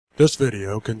This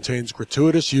video contains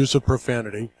gratuitous use of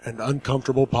profanity and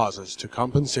uncomfortable pauses to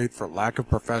compensate for lack of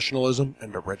professionalism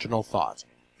and original thought.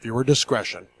 Viewer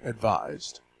discretion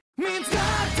advised.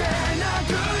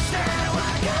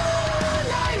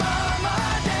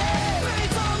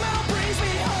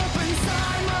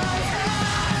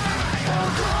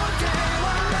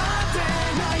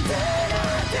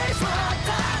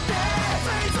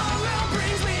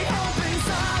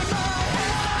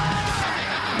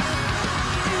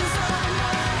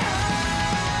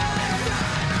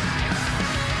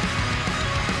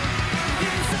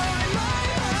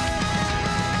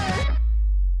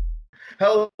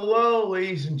 Hello,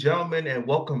 ladies and gentlemen, and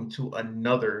welcome to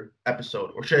another episode,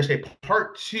 or should I say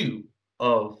part 2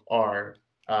 of our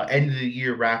end of the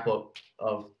year wrap up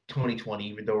of 2020,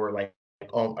 even though we're like,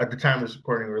 at the time of this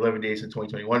recording, we're 11 days in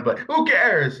 2021, but who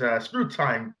cares? Screw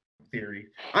time theory.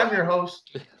 I'm your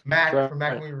host, Mac from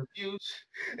Macaroni Reviews,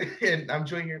 and I'm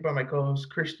joined here by my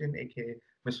co-host, Christian, aka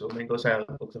Mr. Flamingo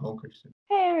Silent Books at Home, Christian.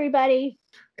 Hey, everybody.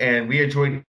 And we are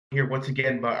joined here once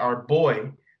again by our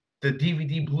boy, the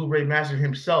DVD Blu-ray master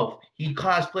himself. He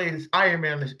cosplays Iron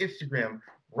Man on his Instagram.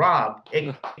 Rob,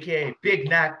 aka Big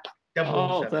Knack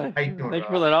 007. How you doing, Thank you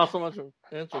for that awesome answer.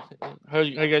 How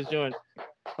you guys doing?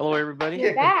 Hello, everybody.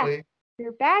 You're back.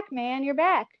 You're back, man. You're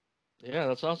back. Yeah,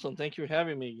 that's awesome. Thank you for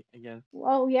having me again.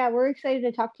 Well, yeah, we're excited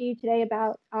to talk to you today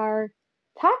about our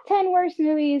top 10 worst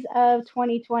movies of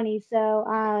 2020.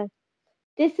 So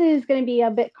this is going to be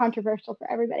a bit controversial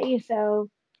for everybody.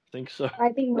 So think so.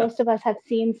 I think most of us have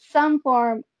seen some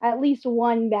form, at least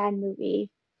one bad movie.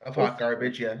 Of hot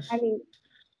garbage, yes. I mean,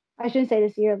 I shouldn't say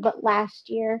this year, but last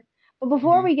year. But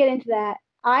before we get into that,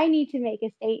 I need to make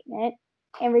a statement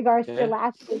in regards to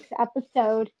last week's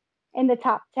episode in the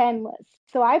top 10 list.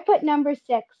 So I put number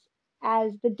 6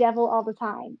 as The Devil All the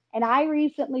Time. And I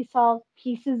recently saw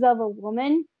Pieces of a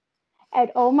Woman.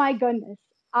 And oh my goodness,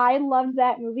 I loved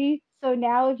that movie. So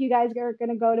now if you guys are going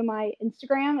to go to my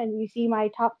Instagram and you see my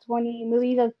top 20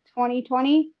 movies of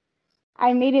 2020,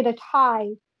 I made it a tie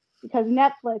because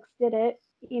Netflix did it.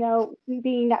 You know,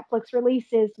 being Netflix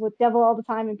releases with Devil All the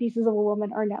Time and Pieces of a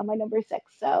Woman are now my number 6.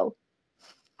 So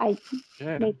I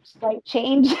made a slight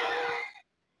change.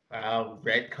 Wow,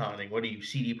 retconning. What are you,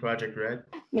 CD Projekt Red?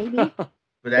 Maybe. But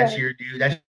that's your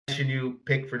new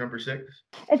pick for number 6?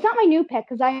 It's not my new pick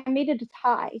because I made it a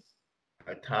tie.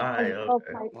 A tie,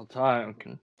 okay. A tie,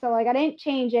 okay. So, like, I didn't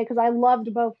change it because I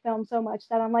loved both films so much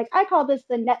that I'm like, I call this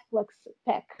the Netflix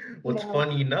pick. What's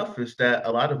funny enough is that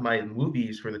a lot of my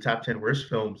movies for the top 10 worst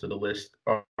films of the list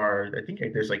are I think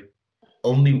there's like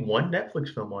only one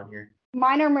Netflix film on here.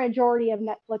 Mine are majority of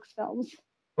Netflix films.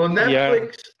 Well,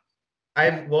 Netflix,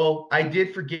 I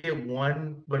did forget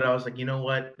one, but I was like, you know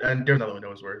what? And there's another one that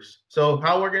was worse. So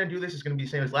how we're going to do this is going to be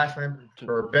the same as last time.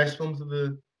 For best films of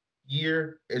the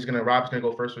year, Rob's gonna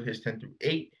go first with his 10 through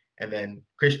 8, and then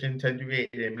Christian 10 through 8,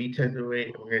 and then me 10 through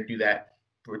 8. We're gonna do that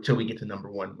until we get to number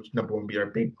 1, which number 1 will be our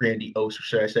big grandiose, or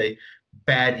should I say,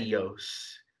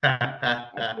 badios.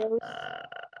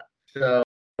 So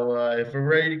if we're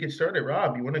ready to get started,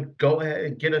 Rob, you want to go ahead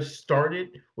and get us started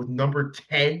with number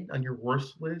 10 on your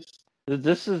worst list?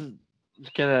 This is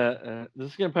gonna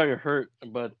probably hurt,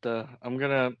 but I'm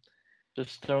gonna.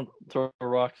 Just don't throw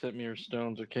rocks at me or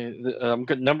stones, okay?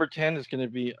 Number 10 is going to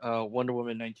be Wonder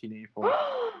Woman 1984.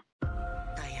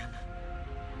 Diana,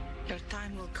 your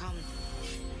time will come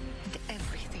and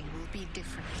everything will be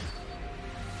different.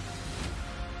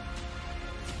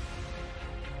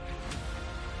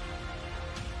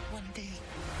 One day,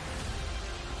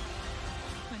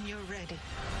 when you're ready,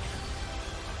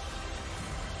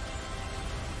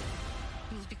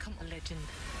 you'll become a legend.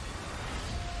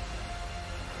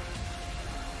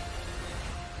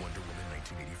 Wonder Woman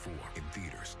 1984 in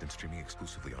theaters, then streaming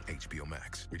exclusively on HBO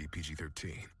Max. Rated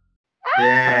PG-13.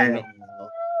 Yeah.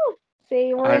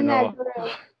 See, we're in that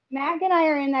group. Mac and I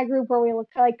are in that group where we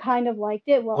kind of liked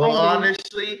it. Well,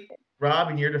 honestly, Rob,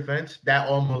 in your defense, that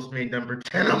almost made number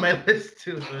 10 on my list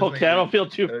too. So okay, I don't feel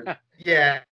too bad.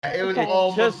 Yeah, it was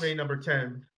almost made number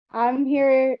 10. I'm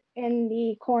here in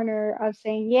the corner of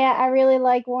saying, yeah, I really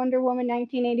like Wonder Woman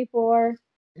 1984.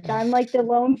 I'm like the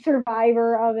lone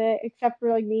survivor of it, except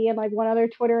for like me and like one other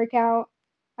Twitter account.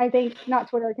 I think not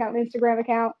Twitter account, Instagram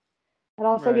account. That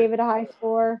also gave it a high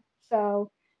score. So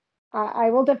I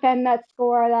will defend that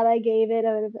score that I gave it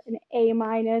of an A-,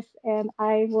 and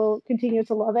I will continue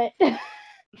to love it.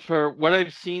 For what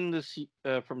I've seen this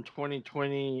from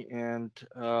 2020 and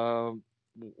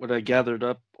what I gathered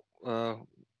up,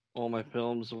 all my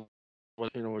films,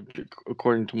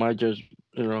 according to my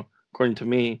judgment, according to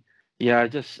me. Yeah,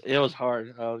 it was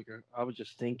hard. I was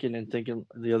just thinking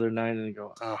the other night and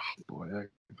go, oh boy,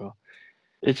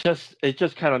 it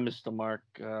just kind of missed the mark.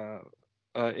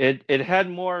 It had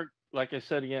more, like I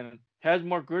said again, had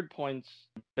more good points,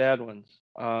 bad ones.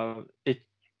 It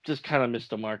just kind of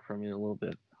missed the mark for me a little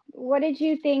bit. What did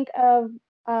you think of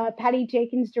Patty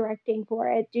Jenkins directing for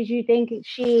it? Did you think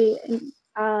she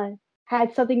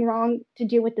had something wrong to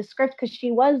do with the script? Because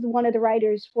she was one of the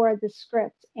writers for the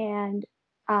script, and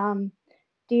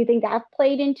do you think that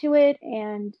played into it?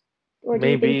 Or do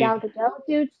you think Gal Gadot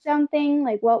did something?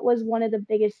 Like, what was one of the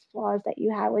biggest flaws that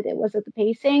you had with it? Was it the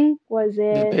pacing? Was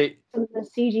it the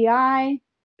CGI?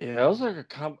 Yeah, it was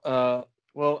like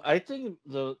well, I think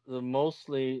the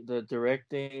mostly the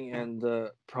directing and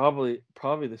probably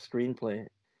the screenplay.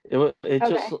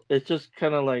 It just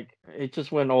kind of like it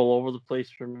just went all over the place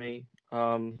for me.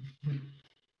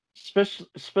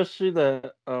 Especially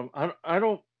the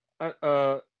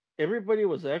everybody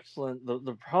was excellent.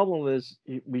 The problem is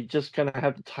we just kind of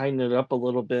have to tighten it up a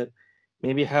little bit.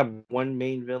 Maybe have one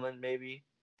main villain, maybe.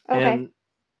 Okay. And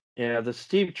yeah, the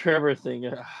Steve Trevor thing,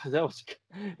 it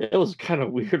was kind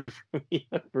of weird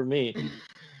for me.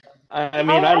 I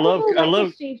mean, I love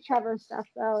the Steve Trevor stuff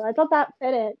though. I thought that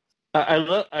fit it.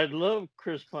 I love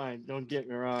Chris Pine. Don't get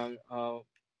me wrong.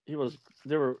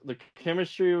 The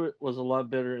chemistry was a lot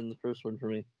better in the first one for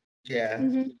me. Yeah.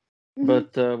 Mm-hmm.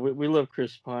 But we love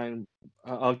Chris Pine.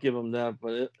 I'll give him that.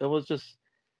 But it was just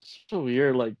so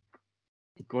weird, like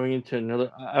going into another.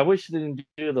 I wish they didn't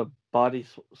do the body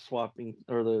swapping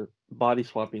or the body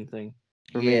swapping thing.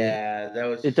 Yeah, that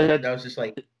was just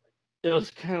like it was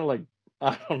kind of like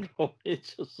I don't know.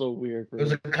 It's just so weird. It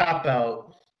was a cop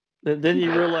out. Then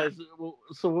you realize,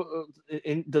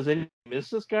 does anyone miss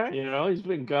this guy? You know, he's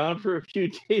been gone for a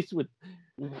few days with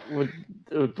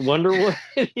Wonder Woman.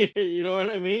 You know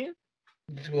what I mean?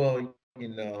 Well, you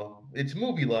know, it's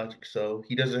movie logic, so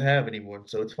he doesn't have anyone,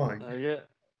 so it's fine. Yeah.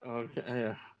 Okay.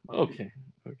 Yeah. Okay.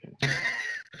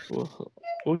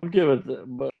 We'll give it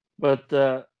that. But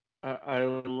I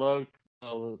loved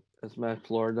as Matt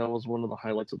Flora. That was one of the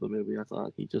highlights of the movie. I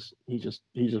thought he just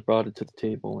brought it to the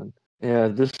table, and yeah,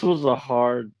 this was a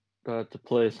hard to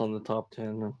place on the top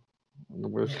 10 on the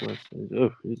worst list.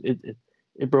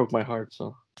 It broke my heart.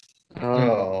 So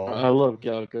I love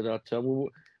Gal Gadot.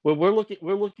 We're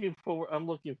looking forward. I'm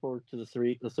looking forward to the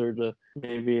third.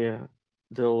 Maybe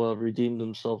they'll redeem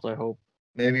themselves. I hope.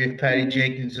 Maybe if Patty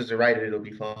Jenkins is a writer, it'll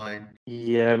be fine.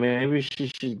 Yeah, maybe she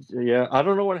should. Yeah, I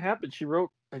don't know what happened. She wrote.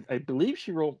 I believe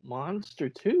she wrote Monster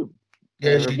too.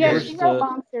 Yeah, she wrote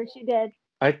Monster. She did.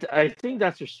 I think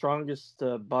that's her strongest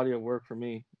body of work for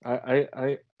me.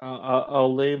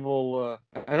 I'll label.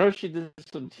 I know she did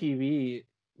some TV,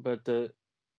 but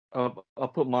I'll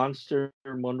put Monster,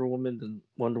 Wonder Woman, and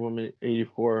Wonder Woman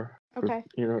 84. Okay.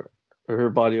 For, her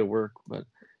body of work, but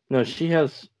no, she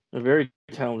has a really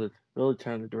talented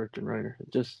director and writer.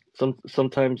 Just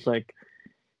sometimes like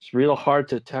it's real hard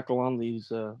to tackle on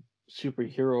these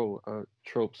superhero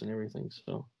tropes and everything.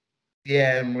 So.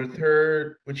 Yeah, and with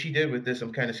her, what she did with this,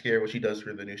 I'm kind of scared what she does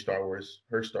for the new Star Wars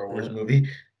movie.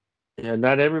 Yeah,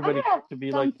 not everybody could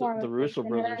be like the Russo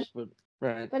brothers, but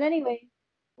right. But anyway,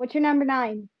 what's your number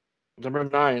 9? Number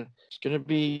 9 is gonna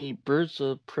be Birds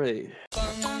of Prey.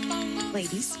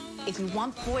 Ladies, if you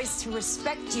want boys to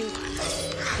respect you,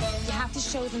 you have to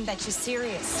show them that you're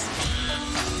serious.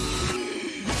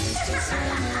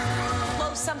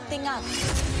 Blow something up.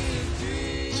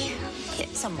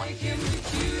 Hit someone.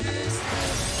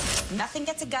 Nothing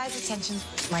gets a guy's attention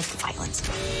like violence.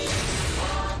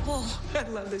 Oh, I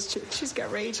love this chick. She's got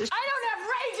rage issues. I don't have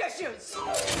rage issues!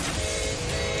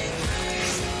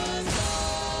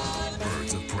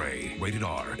 Birds of Prey. Rated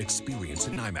R. Experience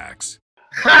in IMAX.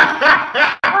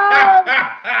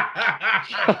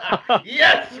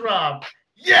 Yes, Rob.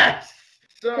 Yes.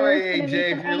 Sorry, AJ.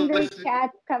 If you're listening.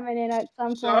 Cats coming in at some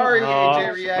point. Sorry,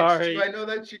 AJ Reacts. I know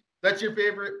that's your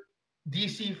favorite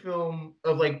DC film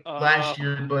of like last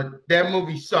year, but that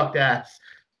movie sucked ass.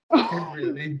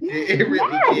 It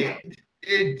really did.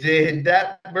 It did.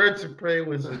 That Birds of Prey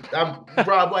was.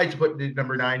 Rob, why'd you put it at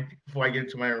number 9 before I get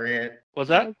into my rant? What's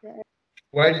that?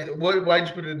 Why'd you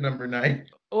put it at number 9?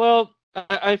 Well,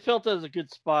 I felt that was a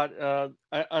good spot.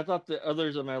 I thought the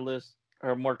others on my list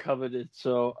are more coveted,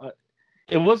 so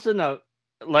it wasn't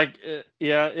it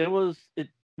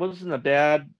wasn't a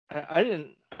bad. I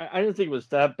didn't think it was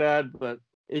that bad, but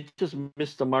it just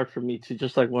missed the mark for me too,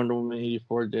 just like Wonder Woman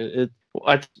 84 did.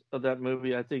 That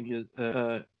movie, I think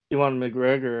Ewan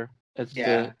McGregor as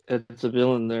the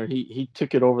villain there. He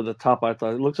took it over the top. I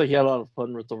thought it looks like he had a lot of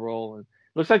fun with the role, and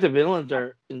looks like the villains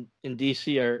are in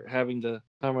DC are having the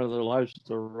time of their lives with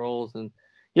their roles, and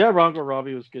Yeah, Margot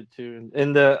Robbie was good too,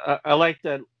 and I like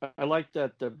that. I like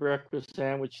that the breakfast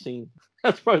sandwich scene.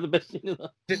 That's probably the best scene in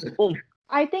the whole.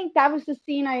 I think that was the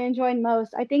scene I enjoyed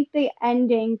most. I think the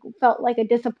ending felt like a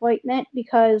disappointment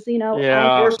because, Yeah.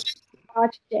 I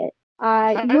watched it.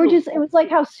 It was like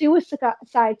how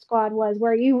Suicide Squad was,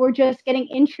 where you were just getting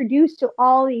introduced to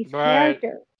all these Right.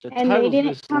 characters, The and they title's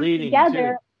didn't come misleading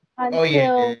together too.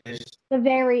 until the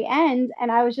very end.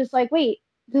 And I was just like, wait,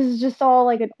 this is just all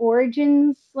like an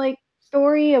origins like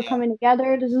story of coming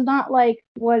together. This is not like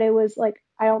what it was like.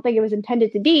 I don't think it was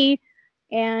intended to be,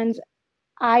 and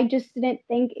I just didn't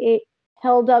think it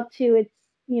held up to its,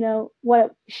 what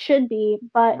it should be.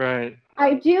 But Right.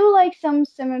 I do like some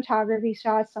cinematography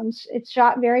shots. It's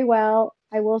shot very well.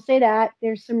 I will say that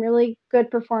there's some really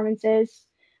good performances.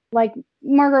 Like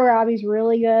Margot Robbie's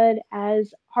really good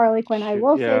as Harley Quinn. I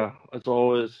will say. Yeah, as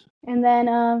always. And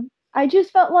then I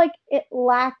just felt like it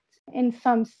lacked in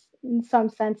some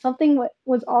sense. Something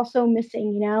was also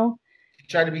missing.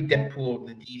 Try to be Deadpool of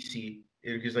the DC.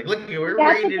 Because like, look, we're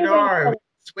That's a rated good way to R. put I it.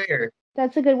 swear.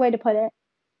 That's a good way to put it.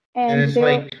 And it's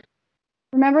like,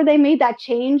 remember they made that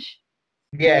change?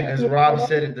 yeah, because Rob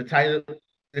said it,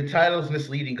 the title's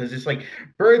misleading because it's like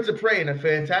Birds of Prey and a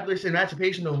fantabulous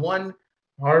emancipation of one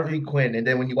Harley Quinn. And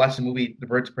then when you watch the movie, the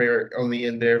Birds of Prey are only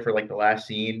in there for like the last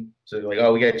scene. So they're like,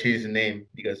 oh, we got to change the name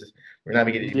because we're not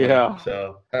getting any money.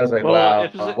 So I was like, wow.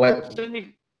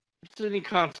 If it's any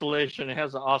consolation, it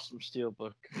has an awesome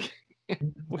steelbook.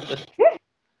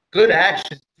 Good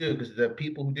action too, because the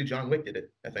people who did John Wick did it,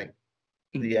 I think.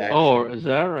 The action. Oh, is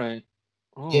that right?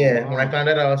 Oh, yeah, wow. when I found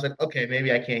that out, I was like, okay,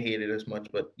 maybe I can't hate it as much.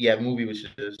 But yeah, the movie was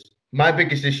just my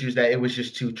biggest issue is that it was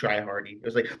just too try-hardy. It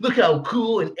was like, look how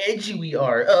cool and edgy we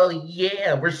are. Oh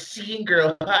yeah, we're seeing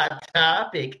girl hot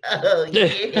topic. Oh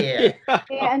yeah.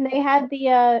 And they had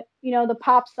the the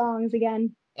pop songs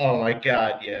again. Oh my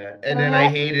god, yeah. And then I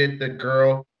hated the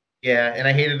girl. Yeah, and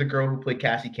I hated the girl who played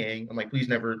Cassie Kang. I'm like, please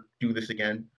never do this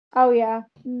again. Oh yeah,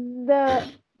 the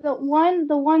one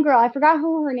girl, I forgot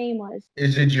who her name was.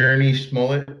 Is it Journey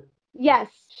Smollett? Yes,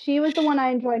 she was the one I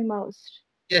enjoyed most.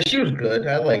 Yeah, she was good.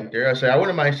 I liked her. I said I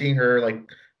wouldn't mind seeing her like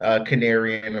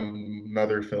Canary in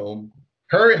another film.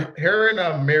 Her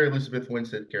and Mary Elizabeth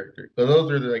Winstead character. So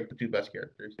those are the two best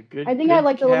characters. I think I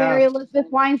liked the Mary Elizabeth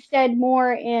Winstead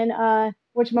more in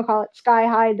whatchamacallit, Sky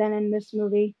High than in this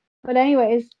movie. But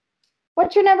anyways,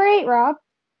 what's your number 8, Rob?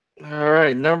 All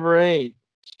right, number 8.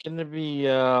 It's gonna be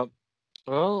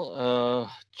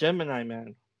Gemini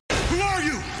Man. Who are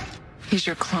you? He's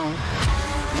your clone.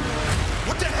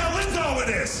 What the hell is all of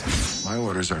this? My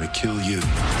orders are to kill you.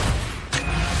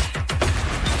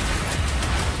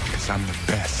 Because I'm the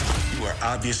best. You are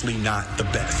obviously not the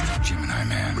best. Gemini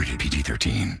Man, rated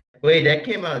PG-13. Wait, that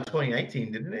came out in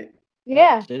 2019, didn't it?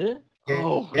 Yeah. Did it? Yeah.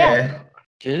 Oh, yeah.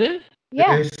 Did it?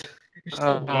 Yeah. It's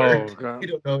still worked. God. You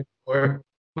don't know anymore.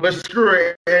 But screw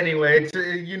it anyway.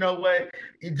 You know what?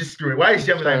 You just screw it. Why is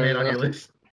Gemini Man on your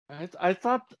list? I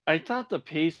thought the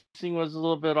pacing was a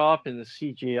little bit off, and the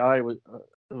CGI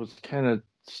was kind of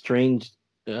strange.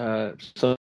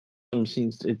 Some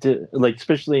scenes it did, like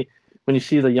especially when you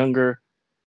see the younger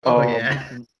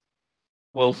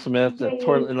Will Smith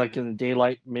toward in the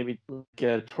daylight, maybe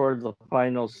toward the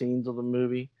final scenes of the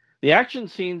movie. The action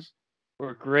scenes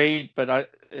were great, but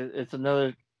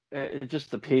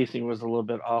just the pacing was a little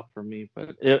bit off for me.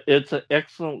 But it's an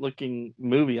excellent looking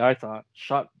movie, I thought.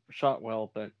 Shot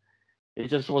well, but it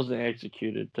just wasn't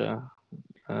executed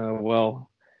well.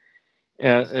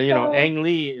 Ang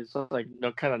Lee is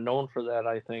kind of known for that.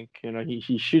 I think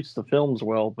he shoots the films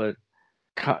well, but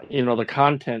the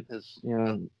content is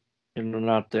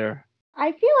not there.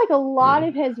 I feel like a lot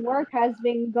of his work has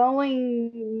been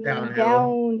going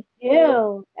downhill.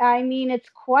 I mean, it's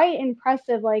quite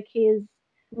impressive, like his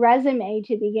resume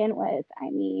to begin with. I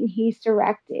mean, he's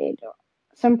directed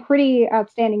some pretty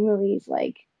outstanding movies,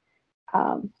 like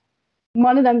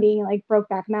one of them being like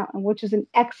Brokeback Mountain, which is an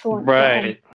excellent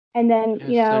film. And then,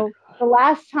 the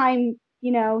last time,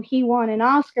 he won an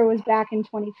Oscar was back in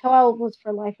 2012, was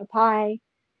for Life of Pi.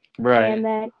 Right. And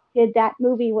then did that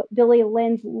movie with Billy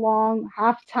Lynn's Long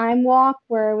Halftime Walk,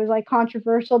 where it was like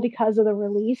controversial because of the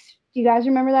release. Do you guys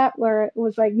remember that? Where it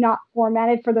was like not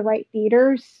formatted for the right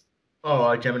theaters?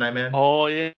 Oh, Gemini Man. Oh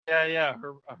yeah. I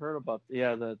heard about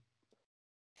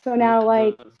So now,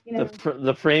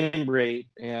 the frame rate,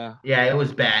 yeah. Yeah, it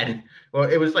was bad. Well,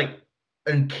 it was like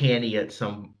uncanny at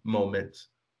some moments.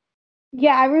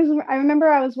 Yeah, I remember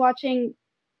I was watching.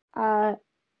 I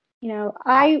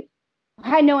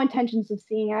had no intentions of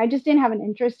seeing it. I just didn't have an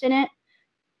interest in it.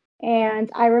 And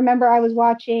I remember I was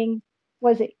watching,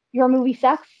 was it Your Movie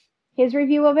Sucks? His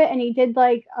review of it, and he did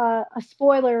like a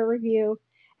spoiler review.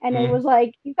 and it was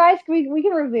like, you guys, we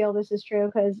can reveal this is true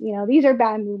because these are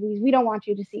bad movies. We don't want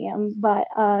you to see them. But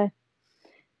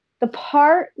the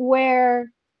part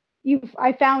where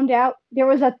I found out there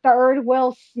was a third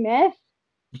Will Smith.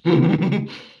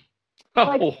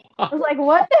 Like, I was like,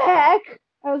 what the heck?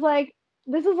 I was like,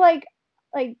 this is like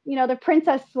the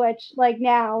princess switch like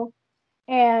now,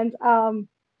 and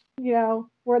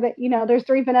where there's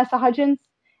 3 Vanessa Hudgens,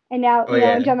 and now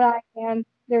in Gemini and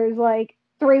there's like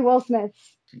 3 Will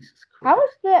Smiths. How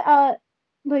was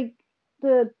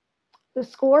the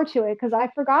score to it? Because I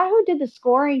forgot who did the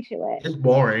scoring to it. It's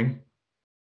boring.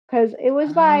 Because it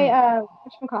was by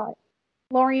whatchamacallit,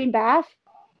 Lorraine Bass,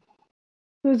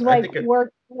 who's like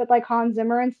worked with like Hans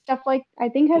Zimmer and stuff I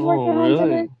think has worked with Hans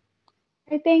Zimmer.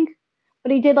 I think,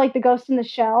 but he did like the Ghost in the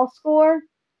Shell score.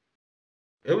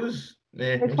 It was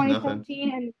for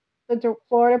 2017 and the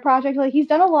Florida Project. Like he's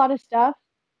done a lot of stuff.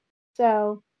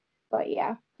 So, but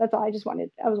yeah, that's all. I was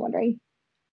wondering.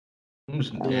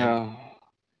 Yeah,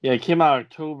 it came out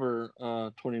October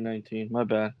 2019. My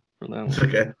bad for that. It's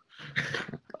okay.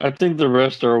 I think the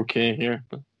rest are okay here.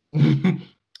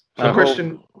 So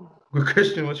Christian,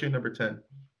 what's your number 10?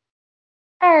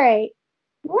 All right.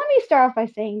 Let me start off by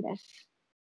saying this.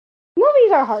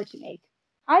 Movies are hard to make.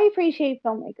 I appreciate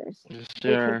filmmakers. They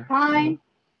take time.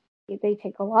 They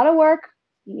take a lot of work.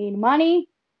 You need money.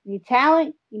 You need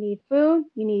talent. You need food.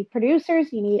 You need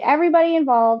producers. You need everybody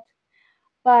involved.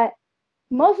 But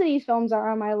most of these films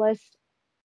are on my list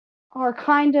are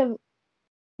kind of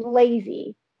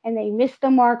lazy, and they miss the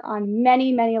mark on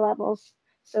many, many levels.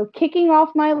 So kicking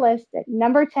off my list at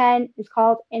number 10 is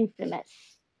called Infamous.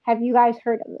 Have you guys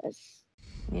heard of this?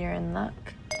 You're in luck.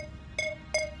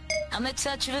 I'm a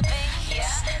touch of a baby. Yeah.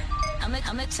 I'm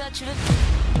a touch of a.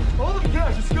 Hold up,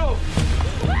 guys, let's go.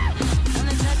 I'm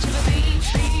a touch of a beach.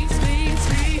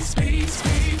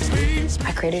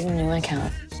 I created a new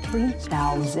account.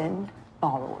 3,000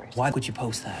 followers. Why would you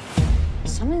post that?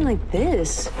 Something like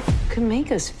this could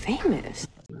make us famous.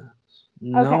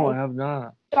 No, I have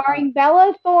not. Starring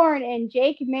Bella Thorne and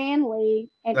Jake Manley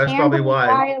and That's Amber probably why.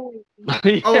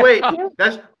 Riley. Oh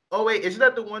wait, isn't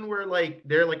that the one where like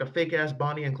they're like a fake ass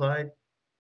Bonnie and Clyde?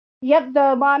 Yep,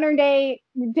 the modern day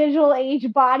digital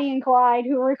age Bonnie and Clyde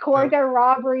who record their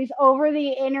robberies over the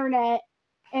internet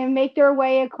and make their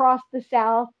way across the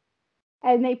South.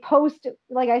 And they post,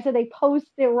 like I said, they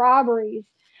post their robberies.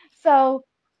 So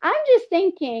I'm just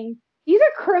thinking, these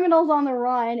are criminals on the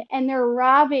run and they're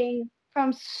robbing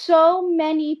from so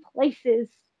many places.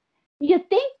 You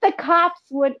think the cops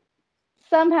would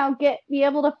somehow be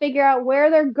able to figure out where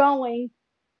they're going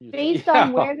based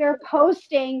on where they're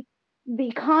posting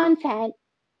the content,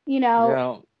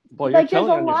 Well, like there's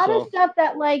a lot of stuff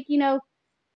that like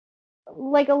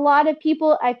a lot of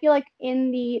people, I feel like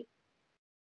in the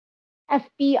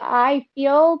FBI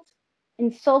field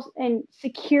and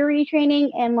security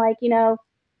training and like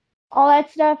all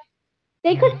that stuff,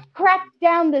 they could crack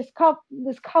down this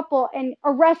couple and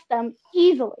arrest them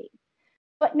easily.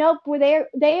 But nope,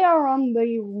 they are on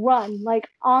the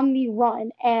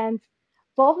run, and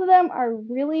both of them are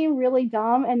really, really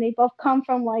dumb, and they both come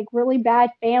from like really bad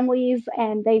families,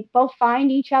 and they both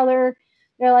find each other.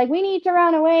 They're like, we need to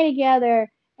run away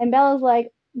together, and Bella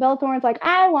Thorne's like,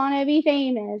 I want to be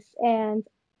famous, and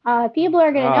people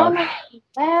are gonna know my name,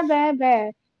 blah blah blah,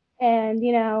 and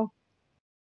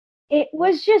it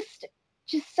was just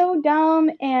so dumb,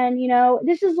 and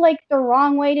this is like the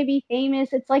wrong way to be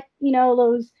famous. It's like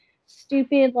those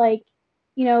stupid like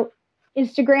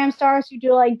Instagram stars who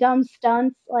do like dumb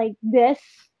stunts like this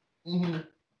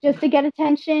just to get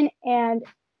attention, and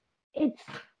it's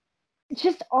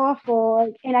just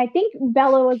awful. And I think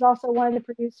Bella was also one of the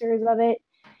producers of it.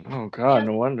 Oh God,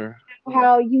 no wonder.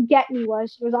 How You Get Me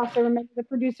was. She was also the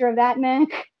producer of that,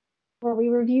 Nick, where we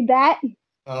reviewed that.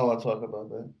 I don't want to talk about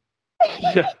that.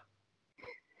 Yeah.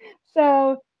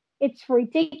 So it's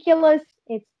ridiculous.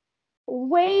 It's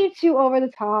way too over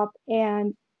the top,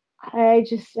 and I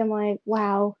just am like,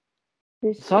 wow.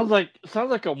 This sounds like a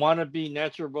wannabe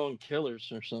Natural Born Killers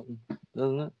or something,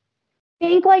 doesn't it?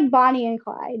 Think like Bonnie and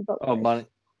Clyde, but Bonnie.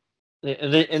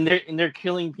 They're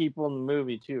killing people in the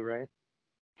movie too, right?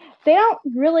 They don't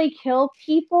really kill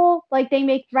people. Like they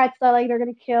make threats that like they're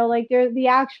gonna kill. Like the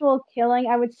actual killing,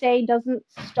 I would say, doesn't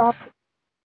stop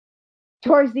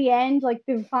towards the end, like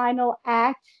the final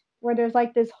act where there's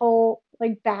like this whole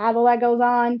like battle that goes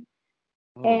on.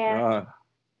 Oh, and God.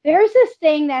 There's this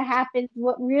thing that happens.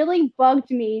 What really bugged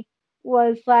me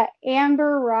was that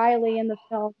Amber Riley in the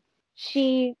film,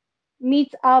 she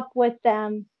meets up with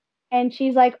them and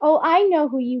she's like, oh, I know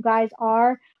who you guys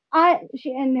are.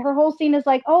 and her whole scene is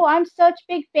like, oh, I'm such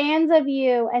big fans of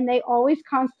you. And they always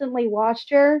constantly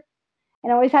watched her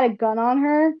and always had a gun on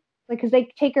her, like, because they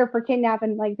take her for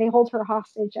kidnapping, like they hold her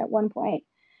hostage at one point.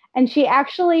 And she has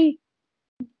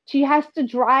to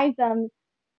drive them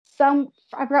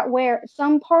I forgot where,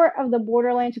 some part of the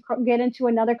borderland to get into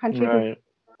another country Right.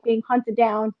 being hunted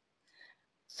down.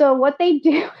 So what they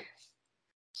do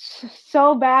is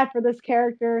so bad for this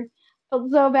character.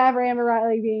 Felt so bad for Amber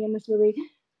Riley being in this movie.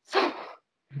 So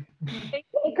they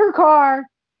take her car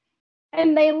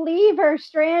and they leave her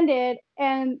stranded.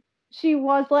 And she's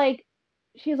like,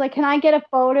 can I get a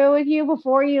photo with you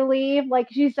before you leave? Like,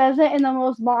 she says it in the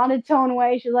most monotone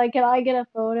way. She's like, can I get a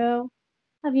photo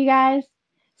of you guys?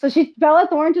 So Bella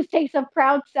Thorne just takes a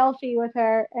proud selfie with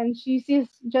her, and she see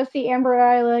Amber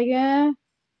Riley like, yeah,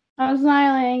 I'm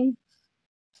smiling.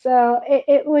 So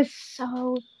it was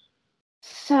so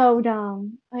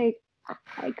dumb. Like,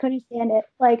 I couldn't stand it.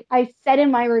 Like, I said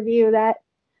in my review that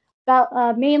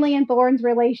Manley and Thorne's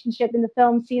relationship in the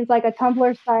film seems like a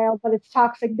Tumblr style, but it's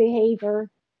toxic behavior.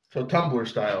 So Tumblr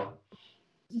style.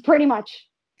 Pretty much.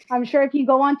 I'm sure if you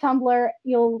go on Tumblr,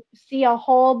 you'll see a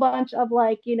whole bunch of,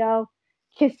 like,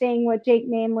 kissing with Jake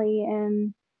Manley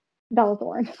and Bella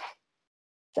Thorne.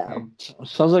 So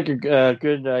sounds like a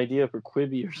good idea for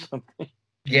Quibi or something.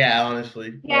 Yeah,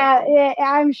 honestly. Yeah,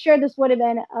 I'm sure this would have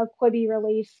been a Quibi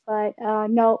release, but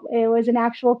no, it was an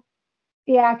actual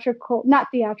not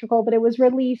theatrical, but it was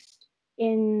released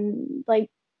in, like,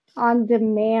 on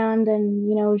demand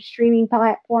and streaming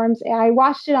platforms. And I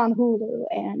watched it on Hulu,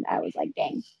 and I was like,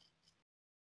 dang,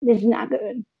 this is not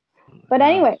good. But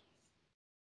anyway,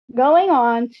 going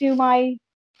on to my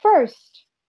first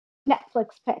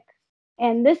Netflix pick,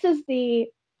 and this is the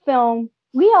film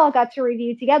we all got to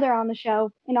review together on the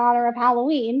show in honor of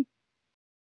Halloween,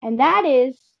 and that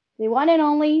is the one and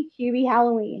only Hubie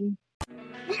Halloween.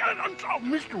 We got an unsolved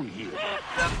mystery here.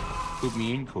 Put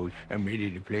me in, coach. I'm ready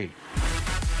to play.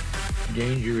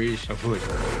 Danger is afoot.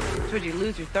 Would you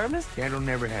lose your thermos? That'll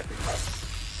never happen.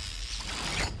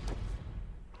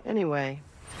 Anyway.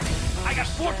 I got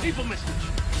 4 people missing.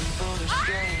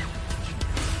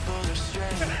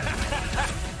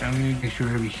 I'm gonna make sure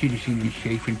every citizen is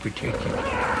safe and protected.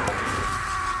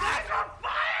 Guys on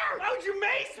fire! How'd you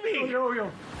mace me?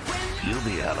 Yo.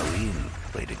 Hubie Halloween,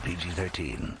 rated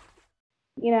PG-13.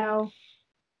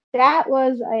 That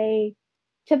was a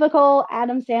typical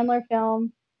Adam Sandler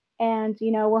film, and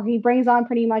where he brings on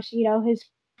pretty much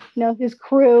his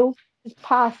crew, his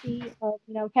posse of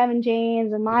Kevin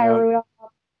James and Maya Rudolph,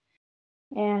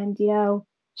 and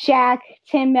Shaq,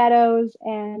 Tim Meadows,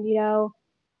 and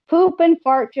poop and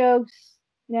fart jokes,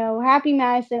 Happy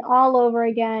Madison all over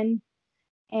again,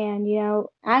 and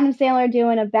Adam Sandler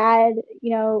doing a bad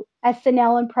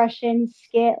SNL impression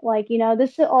skit. Like,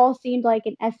 this all seemed like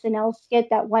an SNL skit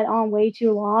that went on way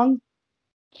too long.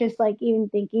 Just like even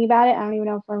thinking about it, I don't even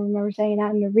know if I remember saying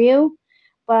that in the review,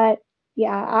 but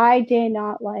yeah, I did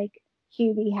not like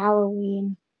Hubie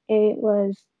Halloween. It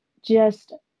was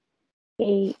just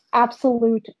a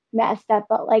absolute mess that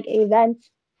felt like events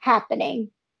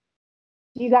happening.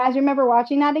 Do you guys remember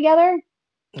watching that together?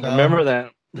 I remember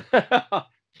that.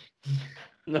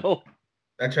 No.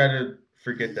 I try to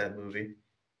forget that movie.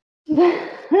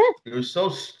 It was so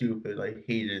stupid. I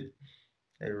hated it.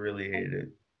 I really hated it.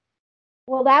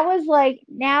 Well, that was like,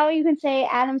 now you can say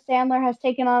Adam Sandler has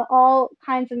taken on all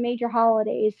kinds of major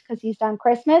holidays, because he's done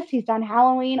Christmas, he's done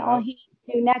Halloween. Yeah. All he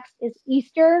do next is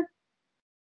Easter,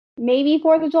 maybe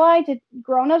 4th of July. Did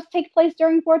Grown Ups take place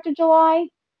during 4th of July?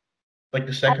 Like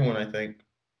the second one, I think.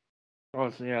 Oh,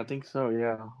 so yeah, I think so.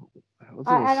 Yeah, it was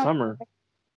in the summer.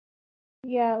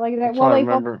 Yeah, like that. Well, they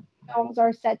both films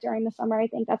are set during the summer. I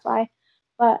think that's why.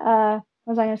 But what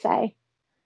was I gonna say?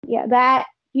 Yeah, that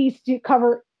needs to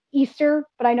cover Easter,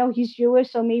 but I know he's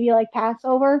Jewish, so maybe like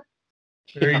Passover.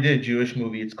 He already did a Jewish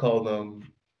movie. It's called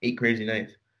 8 Crazy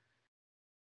Nights.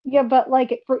 Yeah, but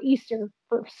like for Easter,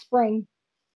 for spring.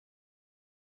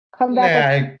 Come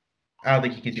back. I don't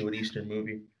think he could do an Easter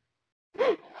movie.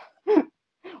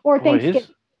 Or Thanksgiving.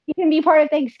 You can be part of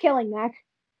Thanksgiving, Mac.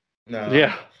 No.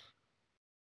 Yeah.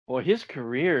 Well, his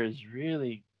career is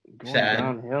really going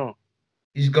downhill.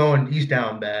 He's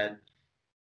down bad.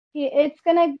 It's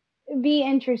gonna be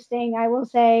interesting, I will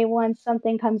say, once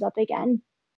something comes up again.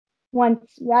 I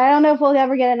don't know if we'll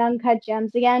ever get an Uncut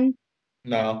Gems again.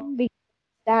 No. Because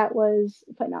that was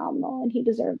phenomenal, and he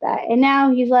deserved that. And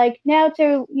now he's like, now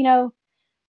to,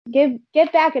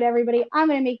 get back at everybody, I'm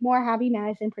going to make more Happy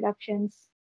Madison productions.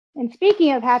 And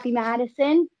speaking of Happy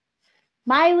Madison,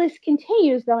 my list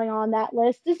continues going on that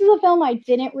list. This is a film I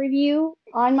didn't review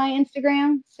on my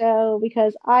Instagram, so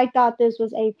because I thought this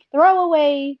was a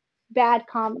throwaway bad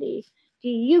comedy. Do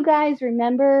you guys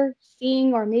remember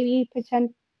seeing or maybe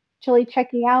potentially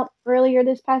checking out earlier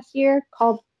this past year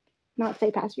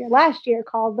last year,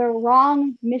 called The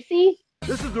Wrong Missy?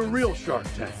 This is the real Shark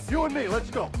Tank. You and me, let's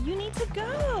go. You need to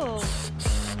go.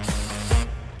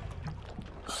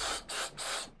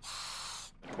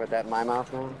 Put that in my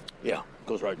mouth now? Yeah,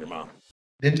 goes right in your mouth.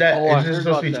 Didn't that? Is this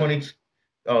supposed to be 20?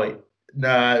 Oh wait,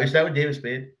 nah. Is that with David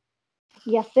Spade?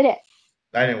 Yes, it is.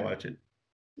 I didn't watch it.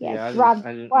 Yes, yeah, Rob,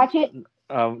 watch it.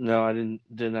 No, I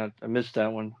did not. I missed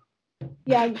that one.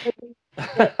 Yeah.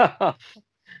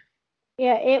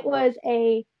 Yeah, it was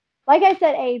like I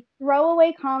said, a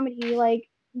throwaway comedy. Like,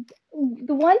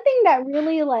 the one thing that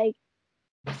really like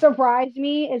surprised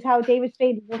me is how David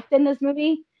Spade looked in this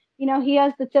movie. You know, he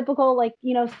has the typical like,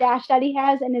 you know, stash that he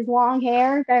has in his long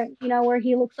hair that, you know, where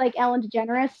he looks like Ellen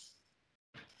DeGeneres.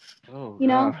 Oh,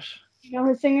 gosh. You know,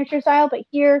 his signature style. But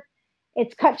here,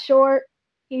 it's cut short.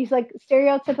 He's like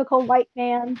stereotypical white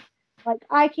man. Like,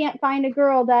 I can't find a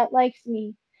girl that likes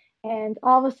me. And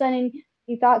all of a sudden,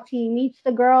 he thought he meets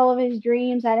the girl of his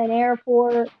dreams at an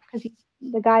airport because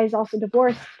the guy is also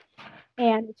divorced.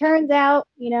 And it turns out,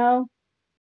 you know,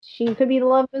 she could be the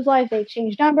love of his life. They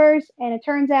exchanged numbers, and it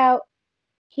turns out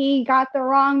he got the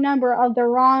wrong number of the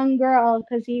wrong girl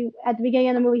because at the beginning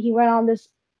of the movie, he went on this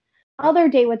other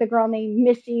date with a girl named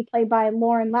Missy, played by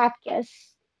Lauren Lapkus.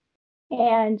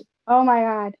 And oh my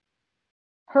God,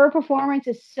 her performance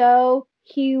is so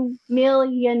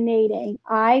humiliating.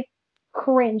 I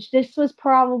cringed. This was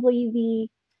probably the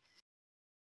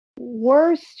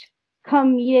worst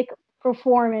comedic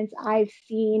performance I've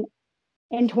seen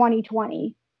in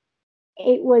 2020.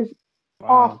 It was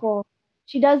awful.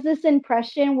 She does this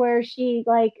impression where she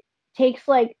like takes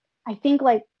like, I think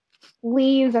like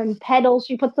leaves and petals,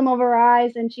 she puts them over her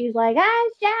eyes, and she's like, I'm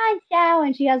so,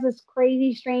 and she has this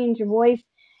crazy strange voice,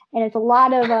 and it's a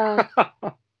lot of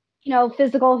you know,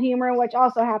 physical humor, which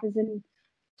also happens in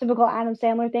typical Adam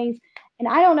Sandler things. And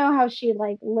I don't know how she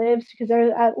like lives, because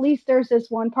there's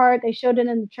this one part, they showed it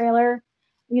in the trailer,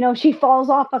 you know, she falls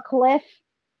off a cliff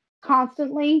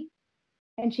constantly,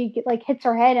 and she like hits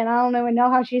her head, and I don't even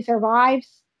know how she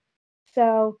survives.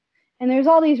 So, and there's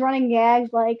all these running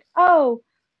gags like, oh,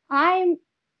 I'm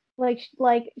like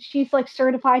she's like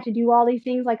certified to do all these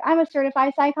things. Like, I'm a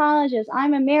certified psychologist,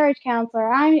 I'm a marriage counselor,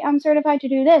 I'm certified to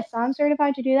do this, I'm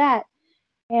certified to do that.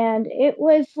 And it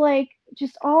was like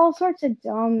just all sorts of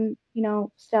dumb, you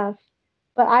know, stuff.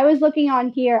 But I was looking on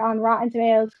here on Rotten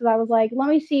Tomatoes because I was like, let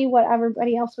me see what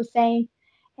everybody else was saying.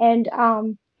 And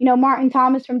you know, Martin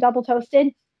Thomas from Double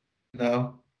Toasted?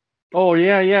 No. Oh,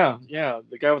 yeah.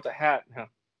 The guy with the hat. Yeah.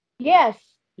 Yes.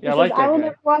 Yeah, I like that I will guy.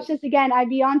 never watch this again. I'd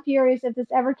be on furious if this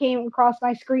ever came across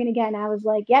my screen again. I was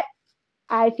like, yep,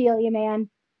 I feel you, man.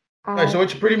 All right, so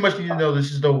what you pretty much need to know,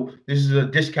 this is a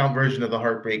discount version of the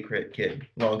Heartbreak Kid.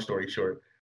 Long story short.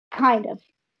 Kind of.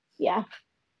 Yeah.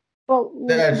 Well,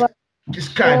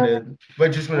 just kind of,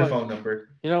 but just with a phone number.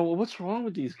 You know, what's wrong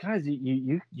with these guys?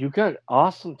 You got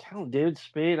awesome talent. David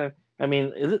Spade, I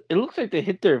mean, it looks like they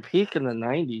hit their peak in the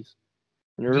 90s,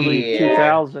 in early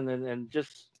 2000, and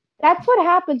just... That's what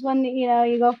happens when, you know,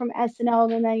 you go from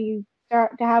SNL and then you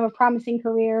start to have a promising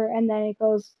career, and then it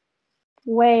goes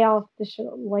way off the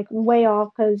show, like way off,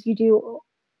 because you do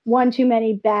one too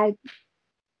many bad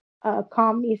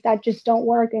comedies that just don't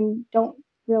work and don't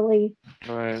really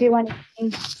do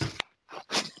anything.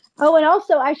 Oh, and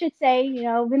also I should say, you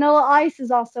know, Vanilla Ice is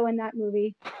also in that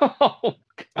movie. Well,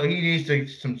 he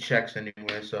needs some checks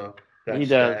anyway, so that's he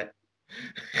does. That.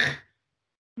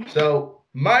 So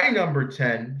my number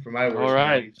 10 for my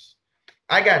worst movies,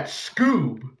 I got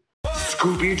Scoob.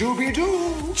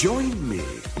 Scooby-Dooby-Doo! Join me.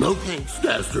 No thanks,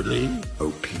 Dastardly.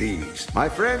 Oh, please. My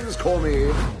friends call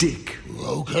me Dick.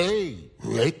 Okay.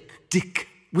 Rick. Dick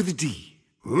with a D.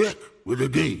 Rick with a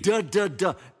D. Duh.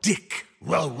 Dick.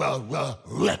 Well,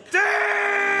 Rick. Dick!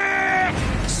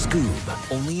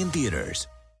 Scoob, only in theaters.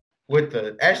 With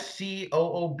the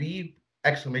SCOOB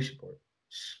exclamation point.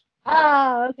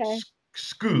 Oh, okay.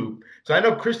 Scoob. So I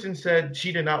know Kristen said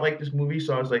she did not like this movie,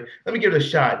 so I was like, let me give it a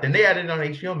shot. Then they added it on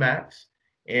HBO Max,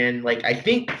 and like I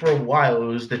think for a while it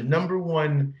was the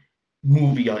 #1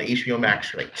 movie on HBO Max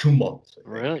for like 2 months.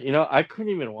 Really? You know, I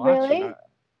couldn't even watch it.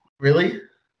 Really?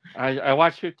 I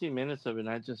watched 15 minutes of it, and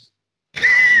I just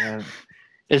man,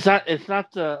 it's not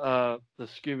the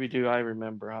Scooby-Doo I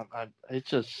remember.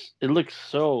 It looks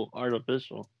so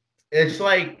artificial. It's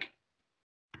like,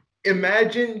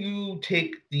 imagine you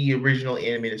take the original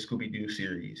animated Scooby-Doo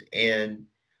series and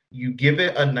you give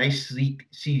it a nice, sleek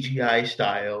CGI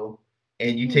style,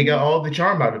 and you take out all the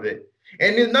charm out of it.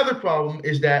 And another problem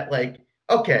is that, like,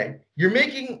 okay, you're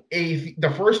making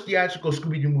the first theatrical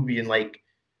Scooby-Doo movie in like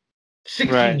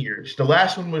 16 years. The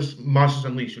last one was Monsters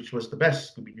Unleashed, which was the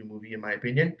best Scooby-Doo movie in my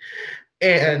opinion.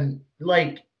 And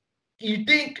like, you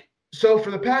think so?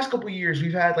 For the past couple of years,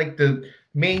 we've had like the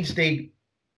mainstay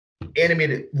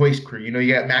animated voice crew. You know,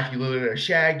 you got Matthew Lillard as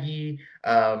Shaggy.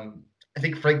 I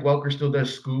think Frank Welker still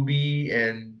does Scooby,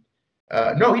 and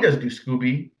no, he doesn't do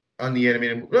Scooby on the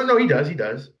animated. No, he does. He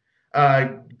does.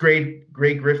 Grey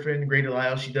Griffin, Grey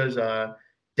Delisle, she does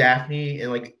Daphne,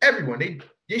 and like everyone.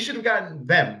 They should have gotten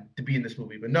them to be in this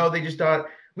movie, but no, they just thought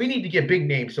we need to get big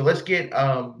names, so let's get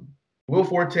Will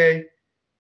Forte,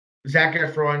 Zac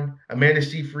Efron, Amanda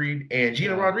Seyfried, and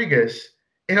Gina Rodriguez.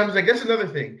 And I was like, that's another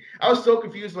thing. I was so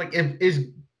confused. Like, is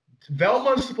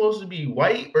Velma supposed to be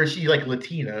white or is she like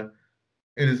Latina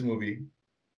in this movie?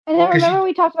 And then remember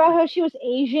we talked about how she was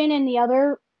Asian in the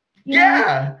other.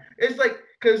 Yeah, it's like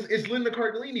because it's Linda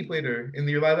Cardellini played her in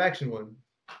the live action one,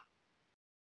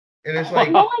 and it's like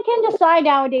no one can decide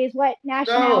nowadays what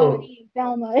nationality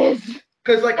Velma is.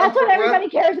 Because like that's what everybody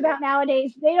cares about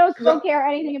nowadays. They don't care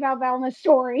anything about Velma's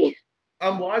story.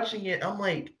 I'm watching it. I'm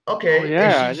like, okay. Oh,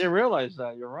 yeah, I didn't realize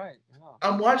that. You're right. Yeah.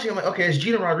 I'm watching. I'm like, okay, it's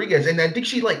Gina Rodriguez, and I think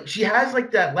she has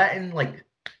like that Latin like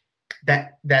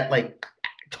that like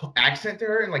accent to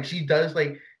her, and like she does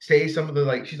like say some of the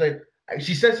like she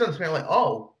says something in Spanish like,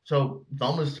 oh, so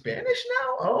Velma's Spanish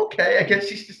now? Oh, okay, I guess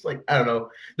she's just like, I don't know.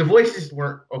 The voices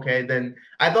weren't okay. Then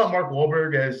I thought Mark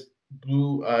Wahlberg as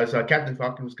so Captain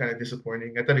Falcon was kind of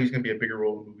disappointing. I thought he was gonna be a bigger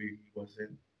role in the movie. He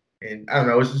wasn't. And I don't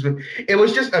know. It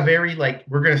was just a very like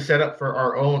we're gonna set up for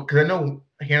our own, because I know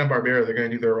Hanna-Barbera, they're gonna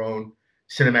do their own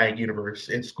cinematic universe,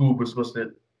 and Scoob was supposed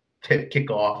to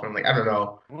kick off. I'm like, I don't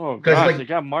know. Oh gosh, like, they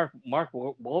got Mark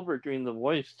Wahlberg doing the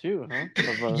voice too, huh?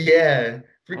 Yeah,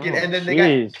 freaking. And then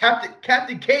they got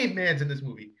Captain Caveman's in this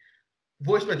movie,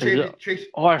 voiced by Tracy.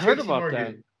 Oh, I heard Tracy about Morgan.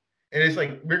 that. And it's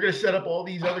like we're gonna set up all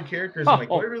these other characters. I'm like,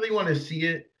 do I really want to see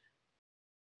it?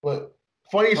 But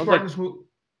funniest part of this movie.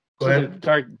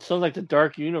 Sounds like the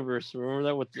Dark Universe. Remember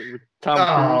that with Tom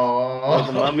Cruise?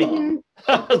 The Mummy.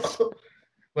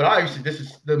 But obviously,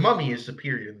 the Mummy is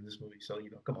superior than this movie. So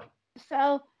come on.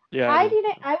 So yeah, I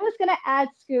was gonna add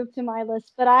Scoob to my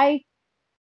list, but I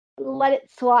let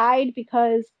it slide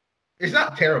because it's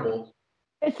not terrible.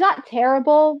 It's not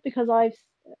terrible because I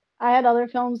had other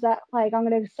films that like I'm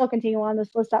gonna still continue on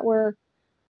this list that were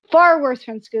far worse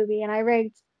from Scooby, and I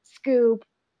ranked Scoob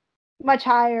much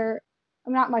higher.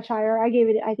 I'm not much higher. I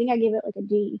think I gave it like a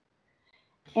D.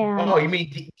 And you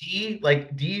mean D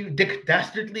like D Dick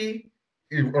Dastardly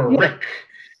or Rick?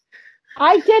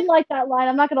 I did like that line.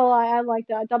 I'm not gonna lie. I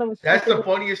liked it. I thought it was. That's the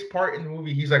funniest part in the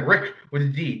movie. He's like Rick with a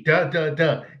D. Duh.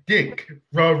 Dick.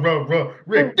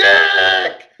 Rick.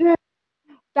 Dick.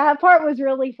 That part was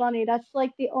really funny. That's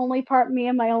like the only part me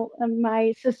and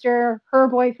my sister, her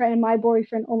boyfriend, and my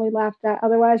boyfriend only laughed at.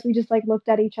 Otherwise, we just like looked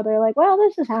at each other like, "Well,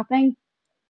 this is happening."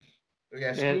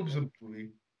 Yeah, Scoob's a movie.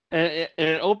 And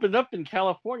it opened up in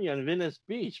California on Venice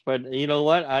Beach, but you know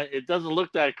what? It doesn't look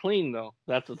that clean though.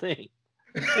 That's the thing.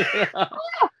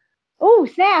 Oh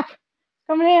snap!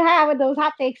 Coming in hot with those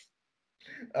hot takes.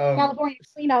 California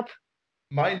cleanup.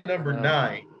 My number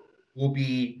 9 will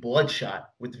be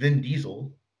Bloodshot with Vin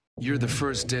Diesel. You're the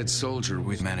first dead soldier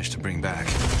we've managed to bring back.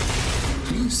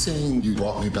 Are you saying you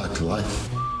brought me back to life?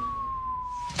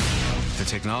 The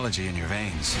technology in your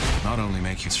veins not only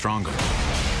make you stronger,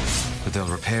 but they'll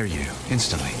repair you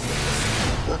instantly.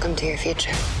 Welcome to your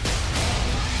future.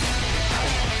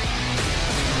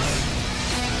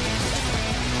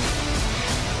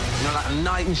 You're like a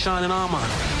knight in shining armor.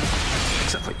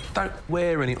 Except for you don't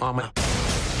wear any armor.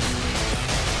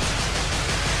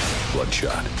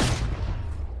 Bloodshot.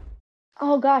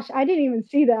 Oh gosh, I didn't even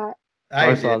see that.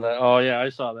 I saw that. Oh yeah, I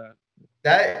saw that.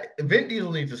 That Vin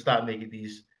Diesel needs to stop making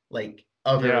these like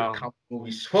other comic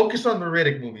movies. Focus on the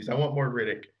Riddick movies. I want more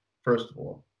Riddick, first of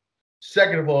all.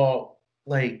 Second of all,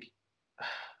 like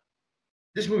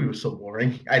this movie was so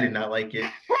boring. I did not like it.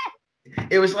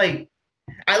 It was like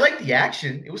I liked the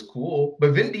action. It was cool.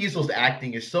 But Vin Diesel's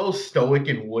acting is so stoic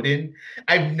and wooden.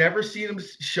 I've never seen him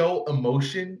show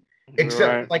emotion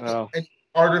except an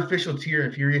artificial tear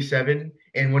in Furious 7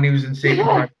 and when he was in Saving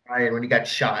Private Ryan when he got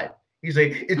shot. He's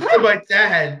like, it's for my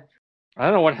dad. I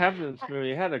don't know what happened in this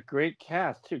movie. It had a great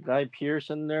cast too. Guy Pearce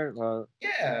in there.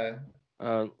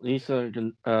 Lisa,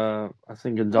 I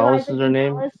think Gonzalez is her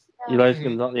name. Eliza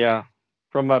Gonzalez, yeah,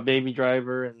 from Baby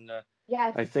Driver, and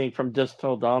yes. I think from Dusk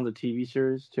Till Dawn, the TV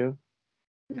series too.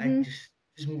 This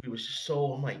movie was just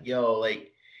so. I'm like, yo,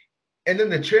 like And then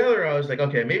the trailer, I was like,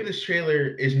 okay, maybe this trailer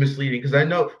is misleading because I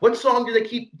know what song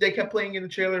did they kept playing in the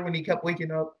trailer when he kept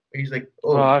waking up? And he's like,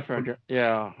 oh, I forgot.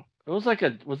 Yeah, it was like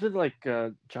was it like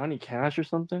Johnny Cash or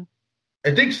something?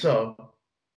 I think so.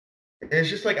 And it's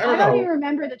just like I don't know. even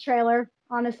remember the trailer,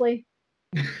 honestly.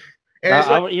 And it's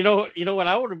like, you know what?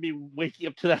 I wouldn't be waking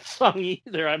up to that song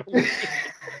either. I don't.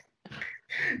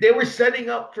 They were setting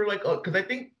up for like, because I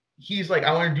think he's like,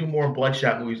 I want to do more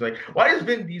Bloodshot movies. Like, why does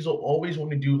Vin Diesel always want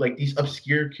to do like these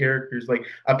obscure characters? Like,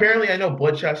 apparently, I know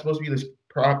Bloodshot's supposed to be this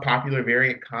popular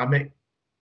variant comic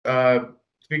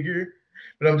figure,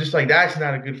 but I'm just like, that's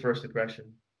not a good first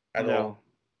impression at all.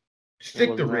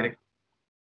 Stick to Riddick.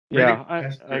 Yeah,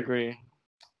 I agree.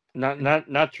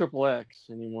 Not Triple X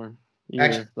anymore.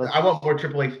 Actually, I want more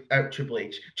Triple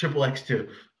X too.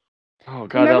 Oh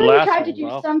god, that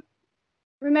last one.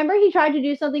 Remember he tried to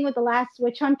do something with The Last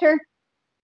Witch Hunter?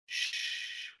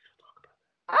 Shh.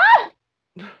 Ah!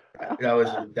 That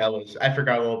was I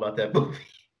forgot all about that movie.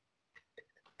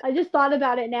 I just thought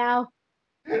about it now.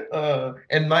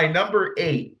 And my number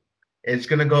 8 is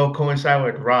gonna coincide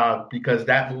with Rob because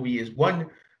that movie is one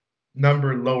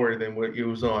number lower than what it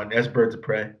was on. That's Birds of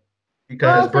Prey.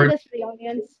 Because this for the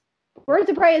audience. Birds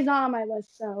of Prey is not on my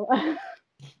list, so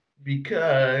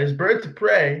because Birds of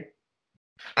Prey,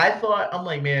 I'm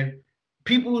like, man,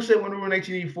 people who say Wonder Woman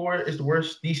 1984 is the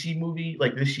worst DC movie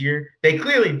like this year, they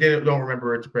clearly don't remember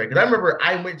Birds of Prey. Because I remember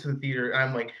I went to the theater and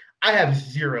I'm like, I have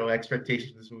zero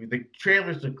expectations for this movie. The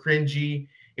trailers are cringy.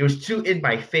 It was too in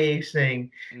my face,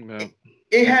 saying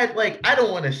it had like, I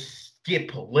don't want to get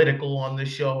political on this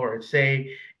show or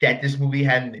say that this movie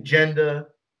had an agenda,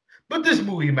 but this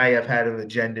movie might have had an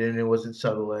agenda and it wasn't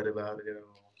subtle about it at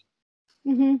all.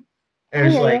 Mm-hmm. And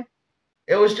it's like,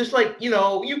 it was just like, you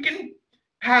can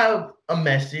have a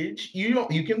message.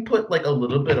 You can put like a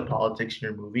little bit of politics in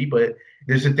your movie, but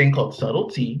there's a thing called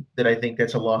subtlety that I think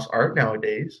that's a lost art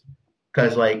nowadays.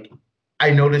 Because like I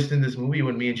noticed in this movie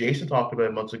when me and Jason talked about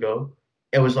it months ago,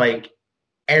 it was like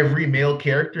every male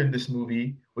character in this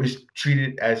movie was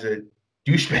treated as a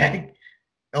douchebag.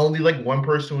 Only like one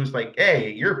person was like,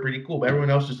 "Hey, you're pretty cool," but everyone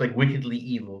else was like wickedly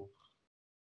evil.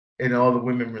 And all the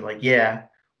women were like, "Yeah,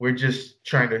 we're just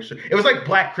trying to." It was like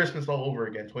Black Christmas all over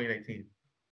again, 2019.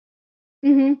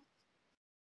 And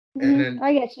then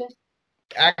I get you.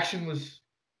 Action was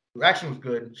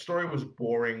good. Story was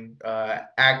boring.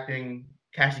 Acting,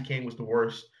 Cassie King was the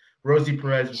worst. Rosie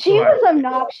Perez. She was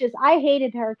obnoxious. I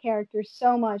hated her character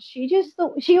so much. She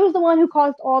was the one who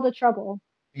caused all the trouble.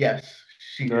 Yes,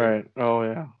 she did. Right. Oh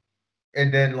yeah.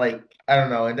 And then like I don't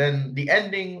know. And then the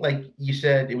ending, like you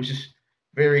said, it was just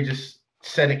very just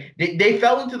setting. They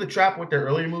fell into the trap what their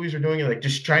earlier movies were doing, like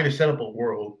just trying to set up a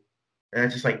world. And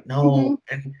it's just like no.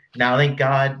 And now thank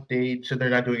God they said they're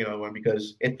not doing another one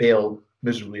because it failed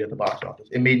miserably at the box office.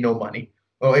 It made no money.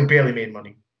 Oh, it barely made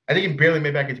money. I think it barely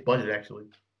made back its budget actually.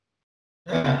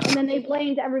 And then they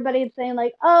blamed everybody saying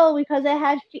like, oh, because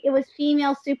it was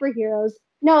female superheroes.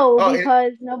 No,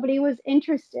 because nobody was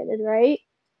interested, right?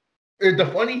 The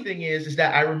funny thing is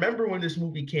that I remember when this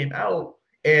movie came out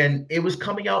and it was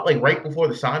coming out like right before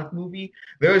the Sonic movie.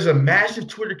 There was a massive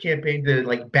Twitter campaign to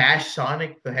like bash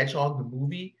Sonic the Hedgehog the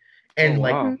movie, and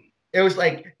it was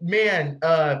like, man,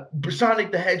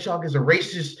 Sonic the Hedgehog is a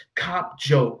racist cop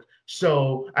joke.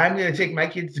 So I'm gonna take my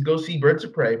kids to go see Birds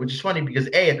of Prey, which is funny because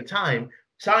A, at the time,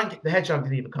 Sonic the Hedgehog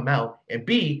didn't even come out, and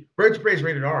B, Birds of Prey is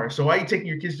rated R. So why are you taking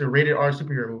your kids to a rated R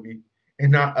superhero movie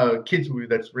and not a kids movie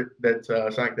that's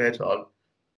Sonic the Hedgehog?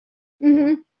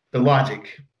 Mm-hmm. The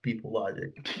logic, people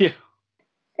logic. Yeah.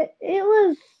 It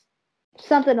was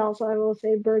something else, I will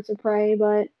say, Birds of Prey,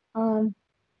 but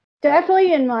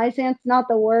definitely in my sense, not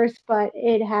the worst, but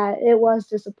it was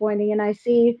disappointing, and I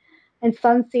see in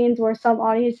some scenes where some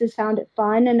audiences found it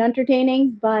fun and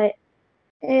entertaining, but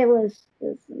it was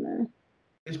just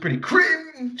it's pretty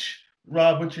cringe.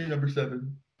 Rob, what's your number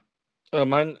 7?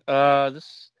 Mine.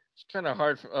 This is kind of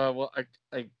hard. Well,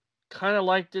 I kind of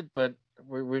liked it, but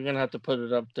we're gonna have to put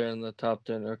it up there in the top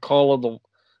 10. Call of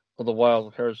the Wild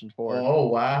with Harrison Ford. Oh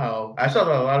wow! I saw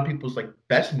that a lot of people's like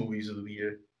best movies of the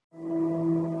year.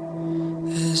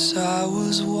 As I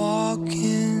was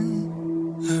walking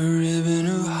a ribbon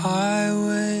of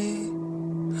highway,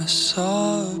 I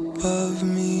saw above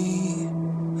me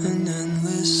an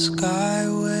endless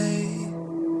skyway.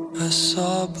 I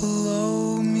saw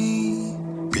below me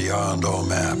beyond all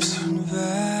maps,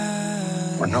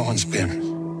 where no one's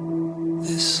been.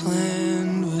 This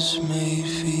land was made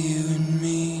for you and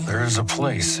me. There is a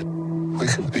place we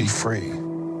could be free.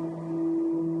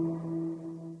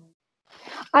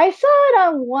 I saw it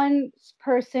on one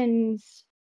person's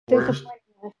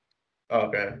disappointment.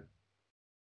 Okay.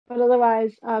 But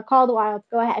otherwise, Call of the Wild.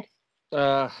 Go ahead.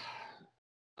 It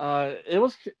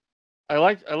was. I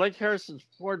like Harrison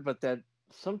Ford, but that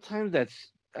sometimes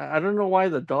I don't know why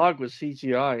the dog was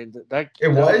CGI. That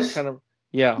was kind of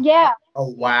yeah. Yeah. Oh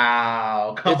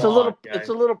wow! It's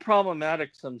a little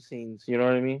problematic some scenes. You know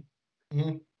what I mean?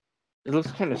 Mm-hmm. It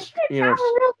looks kind of It's not a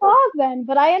real dog then,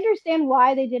 but I understand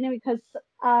why they didn't because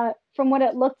from what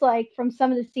it looked like from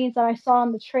some of the scenes that I saw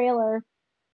in the trailer,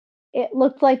 it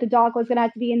looked like the dog was gonna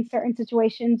have to be in certain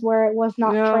situations where it was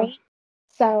not trained.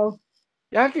 So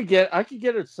yeah, I could get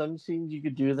at some scenes you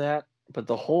could do that, but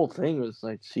the whole thing was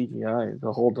like CGI,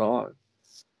 the whole dog.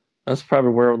 That's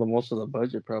probably where most of the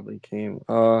budget probably came.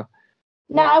 No,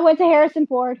 I went to Harrison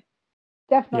Ford.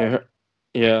 Definitely.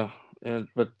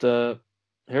 But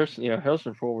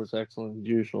Harrison Ford was excellent as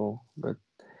usual, but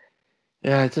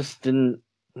yeah, it just didn't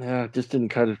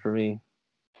cut it for me.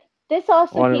 This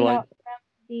also came out around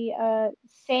the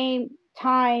same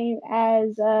time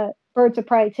as Birds of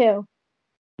Prey too.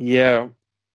 Yeah,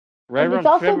 right and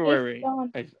around February.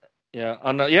 In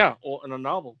a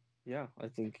novel. Yeah, I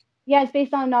think. Yeah, it's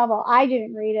based on a novel. I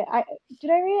didn't read it. Did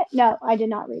I read it? No, I did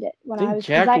not read it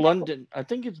London. I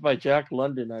think it's by Jack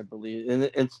London, I believe,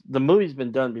 and the movie's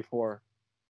been done before.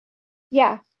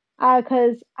 Yeah,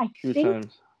 because I think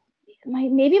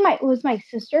it was my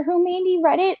sister who maybe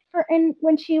read it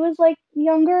when she was like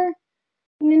younger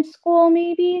and in school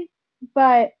maybe,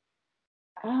 but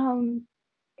I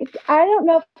don't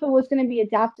know if it was going to be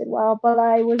adapted well, but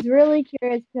I was really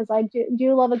curious because I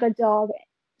do love a good dog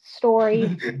story.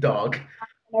 Dog.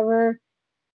 Whenever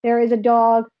there is a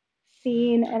dog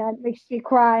scene and it makes me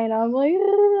cry, and I'm like,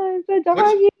 it's a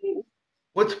doggy.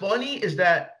 What's funny is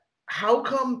that how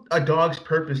come A Dog's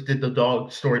Purpose did the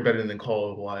dog story better than Call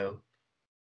of the Wild?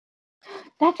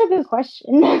 That's a good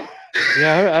question.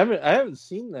 Yeah, I haven't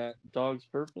seen that Dog's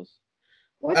Purpose.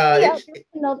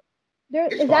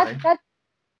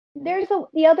 There's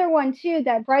the other one too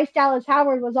that Bryce Dallas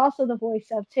Howard was also the voice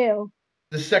of too.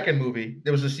 The second movie,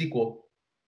 there was a sequel,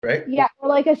 right? Yeah,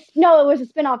 or it was a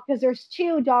spinoff because there's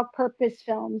 2 Dog Purpose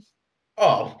films.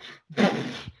 Oh.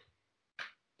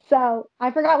 So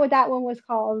I forgot what that one was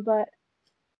called, but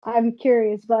I'm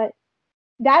curious. But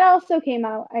that also came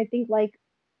out, I think, like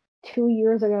 2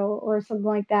 years ago or something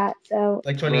like that. So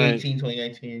like 2018,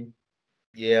 2019.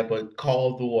 Yeah, but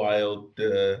Call of the Wild.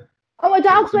 A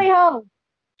Dog's Way Home.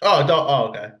 Oh,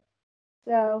 okay.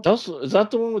 So is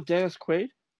that the one with Dennis Quaid?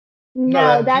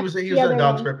 No, he was a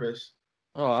Dog's Purpose.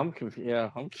 Oh, I'm confused. Yeah,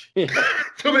 I'm confused.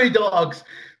 Too many dogs.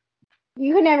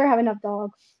 You could never have enough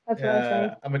dogs. That's what I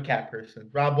say. I'm a cat person.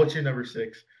 Rob, what's your number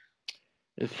 6?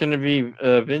 It's gonna be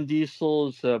Vin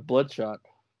Diesel's Bloodshot.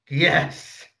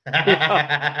 Yes.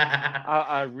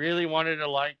 I really wanted to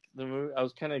like the movie. I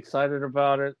was kind of excited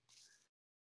about it.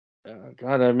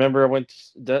 God, I remember I went.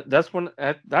 That's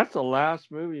the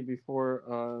last movie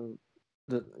before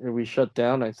we shut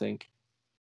down, I think.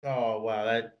 Oh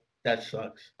wow, that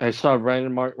sucks. I saw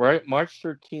March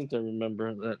 13th. I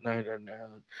remember that night.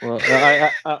 Well,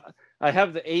 I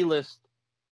have the A-list,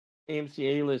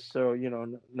 AMC A-list, so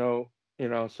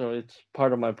so it's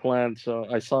part of my plan. So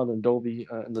I saw it in Dolby,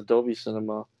 in the Dolby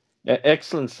Cinema.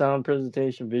 Excellent sound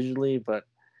presentation visually, but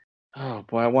oh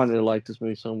boy, I wanted to like this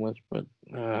movie so much, but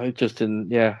it just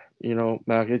didn't. Yeah,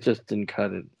 Mac, it just didn't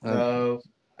cut it.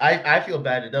 I feel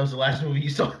bad that was the last movie you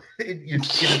saw.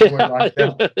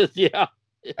 Yeah.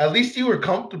 At least you were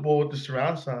comfortable with the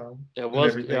surround sound. It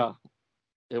was, yeah.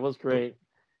 It was great.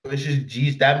 It's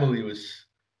just, that movie was,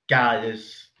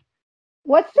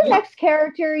 What's the next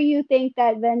character you think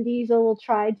that Vin Diesel will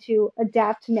try to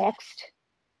adapt next?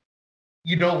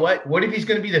 You know what? What if he's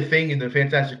going to be the Thing in the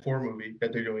Fantastic Four movie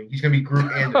that they're doing? He's going to be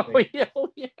Groot and the Thing. Yeah.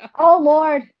 Oh,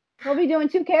 Lord. He'll be doing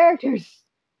 2 characters.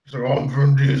 So I'm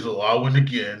Vin Diesel. I win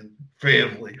again.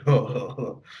 Family.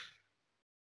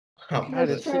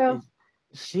 That's true.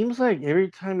 It seems like every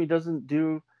time he doesn't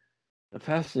do a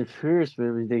Fast and Furious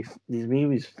movie, these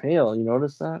movies fail. You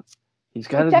notice that? He's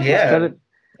got to.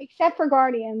 Except for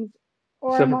Guardians.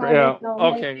 Or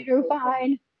okay. They do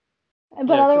fine.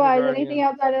 But otherwise, anything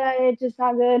outside of that, it's just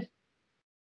not good.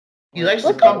 He likes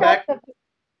to come back.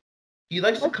 He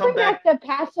likes to come back. The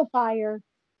pacifier.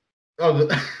 Oh,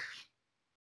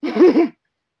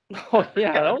 oh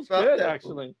yeah, that was good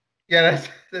actually. Yeah,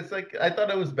 that's like, I thought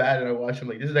it was bad, and I watched. I'm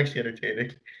like, this is actually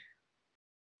entertaining.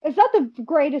 It's not the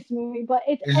greatest movie, but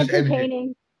it's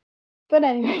entertaining. But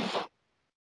anyways, all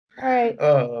right.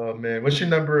 Oh man, what's your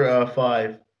number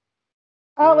 5?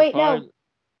 Oh wait, no.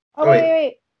 Oh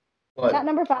wait. What? Not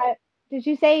number 5. Did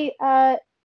you say? Oh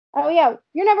yeah,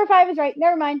 your number 5 is right.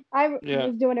 Never mind. I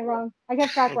was doing it wrong. I got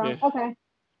track wrong. Okay.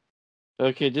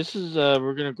 Okay, this is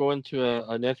we're gonna go into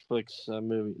a Netflix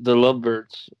movie, The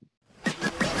Lovebirds.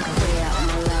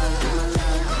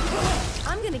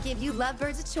 I'm gonna give you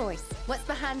lovebirds a choice. What's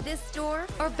behind this door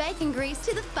or bacon grease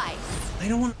to the face? I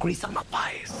don't want grease on my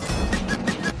face.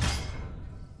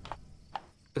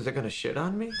 Is it gonna shit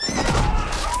on me?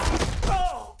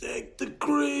 Oh, take the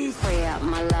grease. Hurry up,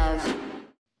 my love.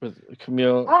 With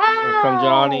Camille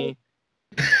Kanjani.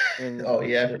 And oh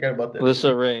yeah, I forgot about that.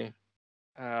 Lisa Ray.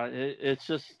 It's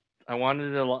just I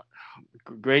wanted a lot,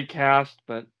 great cast,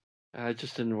 but it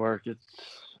just didn't work.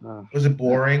 Was it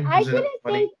boring? I didn't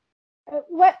think.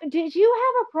 What did you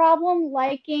have a problem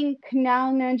liking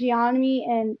Kumail Nanjiani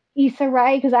and Issa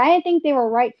Rae? Because I didn't think they were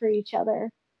right for each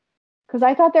other. Because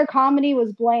I thought their comedy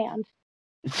was bland.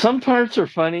 Some parts are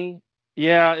funny.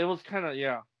 Yeah, it was kind of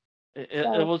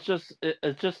It was just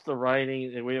it's just the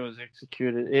writing, the way it was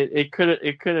executed. It could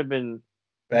have been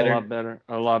better.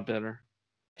 A lot better.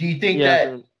 Do you think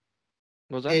do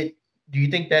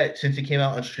you think that since it came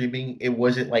out on streaming, it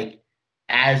wasn't like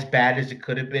as bad as it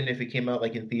could have been if it came out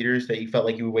like in theaters, that you felt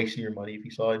like you were wasting your money if you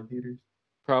saw it in theaters?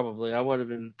 Probably. I would have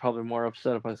been probably more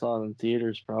upset if I saw it in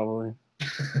theaters, probably.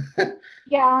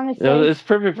 Yeah, honestly. It's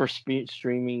perfect for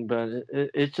streaming, but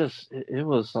it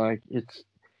was like it's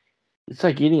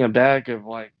like eating a bag of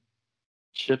like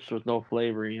chips with no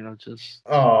flavor, just.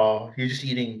 Oh, you're just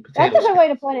eating potatoes. That's a good way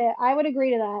to put it. I would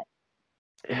agree to that.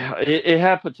 Yeah, it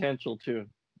had potential too.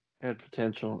 It had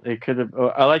potential. It could have.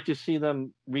 I like to see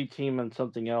them reteam on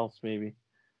something else, maybe.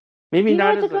 Maybe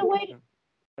not as a good way.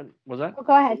 Was that? Oh,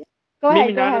 go ahead. Go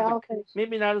ahead.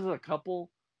 Maybe not as a couple.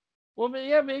 Well,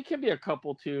 maybe it can be a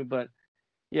couple too, but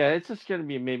yeah, it's just gonna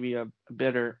be maybe a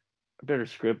better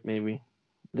script. Maybe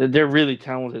they're really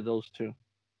talented. Those two,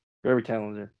 very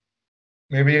talented.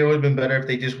 Maybe it would have been better if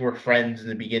they just were friends in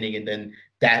the beginning, and then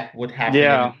that would happen.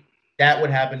 Yeah, that would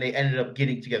happen. They ended up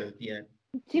getting together at the end.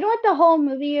 Do you know what the whole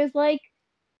movie is like?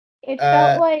 It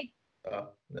felt like.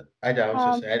 I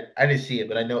didn't see it,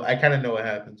 but I kind of know what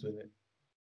happens with it.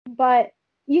 But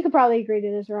you could probably agree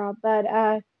to this, Rob. But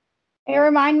it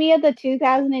reminded me of the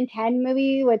 2010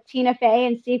 movie with Tina Fey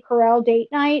and Steve Carell, Date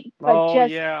Night. But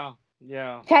yeah.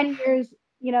 10 years,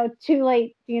 too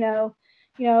late.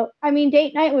 I mean,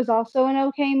 Date Night was also an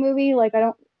okay movie. Like, I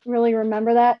don't really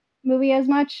remember that movie as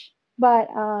much, but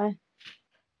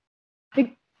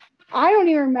I don't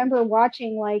even remember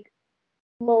watching like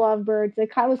The Lovebirds. It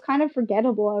was kind of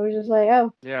forgettable. I was just like,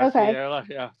 oh, yeah, okay.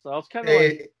 Yeah. So I was kind of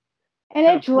like, and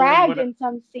it dragged in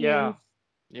some scenes.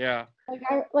 Yeah.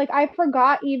 I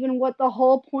forgot even what the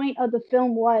whole point of the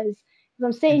film was.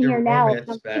 Because I'm sitting here now and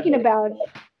I'm thinking about it,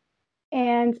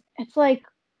 and it's like,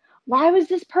 why was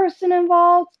this person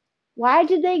involved? Why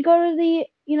did they go to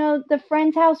the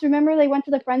friend's house? Remember, they went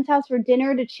to the friend's house for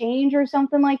dinner to change or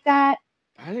something like that.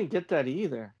 I didn't get that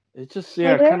either. It just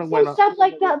kind of went up. Stuff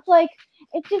like that. It's like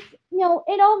it just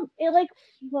it like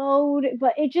flowed,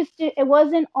 but it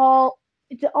wasn't all.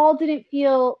 It all didn't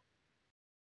feel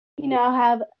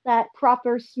have that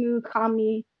proper smooth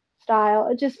comedy style.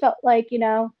 It just felt like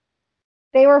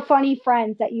they were funny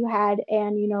friends that you had,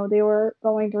 and they were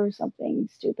going through something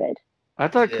stupid. I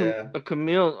thought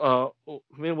Camille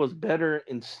was year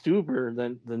in Stuber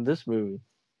than this movie.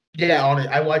 Yeah,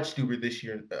 I watched Stuber this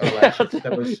year. Last year.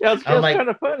 That was kind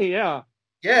of funny. Yeah.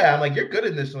 Yeah, I'm like, you're good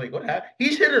in this. I'm like, what happened?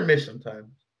 He's hit or miss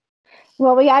sometimes.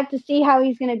 Well, we have to see how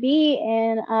he's going to be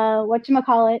in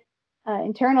whatchamacallit,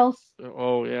 Internals.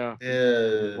 Oh yeah.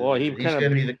 Boy, he's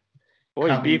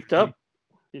beefed up.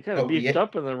 He kind of beefed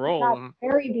up in the role.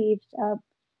 Very beefed up.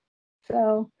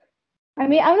 So, I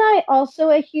mean, I'm not also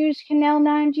a huge Kumail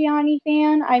Nanjiani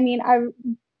fan. I mean,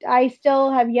 I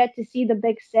still have yet to see The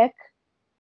Big Sick.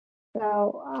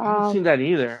 So I haven't seen that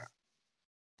either.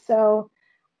 So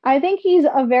I think he's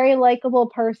a very likable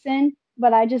person,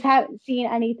 but I just haven't seen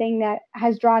anything that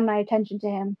has drawn my attention to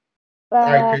him.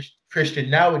 But, all right, Christian,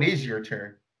 now it is your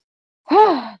turn.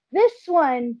 This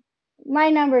one, my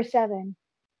number 7.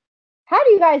 How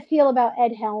do you guys feel about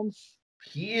Ed Helms?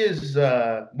 He is,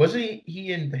 wasn't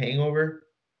he in The Hangover?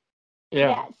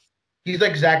 Yeah. Yes. He's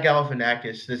like Zach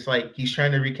Galifianakis. It's like he's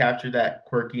trying to recapture that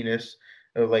quirkiness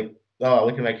of like, oh,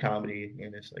 look at my comedy,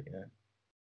 and it's like, yeah.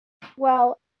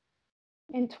 Well,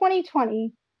 in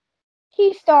 2020,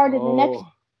 he starred in the next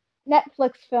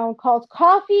Netflix film called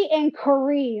Coffee and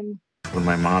Kareem. When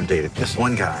my mom dated this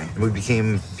one guy, and we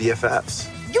became BFFs.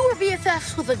 You were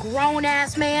BFFs with a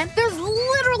grown-ass man? There's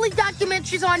literally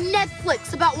documentaries on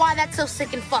Netflix about why that's so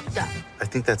sick and fucked up. I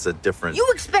think that's a different... You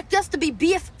expect us to be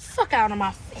BF... Fuck out of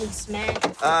my face, man.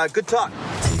 Good talk.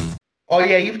 Oh,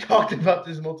 yeah, you've talked about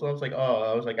this multiple times.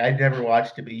 I was like, I never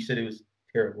watched it, but you said it was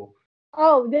terrible.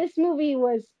 Oh, this movie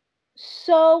was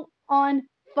so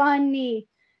unfunny.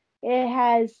 It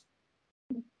has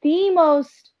the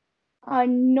most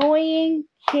annoying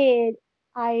kid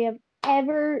I have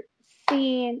ever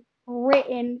seen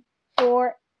written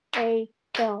for a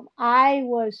film. I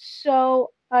was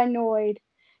so annoyed.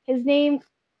 His name,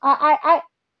 I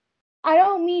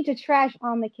don't mean to trash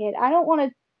on the kid. I don't want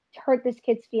to hurt this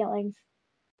kid's feelings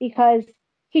because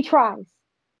he tries.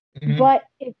 Mm-hmm. But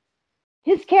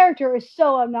his character is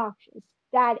so obnoxious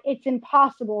that it's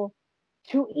impossible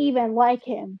to even like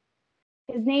him.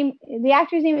 The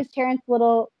actor's name is Terrence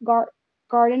Little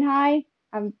Gardenhigh.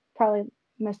 I'm probably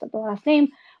messed up the last name,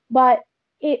 but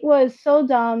it was so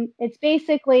dumb. It's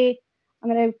basically, I'm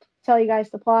going to tell you guys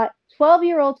the plot.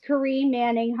 12-year-old Kareem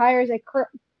Manning hires a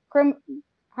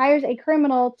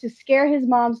criminal to scare his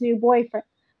mom's new boyfriend,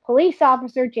 police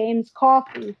officer James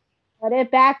Coffey. But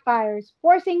it backfires,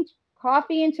 forcing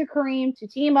Coffey and Kareem to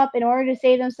team up in order to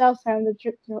save themselves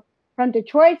from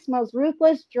Detroit's most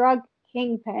ruthless drug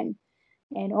kingpin.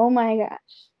 And oh my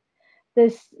gosh,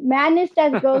 this madness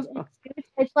that goes into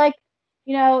it's like,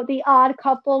 the Odd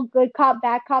Couple, good cop,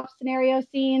 bad cop scenario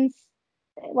scenes.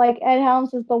 Like Ed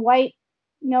Helms is the white,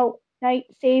 knight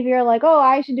savior, like, oh,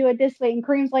 I should do it this way. And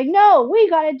Kareem's like, no, we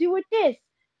got to do it this.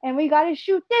 And we got to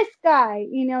shoot this guy.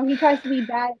 He tries to be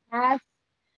badass.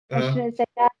 I shouldn't say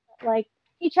that. But, like,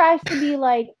 he tries to be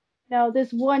like,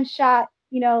 this one shot,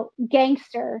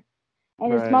 gangster.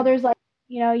 And his mother's like,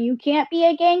 you can't be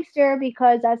a gangster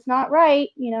because that's not right,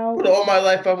 But all my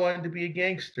life I wanted to be a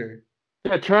gangster.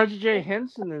 Yeah, Taraji J.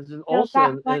 Henson is also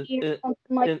something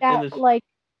like that. Like,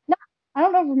 no, I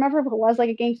don't remember if it was like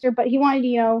a gangster, but he wanted,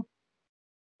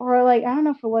 or like, I don't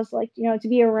know if it was like, to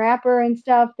be a rapper and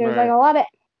stuff. There's like a lot of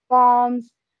bombs.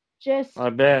 I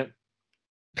bet.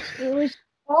 It was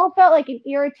all felt like an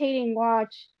irritating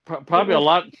watch. Probably a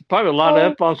lot of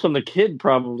F-bombs from the kid,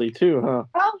 probably too, huh?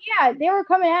 Oh yeah, they were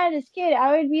coming at this kid.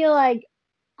 I would be like,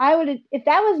 if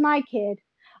that was my kid,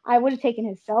 I would have taken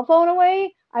his cell phone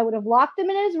away. I would have locked him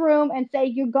in his room and say,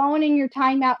 "You're going in your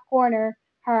timeout corner."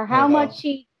 How much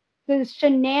the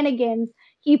shenanigans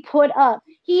he put up.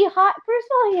 First of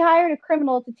all, he hired a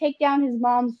criminal to take down his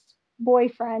mom's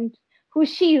boyfriend, who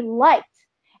she liked,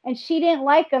 and she didn't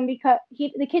like him because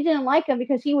the kid didn't like him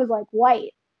because he was like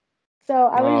white. So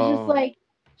I was just like,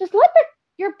 just let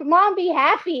your mom be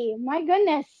happy. My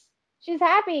goodness, she's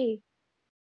happy.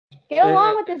 Get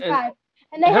along with this guy.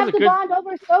 And they have to bond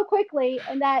over so quickly,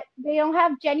 and that they don't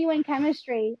have genuine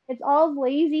chemistry. It's all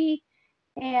lazy,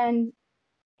 and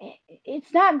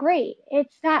it's not great.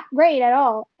 It's not great at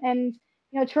all. And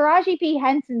Taraji P.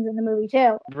 Henson's in the movie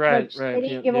too. Right. They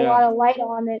didn't give a lot of light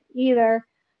on it either.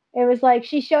 It was like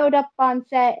she showed up on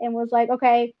set and was like,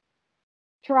 "Okay,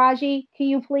 Taraji, can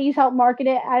you please help market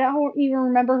it?" I don't even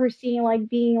remember her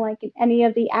being like in any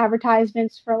of the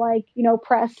advertisements for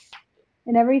press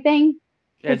and everything.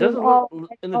 Yeah, it doesn't look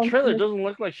in the trailer. It doesn't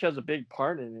look like she has a big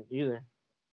part in it either.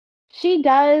 She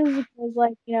does,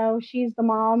 because she's the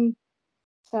mom.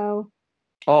 So.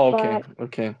 Oh, okay,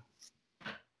 okay.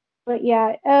 But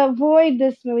yeah, avoid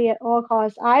this movie at all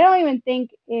costs. I don't even think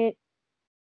it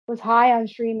was high on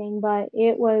streaming, but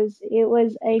it was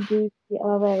a doozy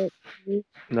of it.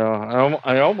 No,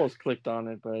 I almost clicked on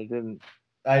it, but I didn't.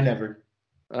 I never.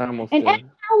 I almost did.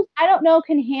 And I don't know,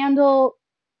 can handle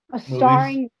a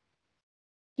starring.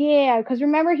 Yeah, because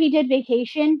remember he did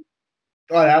Vacation.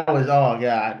 Oh, that was God.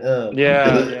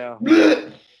 Yeah.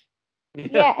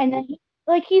 Yeah, and then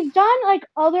he's done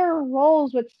other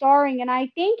roles with starring, and I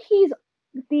think he's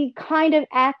the kind of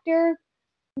actor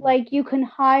you can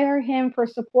hire him for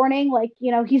supporting.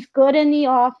 He's good in The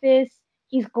Office.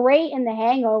 He's great in The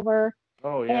Hangover.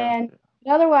 Oh yeah. And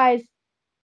otherwise,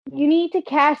 you need to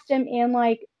cast him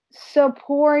in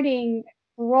supporting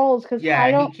roles because he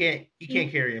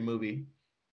can't carry a movie.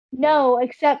 No,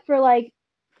 except for I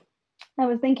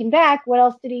was thinking back, what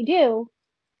else did he do?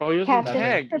 Oh, he was in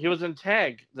Tag. He was in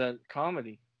Tag, the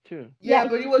comedy too. Yeah,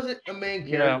 but he wasn't a main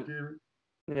character.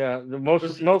 Yeah,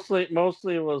 mostly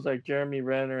it was Jeremy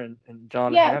Renner and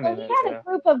John Hammond. Yeah, but he had a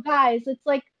group of guys. It's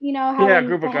how a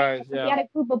group of guys. He had a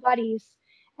group of buddies,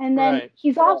 and then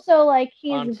he's also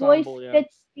his ensemble, voice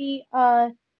fits the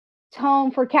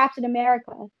tone for Captain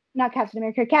America, not Captain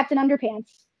America, Captain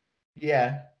Underpants.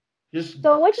 Yeah. Which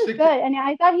is good, and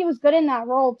I thought he was good in that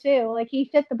role too. He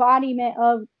fit the embodiment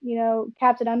of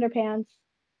Captain Underpants,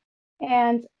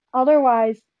 and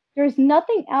otherwise, there's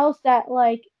nothing else that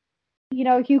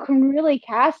you can really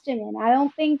cast him in. I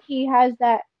don't think he has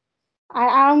that.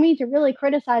 I don't mean to really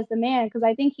criticize the man because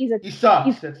I think he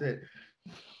sucks. That's it.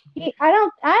 I'm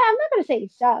not gonna say he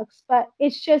sucks, but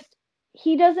it's just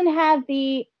he doesn't have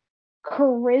the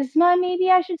charisma,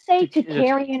 maybe I should say, to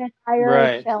carry an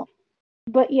entire film.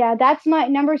 But yeah, that's my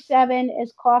number 7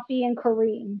 is Coffee and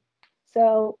Kareem.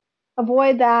 So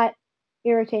avoid that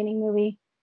irritating movie.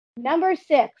 Number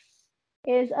 6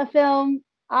 is a film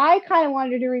I kind of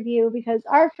wanted to review because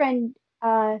our friend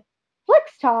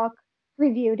Flix Talk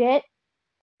reviewed it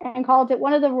and called it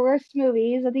one of the worst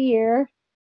movies of the year.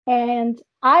 And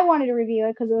I wanted to review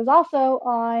it because it was also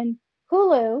on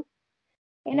Hulu.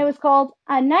 And it was called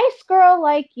A Nice Girl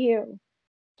Like You,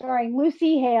 starring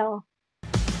Lucy Hale.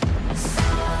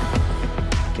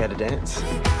 Care to dance?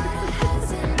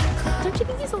 Don't you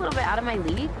think he's a little bit out of my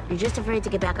league? You're just afraid to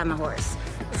get back on the horse.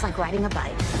 It's like riding a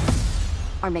bike.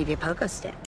 Or maybe a pogo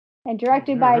stick. And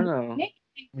directed by Nick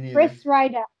and Chris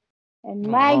Rydell. And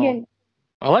Megan.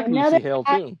 I like Lucy Hale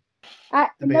too.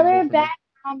 Another bad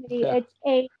comedy. Yeah. It's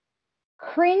a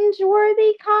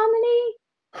cringeworthy comedy.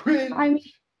 Cringe. I mean,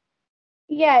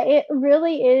 yeah, it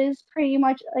really is pretty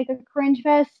much like a cringe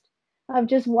fest of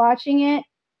just watching it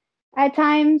at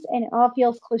times, and it all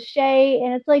feels cliche,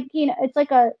 and it's like, you know, it's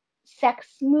like a sex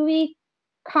movie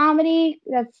comedy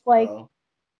that's like,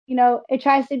 you know, it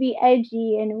tries to be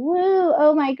edgy and woo,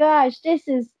 oh my gosh, this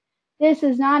is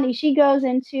naughty. She goes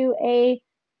into a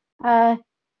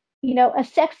you know, a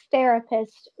sex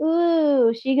therapist.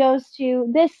 Ooh, she goes to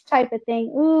this type of thing.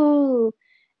 Ooh,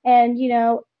 and you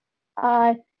know,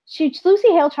 Lucy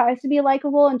Hale tries to be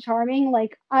likable and charming.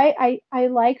 Like I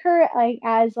like her like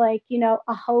as like, you know,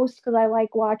 a host because I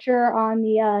like watch her on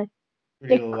the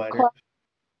Dick Club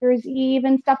Year's Eve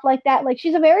and stuff like that. Like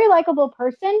she's a very likable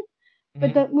person,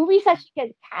 but the movies that she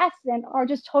gets cast in are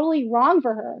just totally wrong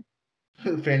for her.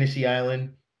 Fantasy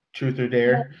Island, Truth or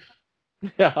Dare.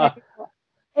 Yeah.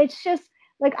 It's just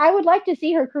like I would like to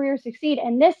see her career succeed,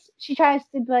 and this she tries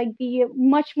to like be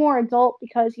much more adult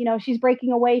because, you know, she's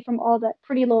breaking away from all that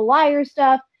Pretty Little Liars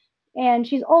stuff, and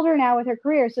she's older now with her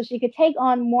career, so she could take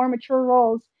on more mature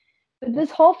roles. But this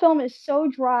whole film is so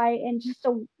dry and just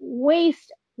a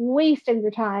waste of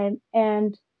your time,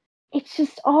 and it's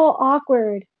just all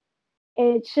awkward.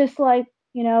 It's just like,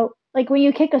 you know, like when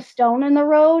you kick a stone in the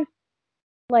road,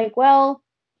 like, well,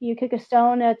 you kick a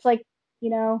stone, it's like, you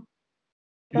know,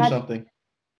 do something,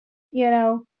 you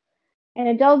know, and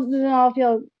it doesn't all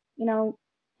feel, you know,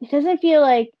 it doesn't feel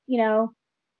like, you know,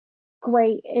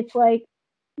 great. It's like,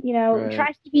 you know, It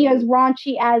tries to be as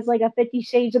raunchy as like a 50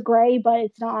 Shades of Grey, but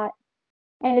it's not.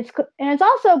 And it's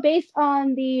also based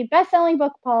on the best-selling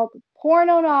book called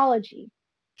Pornonology.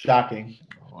 Shocking.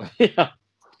 Yeah.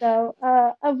 So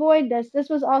avoid this. This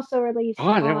was also released.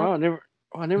 I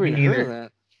never even heard of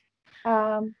that.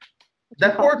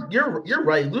 That part, you're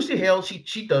right. Lucy Hale,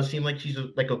 she does seem like she's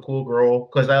like a cool girl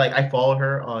because I follow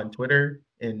her on Twitter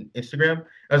and Instagram.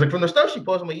 I was like, from the stuff she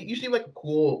posts, I'm like, you seem like a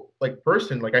cool like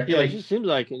person. Like I feel like she seems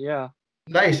like it. Yeah.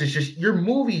 Nice. It's just your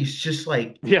movies, just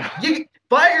like you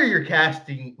fire your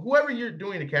casting, whoever you're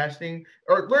doing the casting,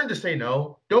 or learn to say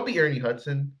no. Don't be Ernie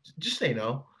Hudson. Just say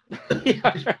no. The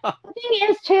thing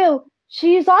is too,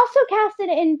 she's also casted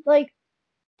in like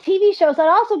TV shows that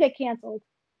also get canceled.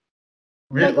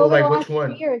 Really? Like which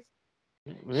one? Years.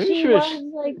 Maybe she was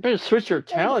like, better switch her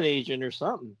talent agent or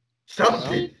something.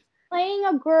 Something. Playing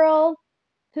a girl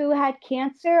who had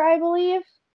cancer, I believe.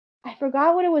 I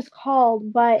forgot what it was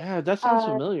called, but yeah, that sounds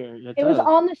familiar. It was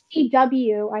on the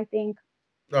CW, I think.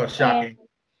 Oh, shocking.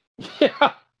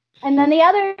 And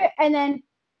then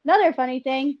another funny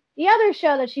thing, the other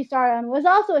show that she starred on was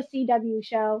also a CW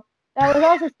show that was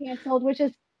also canceled, which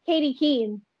is Katie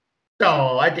Keene.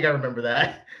 Oh, I think I remember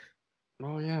that.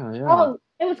 Oh yeah. Oh,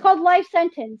 it was called Life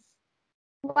Sentence.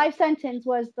 Life Sentence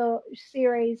was the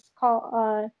series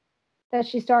called that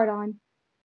she starred on.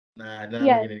 Nah,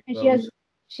 and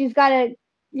she's got a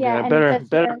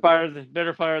better fire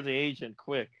the agent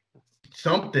quick.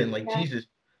 Something like Jesus.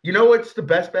 You know what's the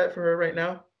best bet for her right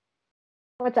now?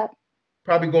 What's up?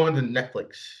 Probably going to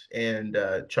Netflix and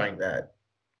trying that,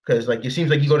 because like it seems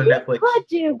like you go to Netflix. Could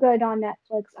do good on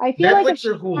Netflix. I feel Netflix like if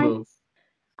or Hulu.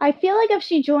 I feel like if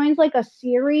she joins like a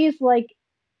series like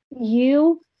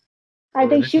I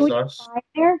think she would be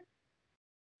there.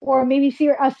 Or maybe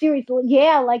a series,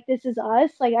 like This Is Us.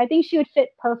 Like I think she would fit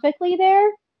perfectly there.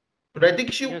 But I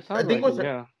think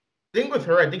with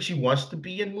her, I think she wants to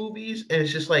be in movies, and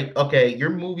it's just like, okay, your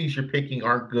movies you're picking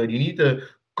aren't good. You need to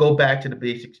go back to the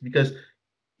basics, because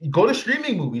you go to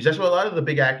streaming movies. That's what a lot of the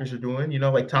big actors are doing. You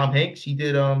know, like Tom Hanks, he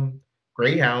did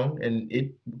Greyhound, and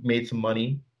it made some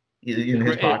money in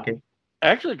his pocket.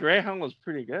 Actually, Greyhound was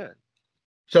pretty good.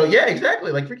 So yeah,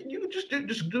 exactly. Like freaking, you just do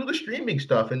the streaming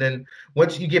stuff, and then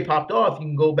once you get popped off, you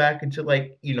can go back into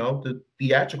like, you know, the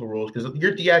theatrical roles, because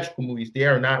your theatrical movies, they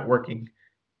are not working.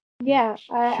 Yeah,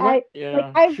 I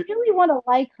really want to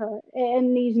like her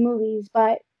in these movies,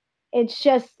 but it's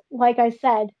just like I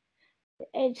said,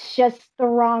 it's just the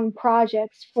wrong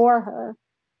projects for her.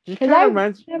 She kind of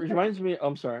reminds me.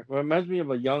 I'm sorry. It reminds me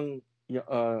of a young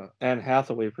Anne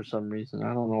Hathaway for some reason.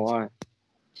 I don't know why.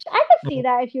 I could see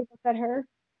that if you look at her.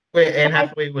 Wait, Anne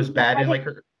Hathaway was bad in like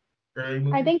her early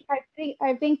movies?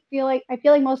 I feel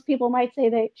like most people might say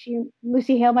that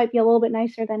Lucy Hale might be a little bit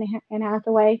nicer than Anne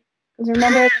Hathaway. Because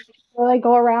remember, they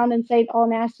go around and say all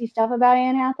nasty stuff about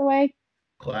Anne Hathaway.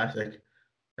 Classic.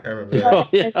 I remember that. Oh,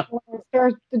 yeah.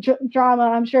 There's the drama.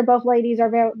 I'm sure both ladies are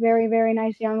very, very, very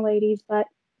nice young ladies, but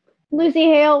Lucy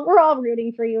Hale, we're all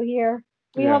rooting for you here.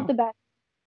 We hope the best.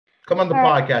 Come on the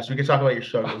podcast. We can talk about your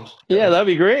struggles. Yeah, that'd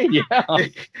be great. Yeah.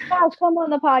 Gosh, come on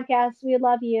the podcast. We'd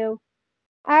love you.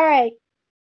 All right.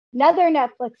 Another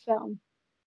Netflix film.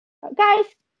 Guys,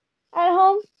 at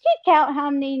home, can you count how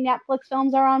many Netflix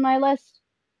films are on my list?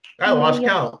 I lost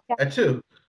count at 2.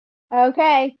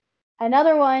 Okay.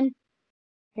 Another one.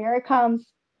 Here it comes.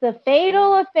 The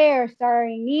Fatal Affair,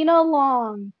 starring Nina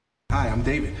Long. Hi, I'm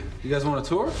David. You guys want a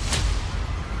tour?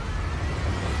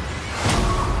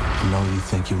 I know you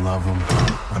think you love him.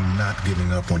 I'm not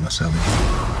giving up on us, Ellie.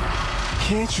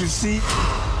 Can't you see?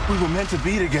 We were meant to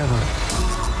be together.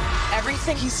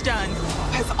 Everything he's done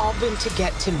has all been to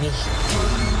get to me.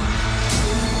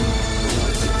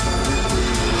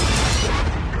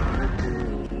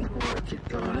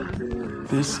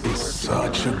 This is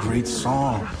such a great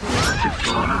song.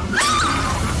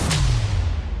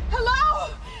 Hello?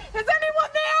 Is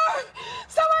anyone there?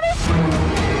 Somebody?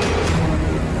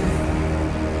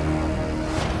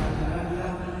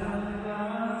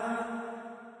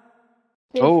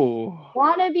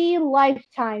 Wannabe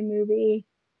Lifetime movie.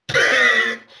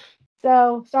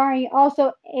 So, starring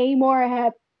also Omar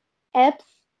Epps. It's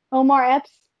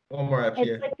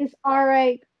like this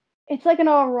it's like an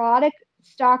erotic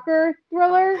stalker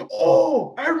thriller.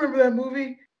 Oh, I remember that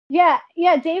movie. Yeah,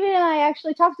 David and I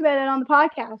actually talked about it on the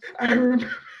podcast. I remember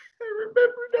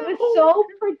that. It was so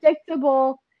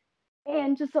predictable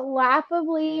and just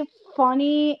laughably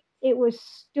funny. It was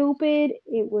stupid.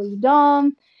 It was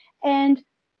dumb. And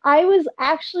I was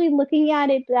actually looking at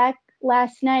it back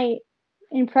last night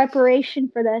in preparation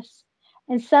for this.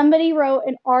 And somebody wrote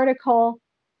an article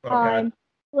on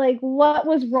like what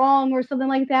was wrong or something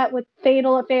like that with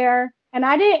Fatal Affair. And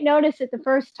I didn't notice it the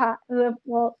first time.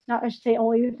 Well, not I should say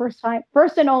only the first time.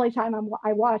 First and only time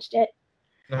I watched it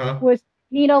was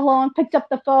Nina Long picked up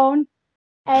the phone,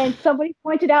 and somebody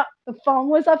pointed out the phone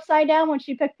was upside down when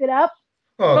she picked it up.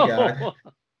 Oh God!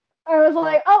 I was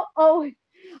like, oh,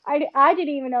 I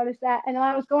didn't even notice that. And then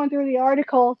I was going through the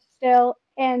article still,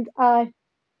 and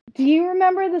do you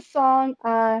remember the song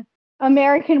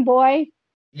 "American Boy"?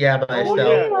 Yeah, by Estelle.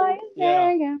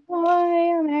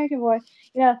 American Boy.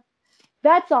 Yeah.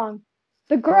 That song.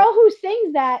 The girl who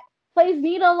sings that plays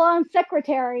Nina Long's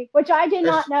secretary, which I did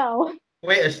not know.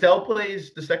 Wait, Estelle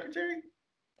plays the secretary?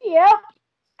 Yep.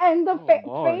 And the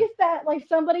face that like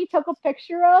somebody took a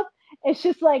picture of, it's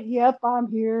just like, yep, I'm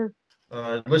here.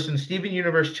 Listen, Steven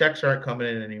Universe checks aren't coming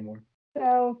in anymore.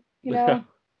 So, but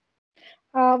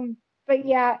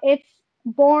yeah, it's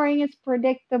boring, it's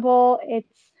predictable.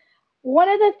 It's one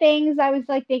of the things I was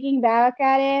like thinking back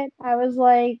at it, I was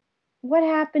like, what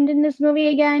happened in this movie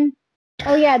again?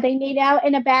 Oh yeah, they made out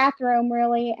in a bathroom,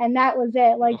 really, and that was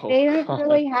it. Like they didn't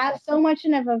really have so much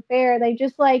of an affair. They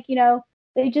just like,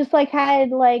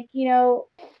 had like,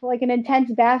 like an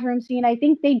intense bathroom scene. I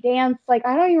think they danced. Like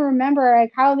I don't even remember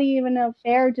like how the even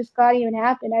affair just got even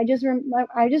happened. I just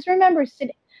remember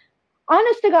sitting.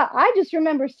 Honest to God, I just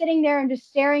remember sitting there and just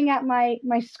staring at my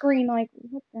screen like,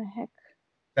 what the heck?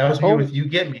 That was me with You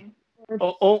Get Me.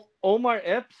 Omar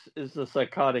Epps is the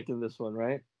psychotic in this one,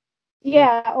 right?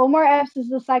 Yeah, Omar Epps is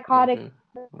the psychotic.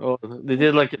 Mm-hmm. Oh, they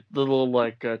did like a little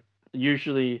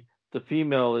usually the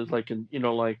female is like in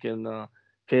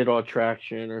Fatal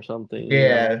Attraction or something.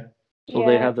 Yeah. So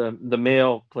they have the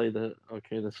male play the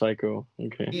psycho.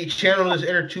 Okay. He channeled his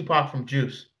inner Tupac from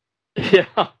Juice. Yeah.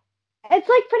 It's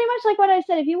like pretty much like what I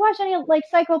said. If you watch any like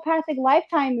psychopathic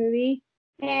Lifetime movie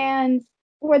and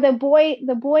where the boy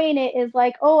in it is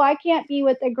like, oh, I can't be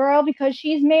with the girl because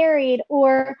she's married,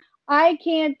 or I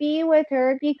can't be with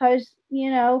her because,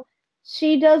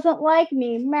 she doesn't like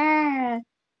me, man.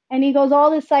 And he goes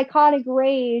all this psychotic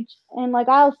rage and like,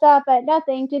 I'll stop at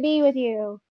nothing to be with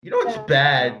you. You know what's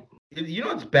bad? You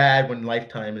know what's bad when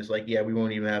Lifetime is like, yeah, we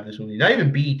won't even have this movie. Not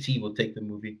even BET will take the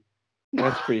movie.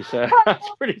 That's pretty sad. That's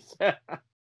pretty sad.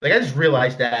 Like I just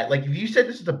realized that. Like if you said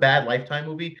this is a bad Lifetime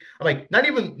movie, I'm like, not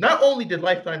only did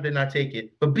Lifetime did not take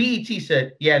it, but BET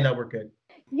said, yeah, no, we're good.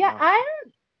 Yeah,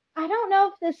 I don't know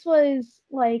if this was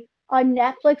like a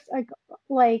Netflix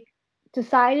like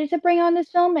decided to bring on this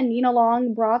film and Nina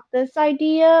Long brought this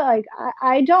idea. Like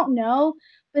I don't know,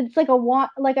 but it's like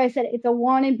like I said, it's a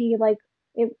wannabe like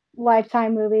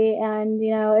Lifetime movie, and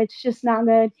it's just not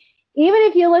good. Even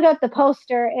if you look at the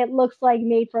poster, it looks like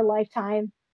made for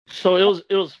Lifetime. So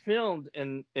it was filmed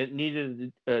and it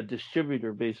needed a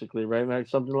distributor, basically, right,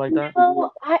 Max? Something like that.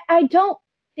 No, I don't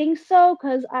think so,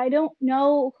 because I don't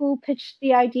know who pitched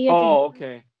the idea.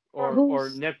 Okay. Or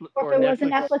Netflix, or if it was a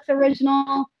Netflix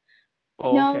original.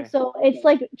 No, okay. So it's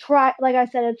like like I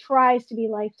said, it tries to be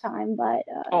Lifetime, but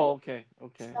okay.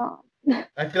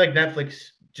 I feel like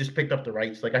Netflix just picked up the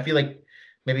rights. Like I feel like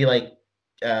maybe like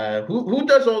who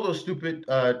does all those stupid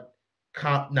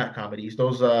not comedies,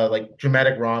 those like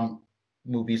dramatic rom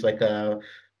movies, like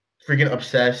freaking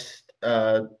Obsessed,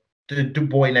 the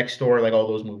Boy Next Door, like all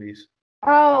those movies.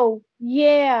 Oh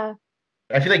yeah.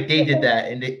 I feel like they did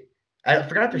that, and I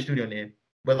forgot their studio name,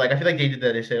 but like I feel like they did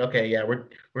that. They said, okay, yeah, we're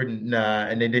nah,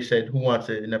 and then they said, who wants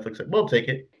it? And Netflix said, we'll take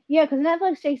it. Yeah, because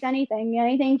Netflix takes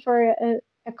anything for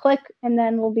a click, and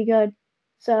then we'll be good.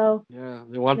 So yeah,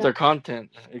 they want their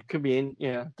content. It could be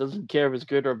doesn't care if it's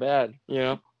good or bad.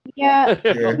 Yeah.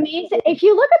 I mean, if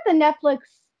you look at the Netflix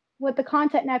with the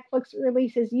content Netflix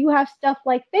releases, you have stuff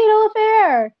like Fatal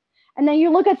Affair. And then you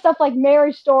look at stuff like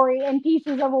Marriage Story and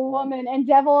Pieces of a Woman and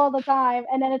Devil All the Time.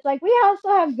 And then it's like, we also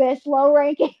have this low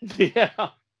ranking. Yeah.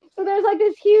 So there's like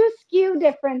this huge skew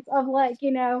difference of like,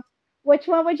 which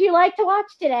one would you like to watch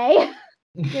today?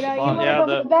 You want to go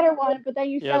for the better one, but then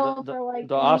you settle for like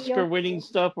the Oscar-winning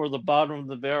stuff or the bottom of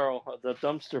the barrel, the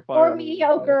dumpster fire. Or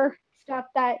mediocre stuff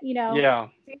that,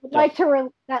 would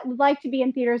like to be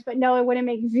in theaters, but no, it wouldn't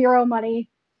make zero money.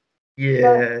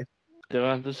 Yeah.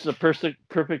 This is a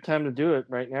perfect time to do it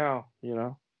right now,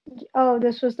 Oh,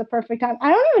 this was the perfect time.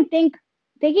 I don't even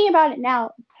thinking about it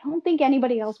now, I don't think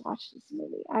anybody else watched this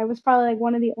movie. I was probably like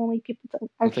one of the only people to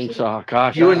I think so.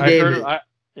 Gosh, you and David. I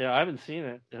haven't seen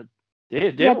it.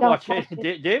 David watch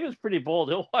it. David's pretty bold.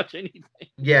 He'll watch anything.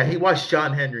 Yeah, he watched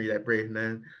John Henry, that brave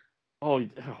man. I'll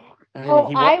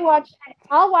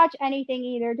watch anything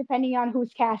either, depending on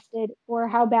who's casted or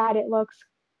how bad it looks.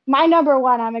 My number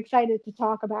one, I'm excited to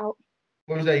talk about.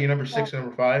 What was that? Your number 6 or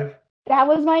number 5? That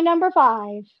was my number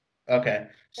 5. Okay,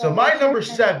 so my number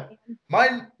 7.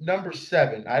 My number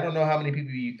 7. I don't know how many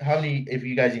if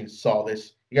you guys even saw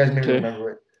this. You guys maybe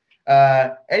remember it.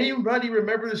 Anybody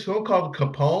remember this film called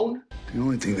Capone? The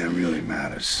only thing that really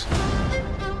matters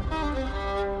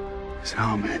is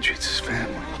how a man treats his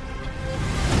family.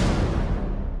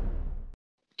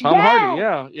 Tom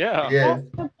Hardy, yeah. That's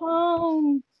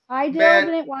Capone. I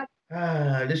didn't watch.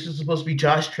 This is supposed to be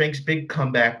Josh Trank's big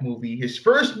comeback movie. His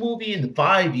first movie in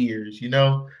 5 years. You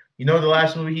know the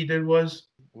last movie he did was?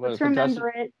 Let's remember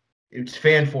it. It's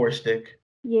Fan Four Stick.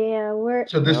 Yeah,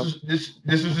 this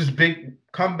was his big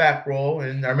comeback role,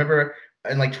 and I remember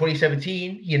in like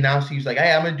 2017 he announced he was like,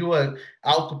 "Hey, I'm gonna do a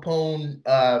Al Capone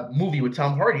movie with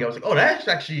Tom Hardy." I was like, "Oh, that's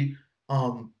actually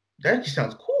that just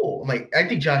sounds cool." I'm like, I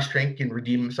think Josh Trank can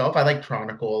redeem himself. I like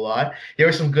Chronicle a lot. There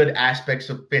were some good aspects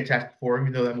of Fantastic Four,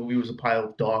 even though that movie was a pile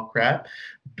of dog crap.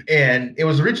 And it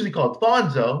was originally called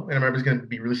Fonzo, and I remember it's going to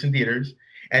be released in theaters.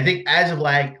 And I think as of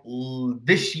like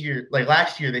this year, like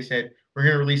last year, they said we're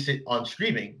going to release it on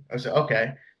streaming. I was like,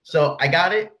 okay. So I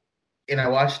got it, and I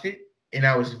watched it, and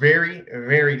I was very,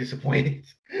 very disappointed.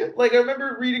 Like I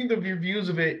remember reading the reviews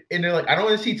of it, and they're like, I don't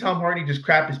want to see Tom Hardy just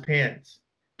crap his pants.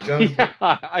 Yeah,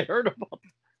 I heard about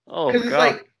it. Oh,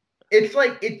 because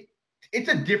it's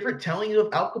a different telling of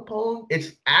Al Capone.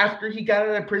 It's after he got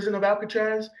out of prison of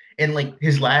Alcatraz and like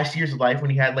his last years of life when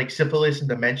he had like syphilis and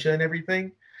dementia and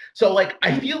everything. So like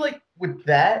I feel like with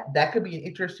that could be an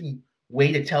interesting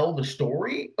way to tell the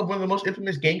story of one of the most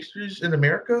infamous gangsters in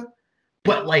America.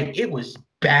 But like it was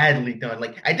badly done.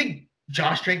 Like I think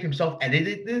Josh Trank himself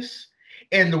edited this,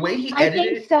 and the way he edited I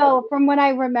think so. From what I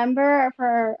remember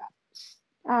for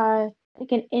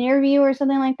like an interview or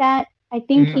something like that. I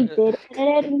think he did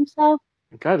edit it himself.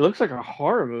 God, it looks like a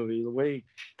horror movie, the way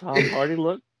Tom Hardy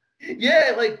looked.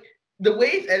 Yeah, like the way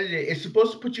it's edited, it's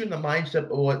supposed to put you in the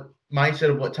mindset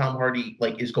of what Tom Hardy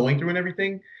like is going through and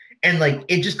everything. And like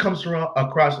it just comes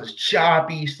across as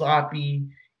choppy, sloppy,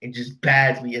 and just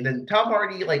badly. And then Tom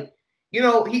Hardy, like,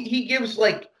 he gives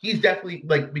like he's definitely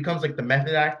like becomes like the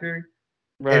method actor.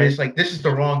 Right. And it's like this is the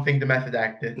wrong thing to method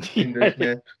act in this,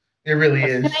 man. It really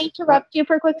is. Can I interrupt you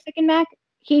for a quick second, Mac?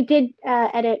 He did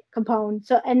edit Capone.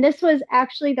 So, and this was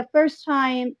actually the first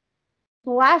time.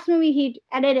 The last movie he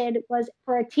edited was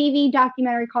for a TV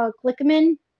documentary called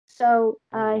Glickman. So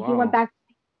he went back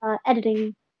to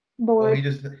editing board. Well,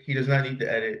 he does not need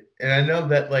to edit. And I know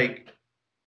that like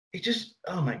it just,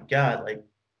 oh my God, like.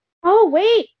 Oh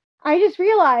wait, I just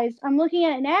realized, I'm looking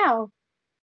at it now.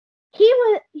 He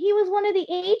was one of the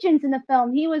agents in the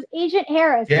film. He was Agent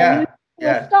Harris. Yeah. So he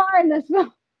was a star in this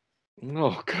film.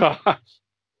 Oh gosh.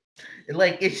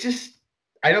 Like, it's just,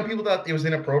 I know people thought it was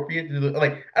inappropriate to do,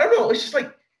 like, I don't know, it's just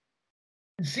like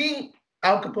seeing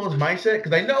Al Capone's mindset,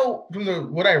 because I know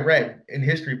from what I read in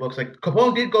history books, like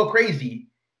Capone did go crazy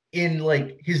in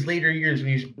like his later years when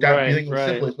he was dealing with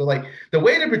syphilis, but like the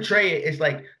way to portray it is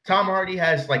like Tom Hardy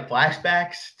has like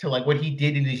flashbacks to like what he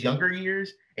did in his younger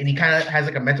years, and he kind of has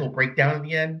like a mental breakdown at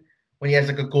the end when he has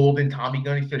like a golden Tommy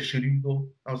gun, he starts shooting people.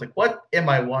 I was like, what am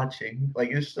I watching?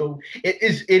 Like, it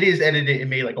is edited and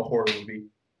made like a horror movie.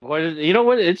 What is, you know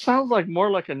what? It sounds like more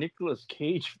like a Nicolas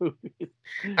Cage movie.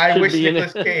 I wish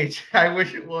Nicolas Cage. I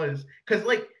wish it was, because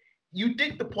like you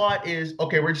think the plot is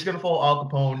okay. We're just gonna follow Al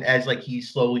Capone as like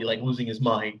he's slowly like losing his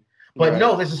mind, but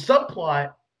no, there's a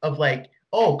subplot of like,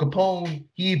 oh, Capone,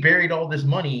 he buried all this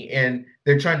money and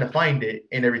they're trying to find it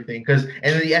and everything, and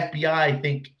then the FBI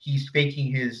think he's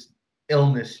faking his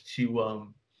illness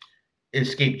to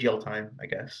escape jail time, I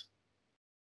guess.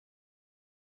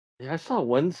 Yeah, I saw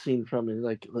one scene from it.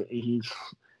 Like he's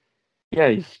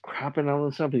crapping on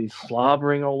himself. He's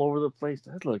slobbering all over the place.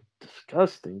 That looked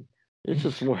disgusting. It's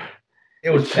just more.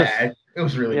 It was bad. It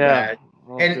was really bad.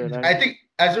 And I think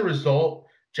as a result,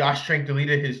 Josh Trank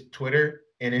deleted his Twitter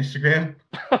and Instagram.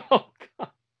 Oh God,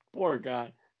 poor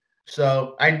guy.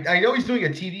 So I know he's doing a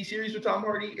TV series with Tom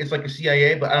Hardy. It's like a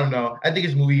CIA, but I don't know. I think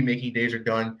his movie making days are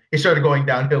done. It started going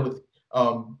downhill with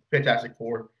Fantastic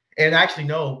Four. And actually,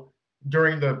 no,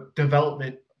 during the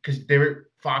development, because they were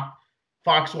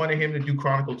Fox wanted him to do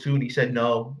Chronicle 2, and he said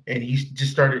no. And he's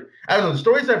just started. I don't know. The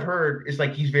stories I've heard is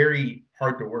like he's very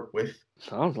hard to work with.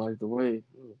 Sounds like the way.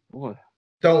 Oh, boy.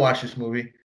 Don't watch this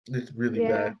movie. It's really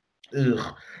bad.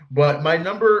 Ugh. But my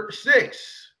number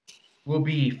 6 will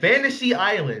be Fantasy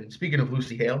Island. Speaking of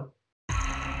Lucy Hale.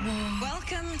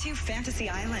 Welcome to Fantasy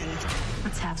Island.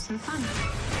 Let's have some fun.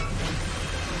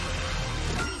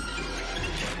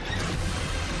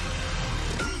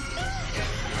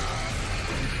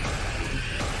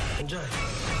 Enjoy.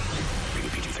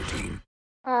 Rated PG-13.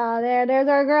 There's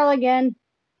our girl again.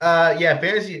 Yeah,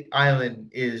 Fantasy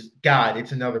Island is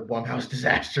it's another Blumhouse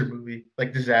disaster movie.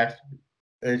 Like disaster.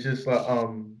 It's just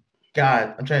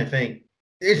God, I'm trying to think.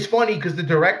 It's funny because the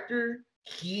director,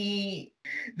 the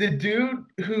dude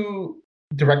who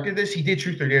directed this, he did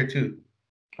Truth or Dare too.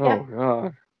 Oh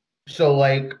God. So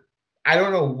like, I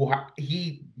don't know why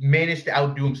he managed to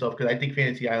outdo himself, because I think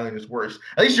Fantasy Island is worse.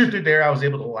 At least Truth or Dare, I was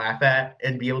able to laugh at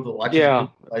and be able to watch it with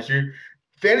pleasure.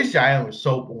 Fantasy Island was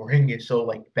so boring and so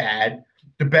like bad.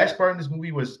 The best part of this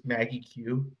movie was Maggie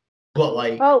Q, but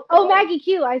like Maggie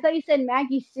Q. I thought you said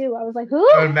Maggie Sue. I was like, who?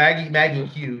 Maggie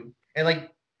Q, and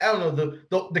like I don't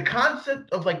know the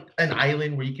concept of like an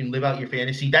island where you can live out your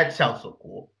fantasy. That sounds so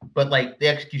cool, but like the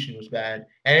execution was bad.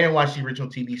 And I didn't watch the original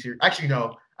TV series. Actually,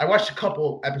 no, I watched a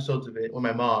couple episodes of it with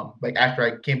my mom. Like after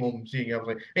I came home from seeing it, I was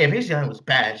like, "Man, Fantasy Island was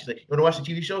bad." She's like, "You want to watch the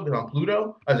TV show? Because on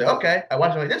Pluto." I was like, "Okay." I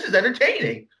watched it. I'm like, this is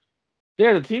entertaining.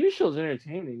 Yeah, the TV show is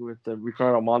entertaining with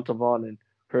Ricardo Montalban and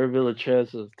her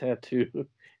Villachez tattoo.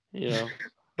 You know.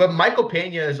 But Michael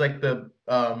Pena is like the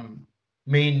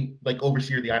main like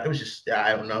overseer of the island. It was just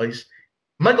I don't know.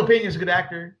 Michael Pena is a good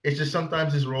actor. It's just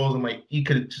sometimes his roles, I'm like, he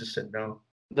could have just said no.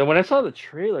 Then when I saw the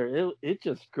trailer, it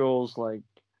just goes like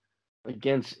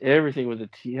against everything with it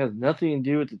has nothing to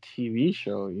do with the TV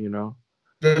show, you know.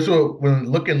 So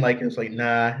when looking like it's like,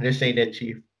 nah, this ain't it,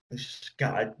 Chief. It's just,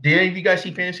 God. Did any of you guys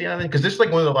see Fantasy Island? Because this is like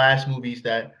one of the last movies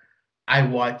that I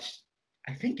watched.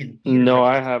 I think No,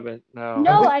 I haven't.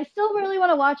 No, I still really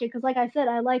want to watch it because, like I said,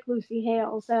 I like Lucy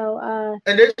Hale. So.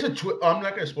 And there's a twist. I'm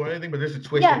not gonna spoil anything, but there's a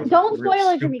twist. Yeah, don't spoil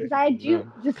it for me because I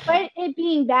do. Despite it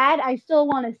being bad, I still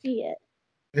want to see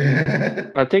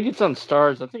it. I think it's on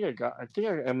Stars. I think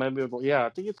I might be able. Yeah, I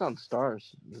think it's on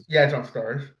Stars. Yeah, it's on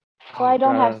Stars. Well, I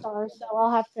don't have Stars, so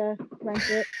I'll have to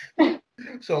rent it.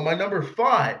 So my number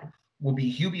 5 will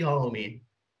be Hubie Halloween.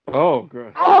 Oh,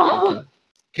 good. Oh.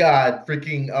 God,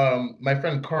 freaking my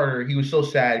friend Carter, he was so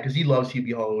sad because he loves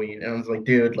Hubie Halloween, and I was like,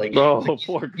 dude, like,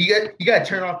 you gotta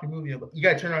turn off your movie. You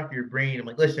gotta turn off your brain. I'm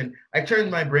like, listen, I turned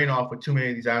my brain off with too many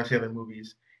of these Adam Sandler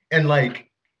movies, and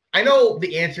like, I know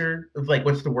the answer of like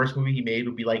what's the worst movie he made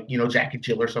would be like, you know, Jack and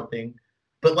Jill or something,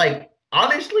 but like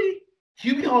honestly,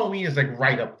 Hubie Halloween is like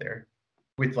right up there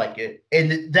with like it,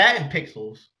 and that and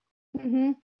Pixels,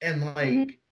 and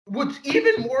like. What's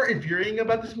even more infuriating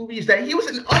about this movie is that he was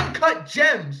in Uncut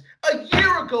Gems a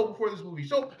year ago before this movie.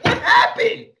 So what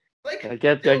happened? Like, I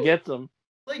get them.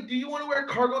 Like, do you want to wear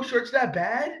cargo shorts that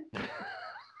bad?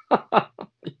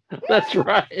 That's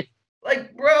right.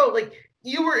 Like, bro, like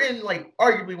you were in like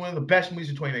arguably one of the best movies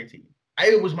of 2019.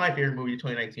 It was my favorite movie of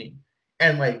 2019.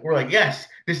 And like we're like, yes,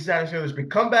 this is Adam Sandler's big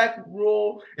comeback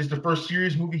role. It's the first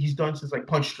serious movie he's done since like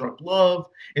Punch Drunk Love.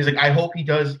 It's like I hope he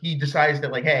decides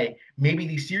that like, hey, maybe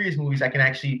these serious movies I can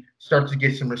actually start to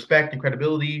get some respect and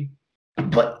credibility.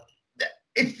 But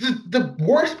it's the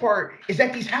worst part is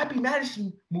that these Happy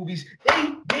Madison movies,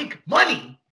 they make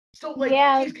money. So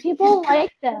like people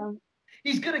like them.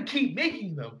 He's gonna keep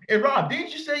making them. And Rob,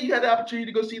 didn't you say you had the opportunity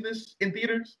to go see this in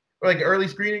theaters or like an early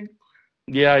screening?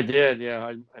 Yeah, I did.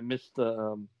 Yeah, I missed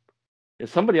the.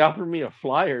 Somebody offered me a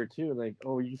flyer too. Like,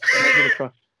 oh, you get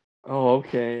a. Oh,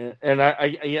 okay. And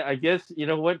I guess you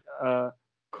know what?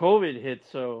 COVID hit,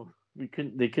 so they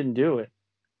couldn't do it.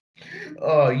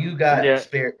 Oh, you got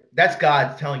spared. That's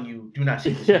God telling you, do not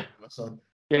see this movie, my son.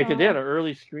 Yeah, because they had an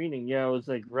early screening. Yeah, it was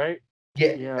like right.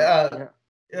 Yeah.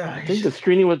 I think the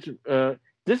screening was.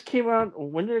 This came out.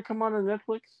 When did it come out on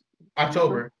Netflix?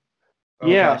 October.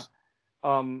 Yeah.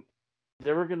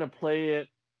 They were gonna play it.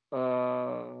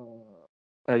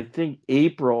 I think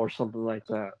April or something like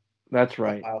that. That's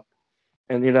right. Wow.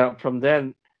 And from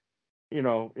then,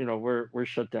 we're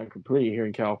shut down completely here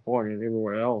in California and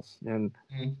everywhere else. And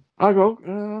I'll go.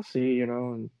 I'll see.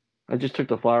 And I just took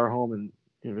the flyer home and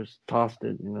just tossed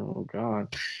it. Oh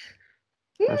God.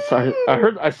 I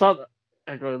saw.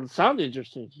 I go. It sounded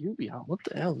interesting. What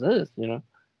the hell is this?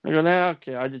 I go. Nah.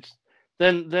 Okay. I just.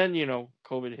 Then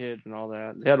COVID hit and all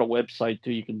that. They had a website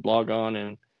too. You can log on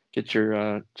and get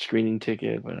your screening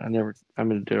ticket. But I'm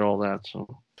gonna do all that. So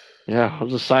yeah, I'll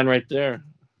just sign right there.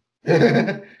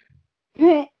 All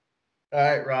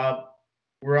right, Rob.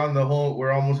 We're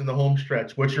almost in the home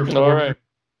stretch. What's your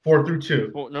four through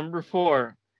two? Well, number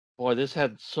 4. Boy, this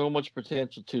had so much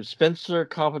potential too. Spencer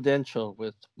Confidential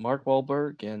with Mark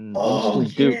Wahlberg and Leslie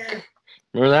Duke.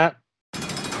 Remember that?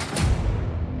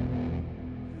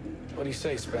 What do you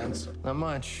say, Spence? Not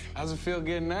much. How's it feel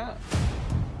getting out?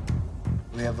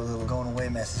 We have a little going away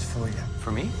message for you.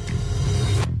 For me?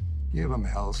 Give him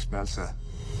hell, Spencer.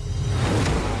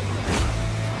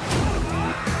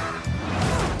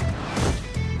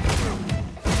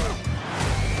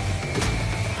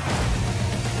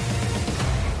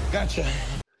 Gotcha.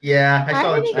 Yeah, I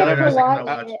saw the trailer.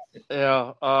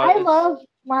 I love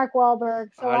Mark Wahlberg,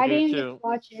 so I didn't get to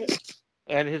watch it.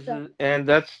 And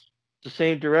that's the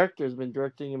same director has been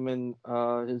directing him in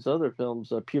his other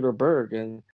films, Peter Berg,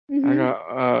 and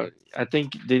I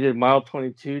think they did Mile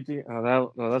 22.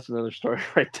 That's another story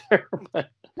right there. But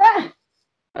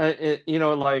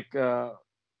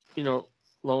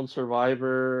Lone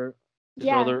Survivor.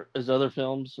 His other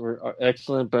films are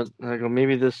excellent, but I go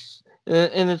maybe this,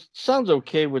 and it sounds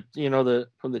okay with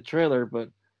from the trailer, but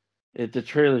the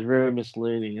trailer is very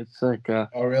misleading. It's like oh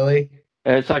really?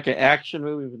 It's like an action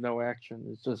movie with no action.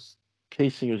 It's just.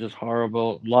 Pacing is just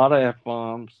horrible. A lot of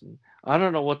F-bombs. I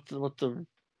don't know what the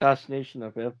fascination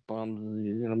of F-bombs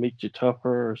is. Makes you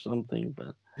tougher or something.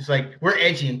 But it's like we're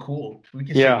edgy and cool. We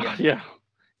can yeah.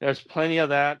 There's plenty of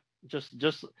that. Just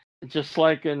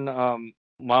like in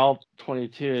Mile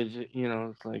 22.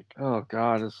 It's like oh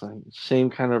God, it's like same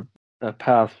kind of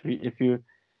path. If you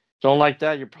don't like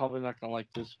that, you're probably not gonna like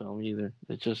this film either.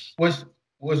 It just was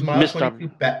Mile 22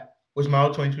 bad. Was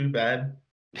Mile 22 bad?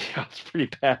 Yeah, it's pretty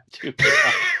bad too.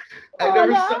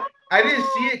 I didn't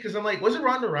see it because I'm like, wasn't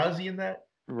Ronda Rousey in that?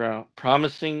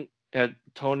 Promising at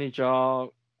Tony Jaa,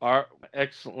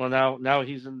 excellent. Now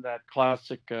he's in that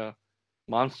classic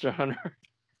Monster Hunter.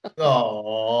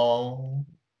 Oh,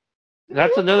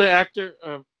 that's another actor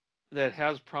that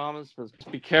has promise, but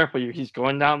be careful. He's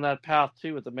going down that path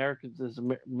too with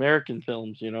American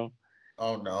films.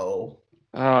 Oh no.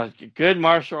 Good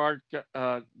martial art,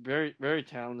 very very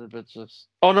talented, but just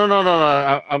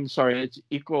no. I'm sorry, it's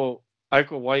Iko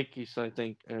Uwais, I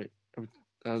think.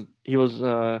 He was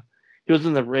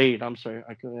in the Raid. I'm sorry,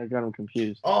 I got him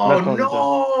confused. Oh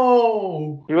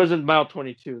no! He was in Mile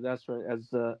 22. That's right, as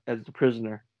the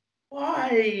prisoner.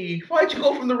 Why'd you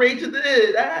go from the Raid to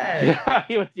that? Yeah,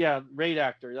 he was Raid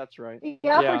actor. That's right.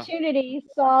 The opportunity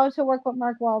saw to work with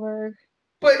Mark Wahlberg.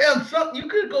 But you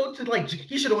could go to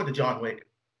he should have went to John Wick.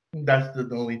 That's the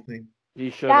only thing.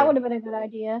 That would have been a good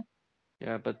idea.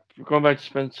 Yeah, but going back to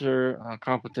Spencer,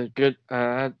 competent, good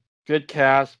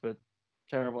cast, but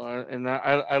terrible. And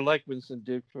I like Winston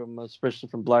Duke especially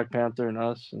from Black Panther and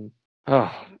Us. And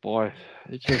oh boy,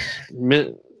 it's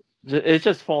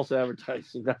just false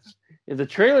advertising. That's the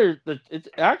trailer.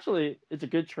 It's a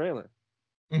good trailer.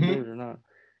 Believe it or not.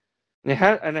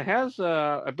 And it has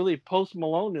I believe Post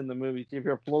Malone in the movie. If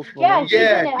you're Post Malone,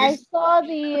 I saw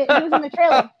he was in the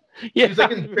trailer. He's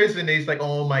like in prison. And he's like,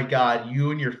 "Oh my God, you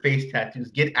and your face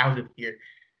tattoos, get out of here!"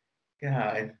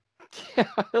 God.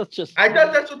 It's just. I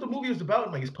thought that's what the movie was about.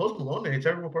 I'm like, is Post Malone and it's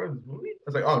everyone part of the movie? I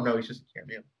was like, oh no, he's just a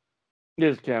cameo.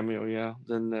 His cameo, yeah.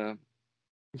 Then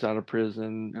he's out of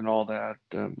prison and all that.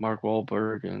 Mark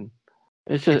Wahlberg, and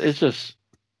it's just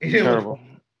terrible.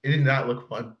 It did not look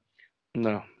fun.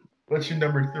 No. What's your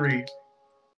number 3?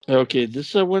 Okay,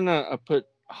 this is one I put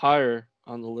higher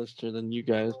on the list here than you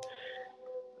guys.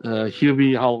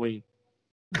 Hubie Halloween.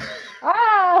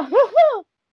 Oh!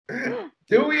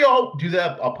 Did we all do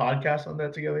a podcast on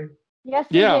that together? Yes,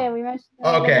 we did. We mentioned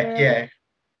that. Okay, yeah.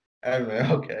 I don't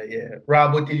know. Okay, yeah.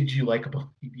 Rob, what did you like about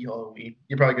Hubie Halloween?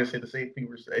 You're probably gonna say the same thing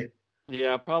we're saying.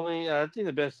 Yeah, probably. I think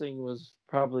the best thing was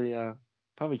probably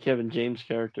Kevin James'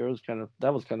 character. It was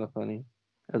that was kind of funny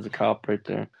as a cop right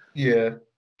there. Yeah.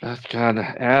 That's kind of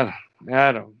Adam.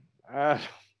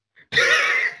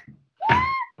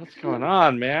 What's going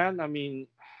on, man? I mean,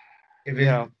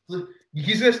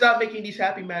 he's gonna stop making these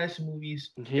Happy Madison movies.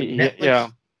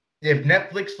 If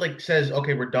Netflix says,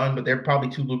 okay, we're done, but they're probably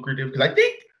too lucrative, because I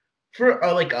think for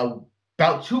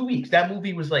about 2 weeks that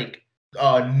movie was in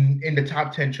the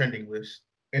top 10 trending list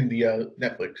in the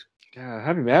Netflix. Yeah,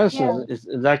 Happy Madison is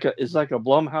like a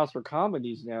Blumhouse for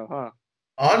comedies now, huh?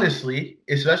 Honestly,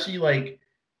 especially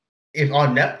if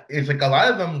on it's a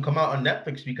lot of them come out on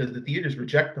Netflix because the theaters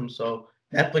reject them, so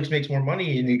Netflix makes more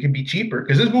money and it can be cheaper,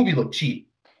 because this movie looked cheap.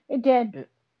 It did.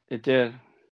 It did.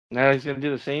 Now he's gonna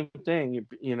do the same thing,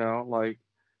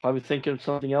 probably think of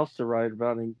something else to write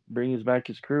about and bring back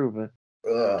his crew. But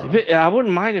I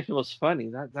wouldn't mind if it was funny.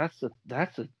 That's a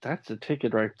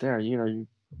ticket right there.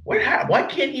 Why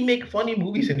can't he make funny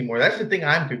movies anymore? That's the thing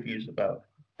I'm confused about.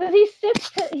 Because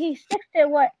he sticks to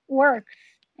what works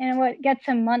and what gets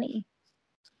him money.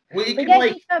 Well, he's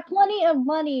got plenty of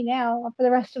money now for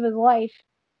the rest of his life.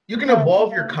 You can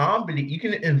evolve your comedy. You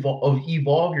can evolve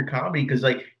your comedy, because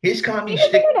his comedy.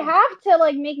 He doesn't have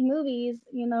to make movies.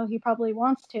 He probably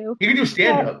wants to. He can do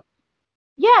stand up.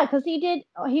 Yeah, because he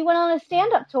went on a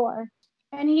stand up tour,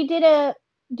 and he did a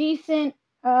decent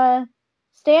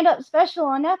stand up special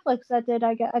on Netflix that did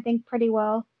I think pretty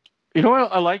well. You know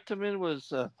what I liked him in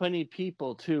was Funny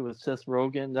People too, with Seth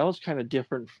Rogen. That was kind of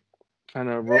different,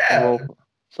 role,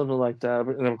 something like that.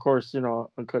 And of course,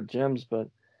 Uncut Gems. But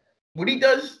when he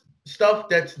does stuff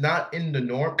that's not in the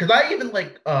norm, because I even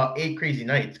like 8 Crazy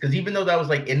Nights, because even though that was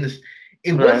in this,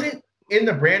 it wasn't in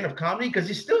the brand of comedy, because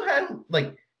he still had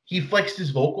he flexed his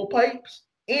vocal pipes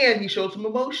and he showed some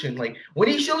emotion. When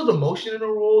he shows emotion in a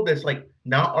role that's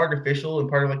not artificial and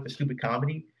part of the stupid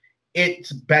comedy,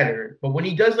 it's better. But when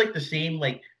he does the same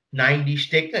 90s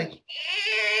shtick,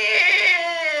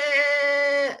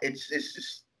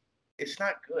 it's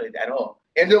not good at all.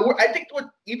 And I think what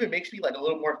even makes me a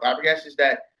little more flabbergasted is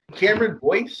that Cameron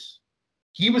Boyce,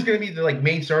 he was going to be the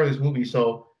main star of this movie.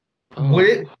 So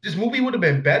this movie would have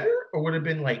been better, or would have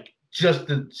been just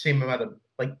the same amount of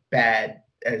bad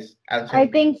as Alex? I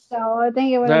think so. I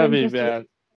think it would have been bad.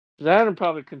 Adam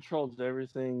probably controls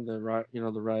everything. The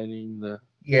writing,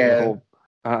 he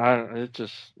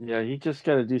just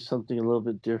got to do something a little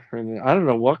bit different. I don't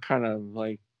know what kind of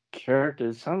character.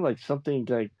 It sounds like something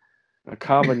a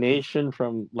combination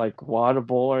from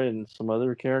Waterboy and some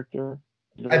other character.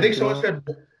 I think someone said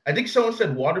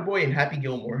Waterboy and Happy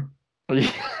Gilmore.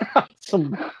 Yeah,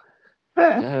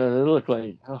 they look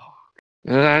like. Oh,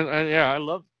 and I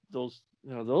love those.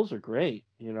 Those are great.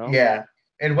 Yeah,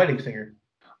 and Wedding Singer.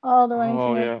 Oh, the Wedding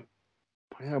Singer. Yeah.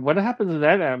 Yeah, what happens to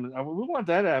that Adam? We want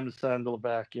that Adam Sandler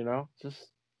back,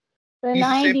 just the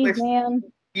 90s, man.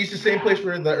 He's the same place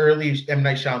where the early M.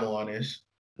 Night Shyamalan is.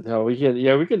 No, we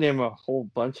could name a whole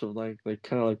bunch of kind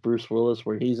of like Bruce Willis,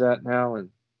 where he's at now, and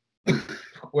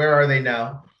where are they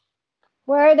now?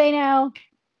 Where are they now?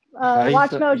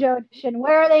 Watch Mojo edition.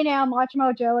 Where are they now? Watch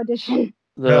Mojo edition.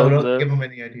 Don't give them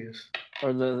any ideas.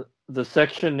 Or the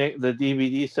section, the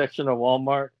DVD section of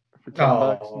Walmart for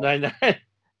 $10, $9.99.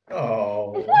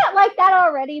 Oh, isn't that like that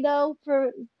already though?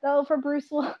 For Bruce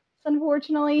Willis,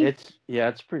 unfortunately.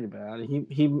 It's pretty bad.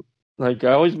 He I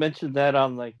always mention that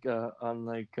on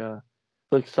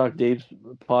Flick Talk Dave's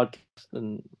podcast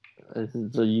and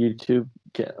the YouTube.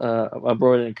 I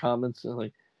brought it in comments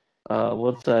and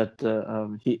what's that?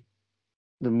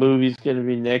 The movie's gonna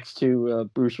be next to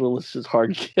Bruce Willis's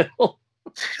Hard Kill.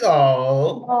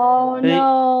 Oh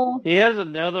no! He has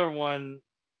another one.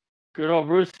 Good old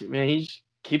Bruce, man. He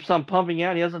keeps on pumping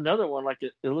out. He has another one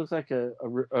it looks like a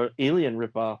Alien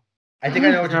ripoff. I think I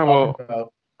know what you're talking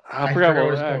about. I forgot what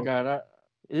it was. God,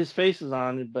 his face is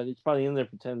on it, but he's probably in there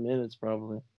for 10 minutes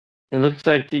probably. It looks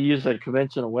like they use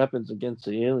conventional weapons against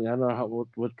the alien. I don't know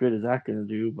what good is that going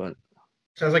to do, but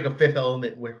sounds like a Fifth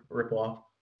Element ripoff.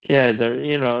 Yeah,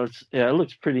 it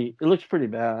looks pretty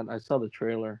bad. I saw the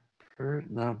trailer.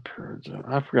 Not Purge.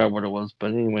 I forgot what it was,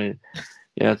 but anyway,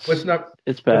 yeah, it's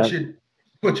it's bad.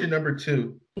 What's your number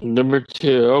 2? Number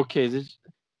 2. Okay, this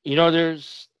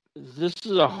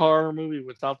is a horror movie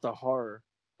without the horror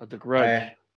of The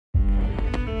Grudge.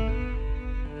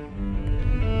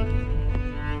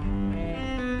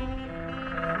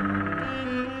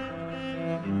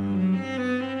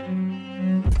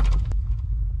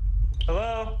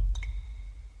 Hello?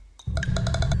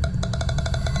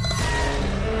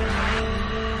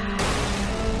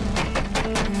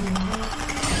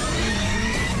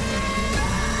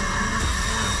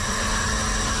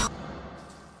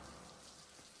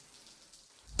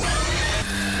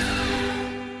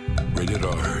 Rated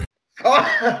R.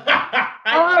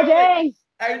 Oh, dang.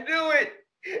 I knew it.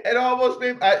 It almost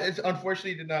made. It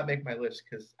unfortunately did not make my list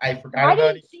because I forgot about it.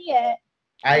 I didn't see it.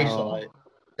 I saw it.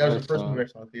 That was the first movie I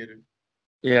saw in theater.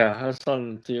 Yeah, I saw it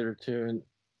in the theater too, and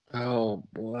oh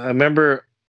boy, I remember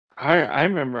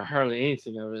hardly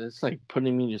anything of it. It's like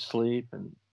putting me to sleep.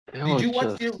 And did you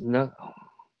watch you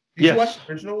watch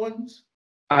the original ones?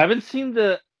 I haven't seen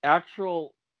the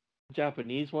actual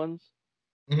Japanese ones.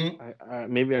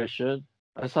 Mm-hmm. Maybe I should.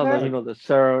 I saw the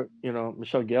Sarah,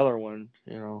 Michelle Gellar one.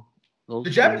 Those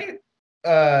the Japanese,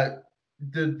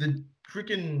 the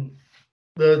freaking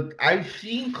I've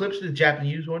seen clips of the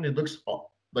Japanese one. It looks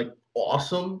like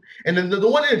awesome, and then the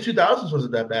one in the 2000s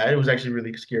wasn't that bad. It was actually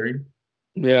really scary.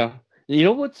 Yeah, you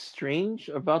know what's strange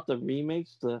about the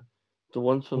remakes, the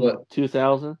ones from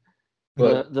 2000?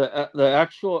 The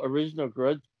actual original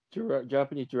Grudge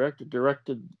Japanese director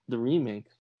directed the remake.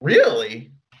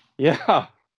 Really? Yeah.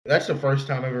 That's the first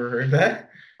time I've ever heard that.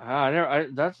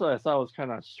 That's what I thought was kind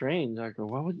of strange. I go,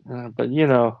 what would? But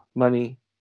money.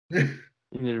 You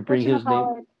need to bring his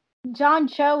name. John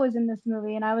Cho was in this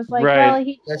movie, and I was like, right. well,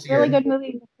 he did a really good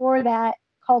movie before that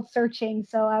called Searching.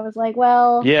 So I was like,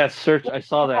 well, yeah, Search. I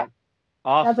saw that.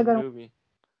 Awesome that's a good movie.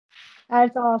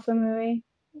 That's an awesome movie.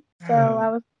 So I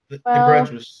was. The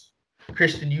Grudge was.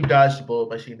 Kristen, you dodged the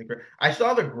bullet by seeing The Grudge. I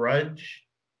saw The Grudge,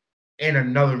 and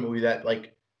another movie that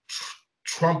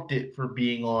trumped it for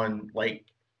being on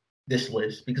this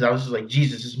list because I was just like,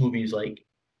 Jesus, this movie is it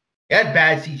had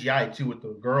bad CGI too with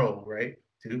the girl, right?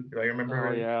 Too, do I remember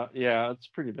her? Yeah, it's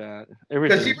pretty bad.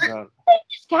 Everything's bad. They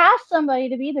just cast somebody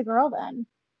to be the girl then.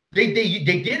 They did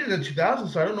it in the 2000s,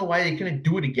 so I don't know why they couldn't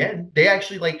do it again. They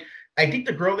actually I think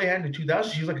the girl they had in the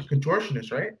 2000s, she's like a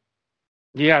contortionist, right?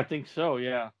 Yeah, I think so.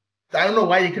 Yeah. I don't know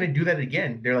why they couldn't do that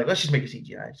again. They're like, let's just make a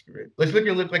CGI. Let's make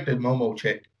her look like the Momo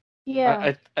chick.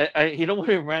 Yeah. I you know what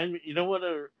it reminds me? You know what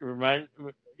it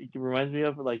reminds me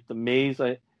of? Like the maze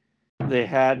they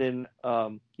had in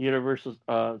Universal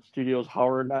Studios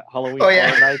Halloween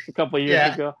Horror Nights a couple of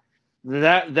years ago.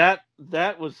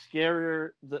 That was scarier.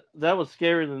 That was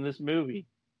scarier than this movie.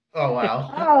 Oh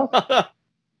wow!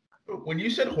 When you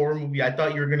said horror movie, I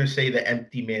thought you were gonna say The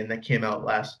Empty Man that came out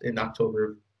in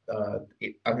October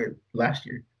last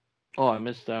year. Oh, I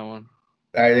missed that one.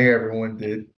 I think everyone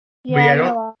did.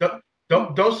 Yeah,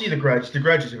 don't see The Grudge. The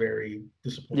Grudge is very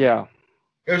disappointing. Yeah.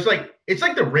 It was it's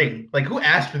like The Ring. Who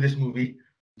asked for this movie?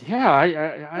 Yeah,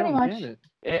 I don't get it.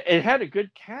 It had a good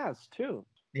cast too.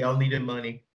 They all needed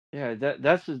money. Yeah,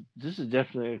 this is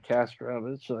definitely a cast grab.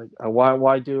 It's like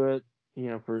why do it?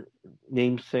 For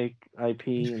namesake IP,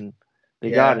 and they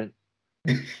got it.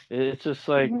 It's just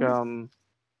like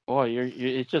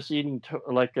it's just eating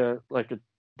like a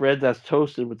bread that's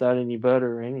toasted without any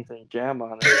butter or anything, jam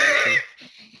on it.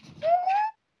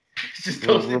 It's just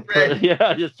toasted bread.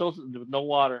 Yeah, just toasted with no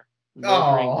water.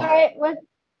 All right.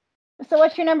 So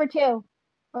what's your number 2?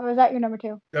 Or was that your number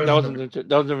 2? That was number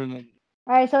 1.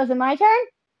 All right. So is it my turn?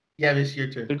 Yeah, it's your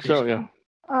turn. I think so. Yeah.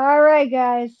 All right,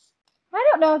 guys. I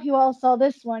don't know if you all saw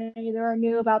this one either or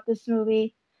knew about this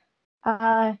movie.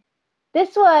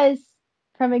 This was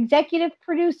from executive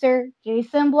producer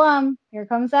Jason Blum. Here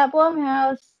comes that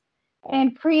Blumhouse.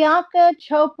 And Priyanka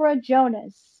Chopra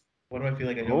Jonas. What do I feel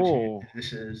like I know what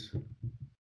this is?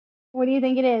 What do you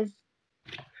think it is?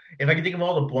 If I can think of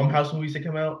all the Blumhouse movies that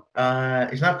come out,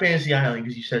 it's not Fantasy Island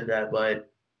because you said that, but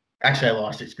actually I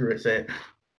lost it. Screw it, say it.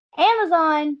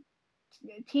 Amazon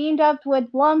teamed up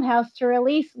with Blumhouse to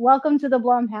release Welcome to the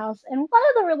Blumhouse, and one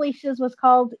of the releases was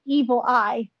called Evil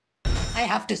Eye. I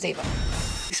have to save her.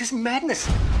 This is madness.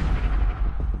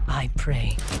 I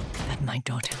pray that my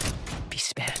daughter be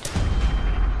spared.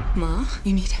 Ma,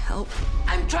 you need help.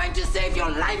 I'm trying to save your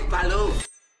life, Baloo.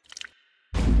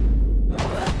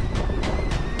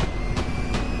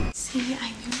 See,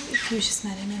 I knew if you just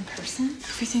met him in person,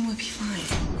 everything would be fine.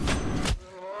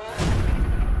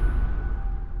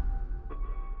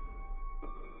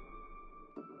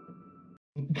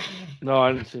 No,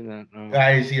 I didn't see that. No.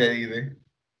 I didn't see that either.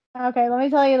 Okay, let me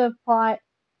tell you the plot.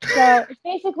 So it's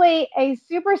basically a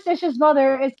superstitious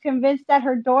mother is convinced that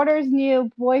her daughter's new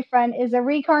boyfriend is a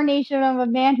reincarnation of a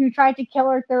man who tried to kill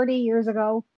her 30 years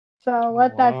ago. So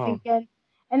let that sink in.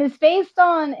 And it's based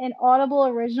on an Audible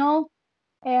original,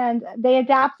 and they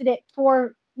adapted it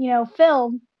for,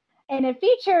 film. And it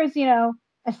features, a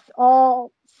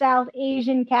all South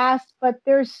Asian cast, but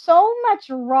there's so much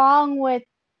wrong with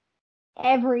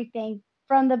everything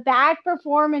from the bad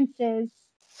performances,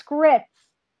 scripts,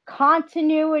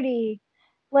 continuity.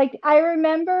 Like, I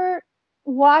remember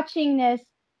watching this,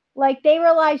 like, they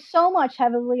rely so much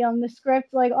heavily on the script.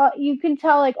 Like, you can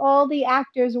tell, like, all the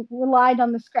actors relied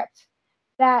on the script.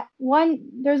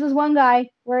 There's this one guy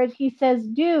where he says,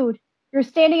 dude, you're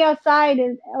standing outside,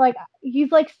 and, like,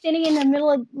 he's, like, sitting in the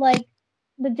middle of, like,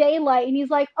 the daylight, and he's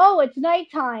like, oh, it's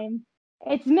nighttime.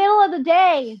 It's middle of the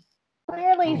day.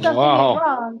 Clearly something is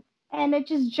wrong. And it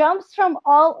just jumps from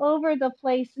all over the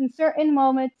place in certain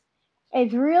moments.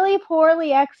 It's really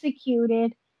poorly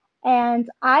executed. And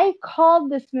I called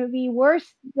this movie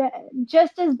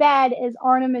just as bad as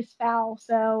Artemis Fowl.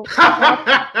 So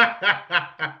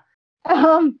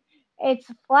it's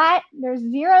flat. There's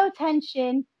zero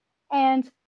tension. And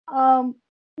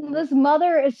this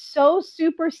mother is so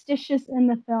superstitious in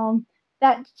the film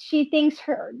that she thinks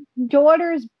her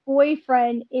daughter's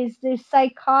boyfriend is this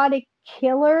psychotic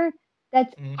killer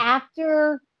that's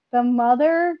after the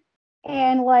mother,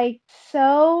 and like,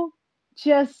 so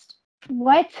just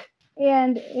what?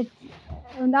 And it's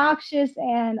obnoxious,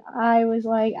 and I was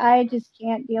like, I just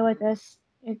can't deal with this.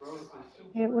 It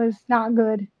was not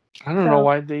good. I don't know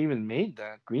why they even made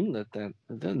that, greenlit that.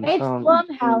 It's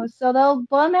Blumhouse, so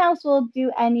Blumhouse will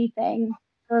do anything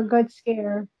for a good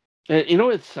scare.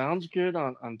 It sounds good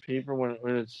on paper when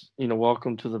it's,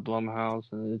 welcome to the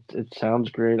Blumhouse, and it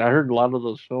sounds great. I heard a lot of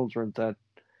those films weren't that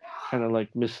kind of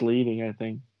like misleading, I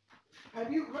think.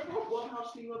 Have you remember how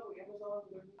Blumhouse teamed up with Amazon?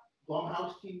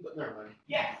 Blumhouse teamed up? Never mind.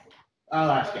 Yes.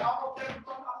 I'll ask you.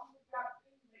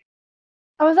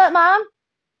 Oh, was that Mom?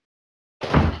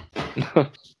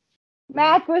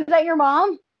 Matt, was that your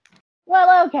mom?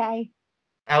 Well, okay.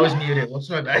 I was muted. What's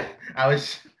my bad? I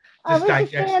was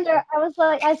digesting.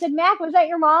 I said, Mac, was that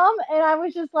your mom? And I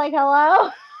was just like, hello?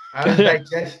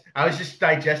 I was just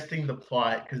digesting the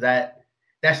plot, because that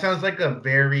sounds like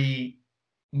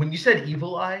when you said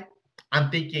Evil Eye, I'm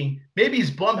thinking maybe it's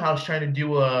Blumhouse trying to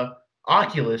do a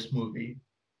Oculus movie.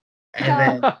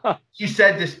 And then you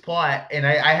said this plot, and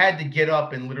I had to get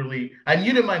up and literally, I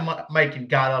muted my mic and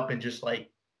got up and just like,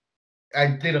 I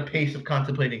did a pace of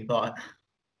contemplating thought.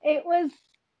 It was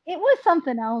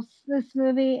something else, this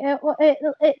movie. It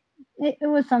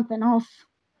was something else.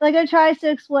 Like, it tries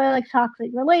to explore like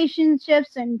toxic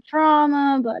relationships and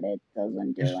trauma, but it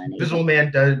doesn't do anything. Invisible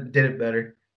Man did it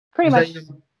better. Pretty much.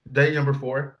 That your number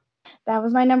 4? That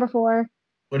was my number 4.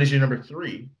 What is your number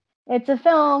 3? It's a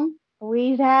film.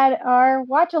 We had our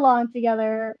watch along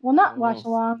together. Well, not watch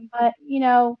along, but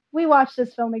we watched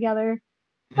this film together.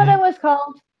 But it was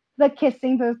called The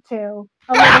Kissing Booth 2.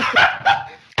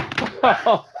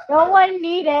 No one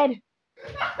needed.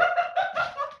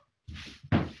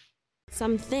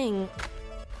 Something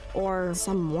or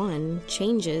someone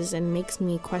changes and makes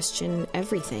me question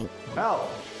everything. Hell.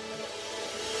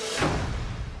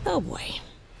 Oh boy.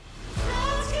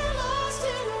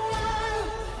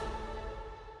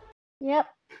 Yep.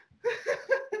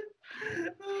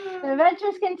 The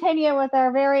adventures continue with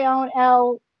our very own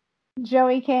Elle,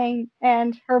 Joey King,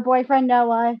 and her boyfriend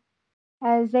Noah,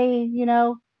 as they,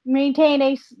 maintain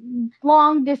a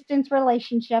long distance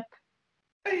relationship.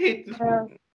 I hate this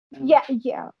movie. Yeah.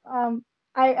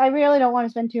 I really don't want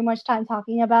to spend too much time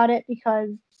talking about it,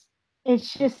 because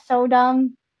it's just so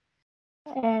dumb.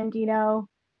 And,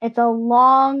 it's a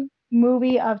long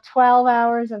movie of 12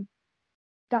 hours of,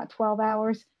 not 12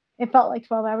 hours. It felt like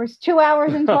 12 hours. 2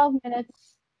 hours and 12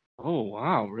 minutes. Oh,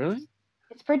 wow. Really?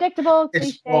 It's predictable,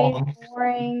 cliche,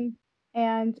 boring,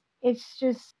 and it's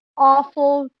just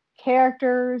awful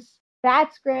characters,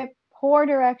 bad script, poor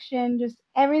direction, just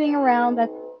everything around that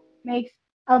makes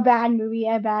a bad movie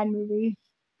a bad movie.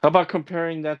 How about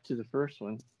comparing that to the first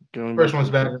one? First one's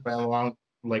better by a large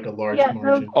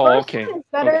margin. Okay. It's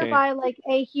better by like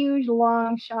a huge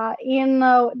long shot, even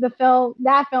though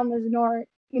that film is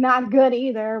not good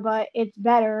either, but it's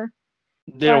better.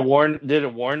 Did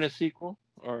it warn a sequel,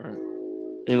 or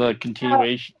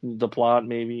continuation the plot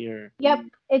maybe, or? Yep,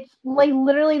 it's like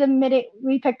literally the minute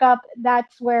we pick up,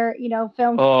 that's where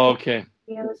film. Oh, okay.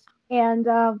 And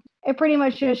it pretty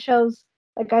much just shows,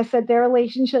 like I said, their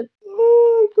relationship.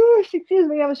 Oh gosh, excuse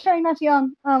me, I was trying not to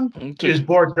yawn. She was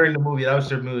bored during the movie. That was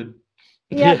her mood.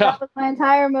 Yeah, that was my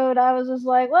entire mood. I was just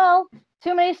like, well,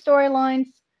 too many storylines,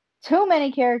 too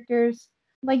many characters.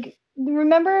 Like,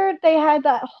 remember they had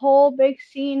that whole big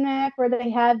scene Mac, where they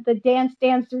had the Dance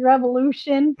Dance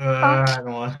Revolution? I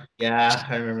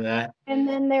remember that. And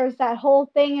then there's that whole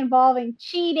thing involving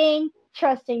cheating,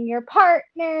 trusting your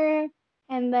partner,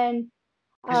 and then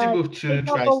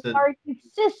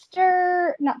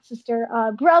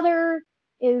brother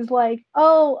is like,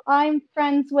 oh, I'm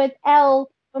friends with Elle,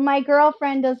 but my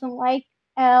girlfriend doesn't like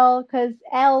Elle because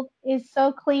Elle is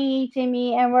so clingy to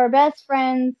me, and we're best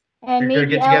friends, and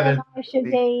maybe Elle and I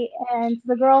should date, and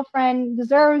the girlfriend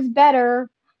deserves better.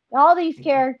 All these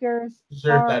characters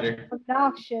are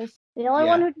obnoxious. The only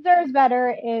one who deserves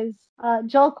better is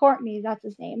Joel Courtney. That's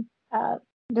his name.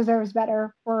 Deserves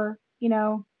better for,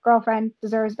 girlfriend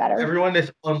deserves better. Everyone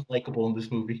is unlikable in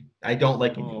this movie. I don't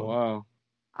like anyone. Oh, wow.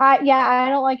 I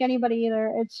don't like anybody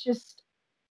either. It's just,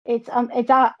 it's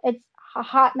a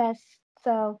hot mess.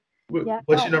 So yeah.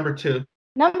 What's your number 2?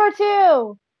 Number 2.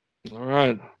 All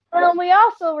right. We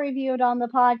also reviewed on the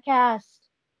podcast.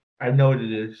 I know what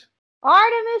it is.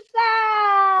 Artemis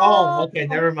Fowl. Oh, okay,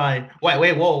 never mind.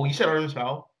 Wait, whoa! You said Artemis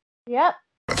Fowl? Yep.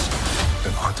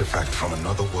 An artifact from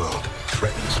another world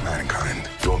threatens mankind.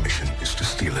 Your mission is to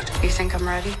steal it. You think I'm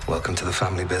ready? Welcome to the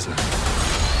family business.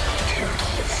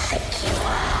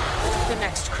 The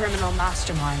next criminal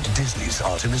mastermind. Disney's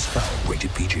Artemis Fowl,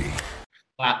 rated PG.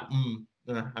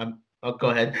 I'll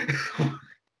go ahead.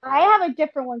 I have a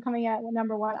different one coming out with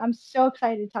number 1. I'm so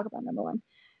excited to talk about number 1.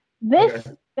 This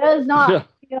does not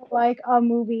feel like a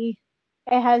movie.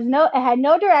 It had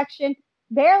no direction,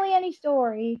 barely any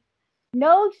story,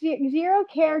 zero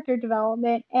character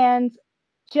development, and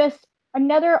just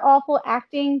another awful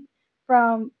acting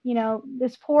from,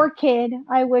 this poor kid.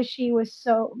 I wish he was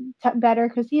so better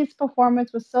because his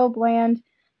performance was so bland.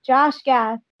 Josh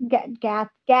Gad,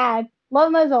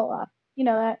 love Mazzola. You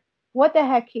know that. What the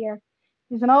heck here?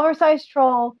 He's an oversized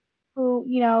troll who,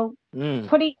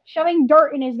 shoving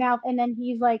dirt in his mouth, and then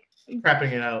he's like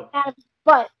crapping it out. At his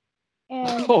butt. And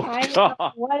I don't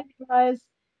know what it was.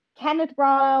 Kenneth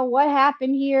Branagh, what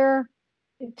happened here?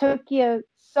 It took you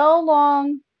so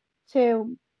long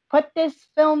to put this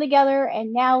film together,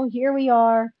 and now here we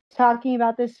are talking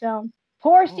about this film.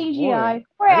 Poor CGI,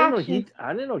 poor action.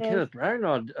 I didn't know Kenneth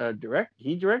Branagh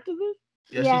he directed this?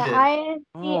 Yes, yeah, he did. I didn't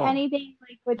see anything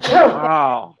like with this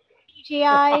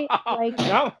CGI. Like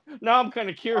now I'm kind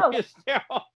of curious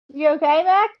now. You okay,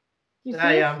 Mac?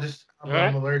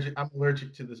 I'm allergic. I'm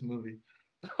allergic to this movie.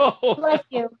 Bless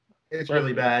you. It's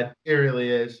really bad. It really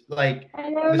is. Like,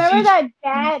 and I remember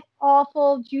that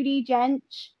awful Judi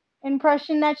Dench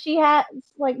impression that she has.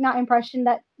 Like, not impression,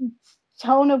 that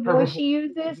tone of voice she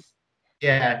uses.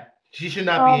 Yeah, she should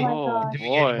not be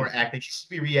doing any more acting. She should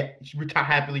be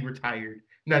happily retired,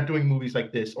 not doing movies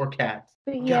like this or Cats.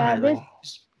 But yeah, this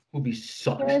movie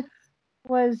sucks. This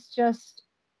was just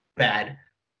bad.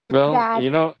 Well,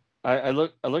 I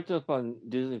looked up on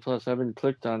Disney Plus. I haven't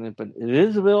clicked on it, but it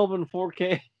is available in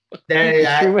 4K.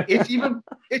 It's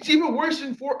even worse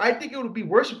in 4. I think it would be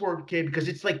worse in 4K because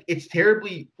it's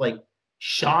terribly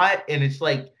shot, and it's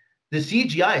like the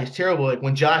CGI is terrible. Like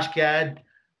when Josh Gad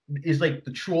is like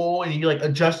the troll and he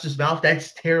adjusts his mouth,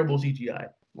 that's terrible CGI.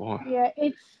 Yeah,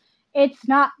 it's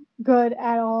not good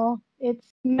at all.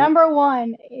 It's number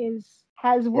 1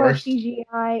 has worse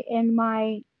CGI in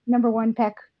my number 1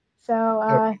 pick.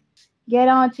 So get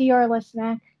on to your list,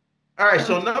 Mac. All right,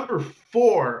 so number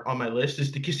 4 on my list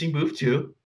is The Kissing Booth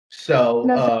 2.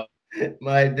 So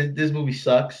this movie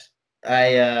sucks.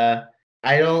 I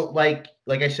don't like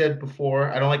I said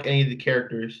before, I don't like any of the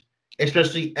characters,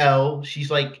 especially Elle. She's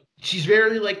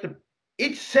very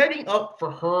it's setting up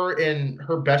for her and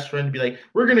her best friend to be like,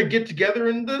 we're gonna get together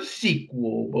in the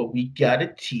sequel, but we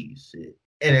gotta tease it.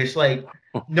 And it's like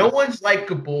no one's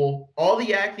likable. All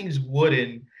the acting's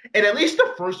wooden. And at least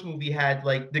the first movie had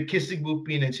the kissing booth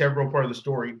being an integral part of the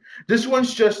story. This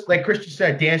one's just like Christian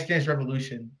said, Dance Dance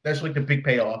Revolution. That's the big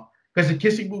payoff. Because the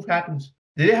kissing booth happens.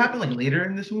 Did it happen later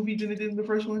in this movie than it did in the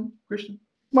first one, Christian?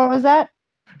 What was that?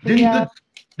 The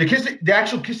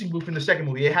actual kissing booth in the second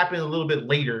movie, it happened a little bit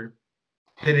later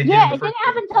than it did in the first. Yeah, it didn't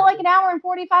happen until an hour and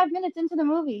 45 minutes into the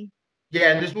movie.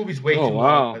 Yeah, and this movie's way too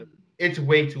long. It's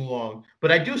way too long.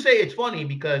 But I do say it's funny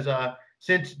because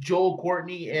since Joel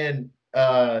Courtney and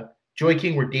Joy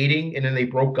King were dating and then they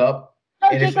broke up.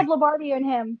 Oh, Jacob Labardia and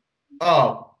him.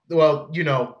 Oh, well,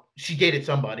 she dated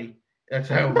somebody. That's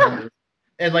how I remember.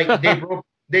 And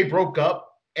they broke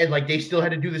up and they still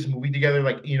had to do this movie together,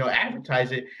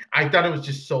 advertise it. I thought it was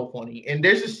just so funny. And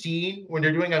there's a scene when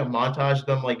they're doing a montage of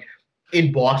them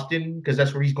in Boston, because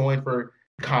that's where he's going for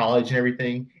college and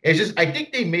everything. It's just I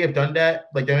think they may have done that.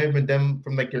 Like they may have been them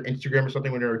from like their Instagram or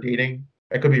something when they were dating.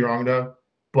 I could be wrong though,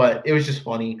 but it was just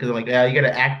funny because I'm like, yeah, you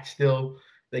gotta act still.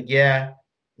 Like yeah,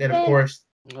 and of course,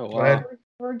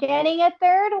 we're getting a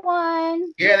third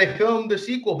one. Yeah, they filmed the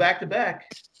sequel back to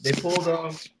back. They pulled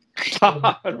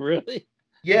God, really?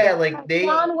 Yeah, like they.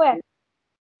 John Wick.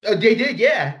 They did,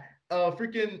 yeah.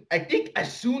 Freaking! I think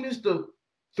as soon as the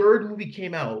third movie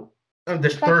came out, the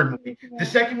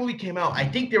second movie came out. I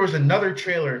think there was another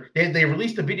trailer. They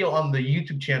released a video on the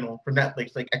YouTube channel for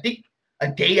Netflix. Like I think a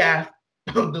day after,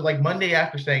 like Monday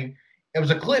after, saying it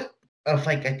was a clip of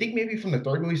like I think maybe from the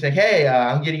third movie saying, "Hey,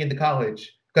 I'm getting into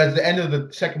college." Because the end of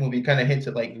the second movie kind of hints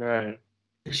at like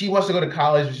she wants to go to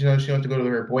college, but she wants to go to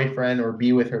her boyfriend or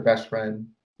be with her best friend.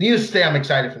 Needless to say, I'm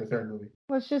excited for the third movie.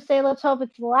 Let's just say, let's hope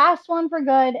it's the last one for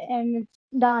good and it's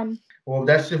done. Well,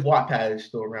 that's if Wattpad is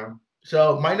still around.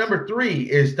 So my number 3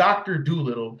 is Dr.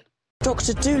 Dolittle.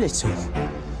 Dr. Dolittle?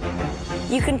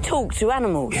 You can talk to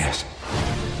animals? Yes.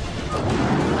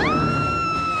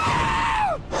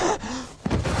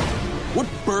 What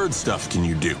bird stuff can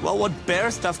you do? Well, what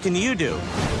bear stuff can you do?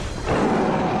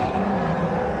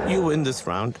 You win this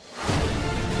round.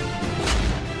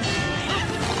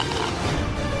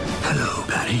 Hello,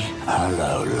 Patty.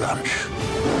 Hello, lunch.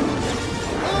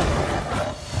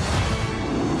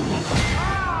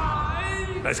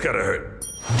 That's gotta hurt.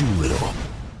 Doolittle.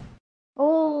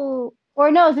 Oh,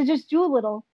 or no, is it just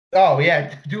Doolittle? Oh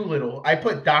yeah, Doolittle. I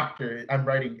put Doctor. I'm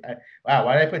writing. Wow,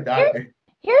 why did I put Doctor?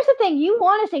 Here's the thing: you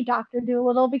want to say Dr.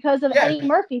 Dolittle because of Eddie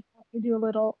Murphy's Dr.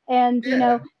 Dolittle, and you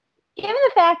know, given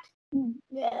the fact,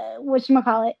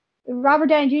 whatchamacallit, Robert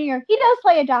Downey Jr. He does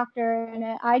play a doctor, and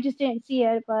I just didn't see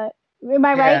it. But am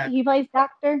I right? He plays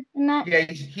doctor in that.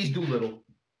 Yeah, he's Doolittle.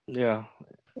 Yeah.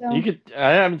 So. You could.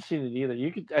 I haven't seen it either.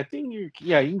 You could. I think you.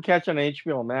 Yeah, you can catch on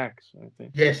HBO Max. I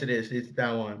think. Yes, it is. It's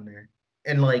that one there.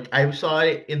 And like I saw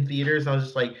it in theaters, and I was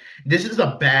just like, "This is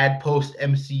a bad post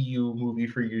MCU movie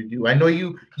for you to do." I know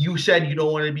you said you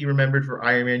don't want to be remembered for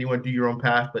Iron Man. You want to do your own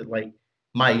path, but like,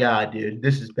 my God, dude,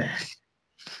 this is bad.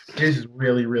 This is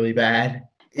really, really bad.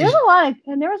 There's a lot of,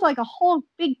 and there was like a whole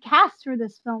big cast for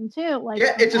this film too. Like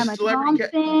it's Emma a celebrity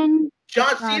Thompson,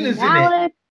 John Cena's in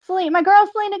it. My girl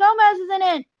Selena Gomez is in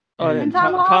it. Oh, and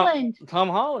Tom Holland. Tom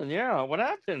Holland, yeah. What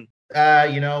happened?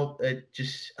 It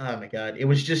just, oh my God, it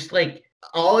was just like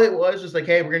all it was like,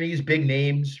 hey, we're gonna use big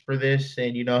names for this,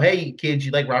 and hey, kids,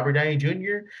 you like Robert Downey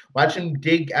Jr.? Watch him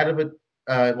dig out of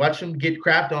watch him get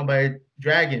crapped on by a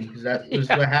dragon, because that was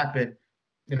what happened.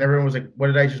 And everyone was like, what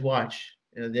did I just watch?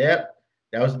 And yep,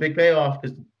 that was the big payoff,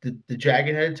 because the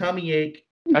dragon had a tummy ache.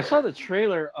 I saw the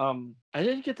trailer. I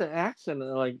didn't get the accent.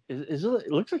 Like, is it?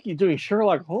 It looks like he's doing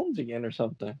Sherlock Holmes again or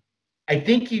something. I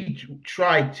think he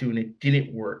tried to, and it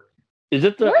didn't work. Is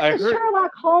it the? Where's the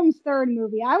Sherlock Holmes third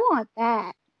movie? I want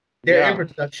that. They're in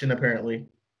production, apparently.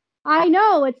 I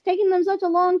know, it's taking them such a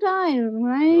long time.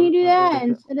 Why don't you do that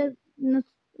instead of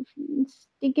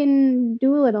sticking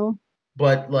Doolittle?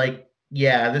 But like,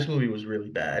 yeah, this movie was really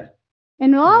bad.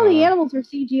 And all the animals are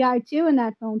CGI too in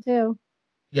that film too.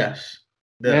 Yes.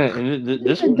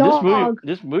 This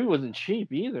movie wasn't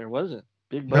cheap either, was it?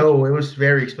 Big budget. No, it was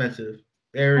very expensive.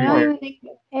 I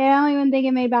don't even think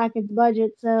it made back its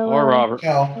budget. So poor Robert.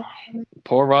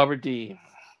 Poor Robert D.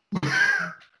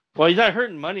 Well, he's not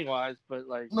hurting money wise, but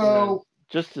like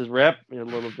just his rep a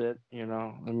little bit.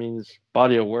 I mean, his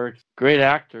body of work. Great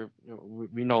actor.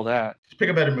 We know that. Just pick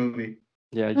a better movie.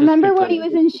 Yeah. Remember when he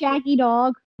was in Shaggy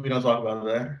Dog? We don't talk about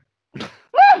that.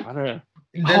 I don't know.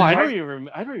 I don't even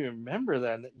remember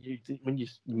that. When you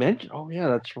mentioned. Oh yeah,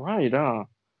 that's right.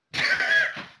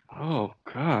 Oh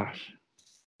gosh.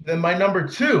 Then my number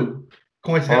 2,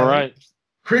 coincidentally, all right,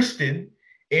 Kristen,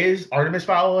 is Artemis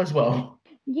Fowl as well.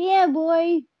 Yeah,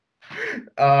 boy.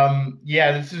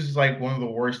 This is like one of the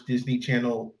worst Disney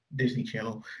Channel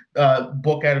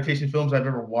book adaptation films I've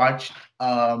ever watched.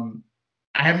 I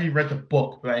haven't even read the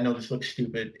book, but I know this looks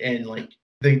stupid. And like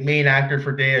the main actor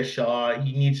for Dea Shaw,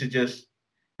 he needs to this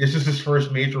is his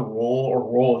first major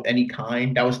role of any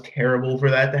kind. That was terrible for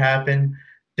that to happen.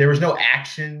 There was no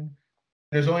action.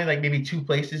 There's only like maybe 2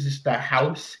 places. It's the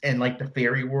house and like the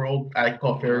fairy world. I like to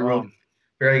call it fairy world,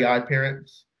 Fairy Odd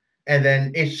Parents. And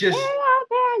then it's just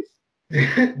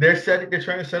they're trying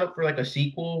to set up for like a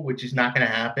sequel, which is not going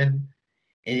to happen.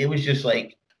 And it was just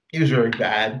like, it was very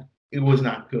bad. It was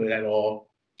not good at all.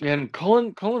 And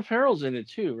Colin Farrell's in it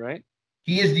too, right?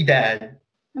 He is the dad.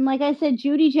 And like I said,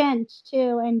 Judi Dench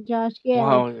too, and Josh Gad.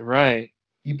 Wow, right.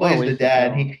 He plays the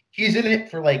dad. He's in it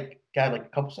for like a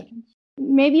couple seconds.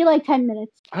 Maybe like 10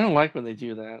 minutes. I don't like when they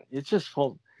do that. It's just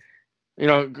full.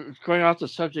 Going off the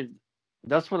subject,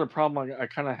 that's what the problem I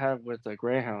kind of have with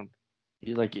Greyhound.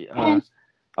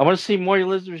 I want to see more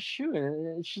Elizabeth Shue,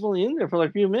 and she's only in there for like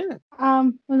a few minutes.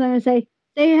 What was I gonna say?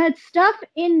 They had stuff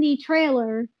in the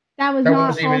trailer that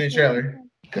wasn't even in the trailer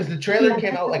because the trailer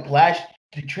came out like last.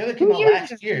 The trailer came out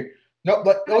last year. No,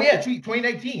 but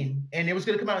 2019, and it was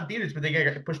gonna come out in theaters, but they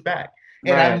got pushed back.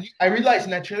 And right. I realized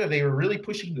in that trailer they were really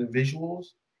pushing the visuals,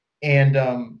 and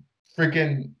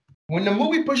freaking when the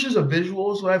movie pushes the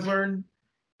visuals, what I've learned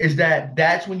is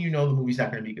that's when you know the movie's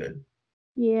not gonna be good.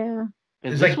 Yeah.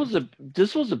 And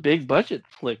this was a big budget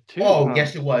flick too. Oh,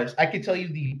 yes, it was. I can tell you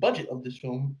the budget of this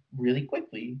film really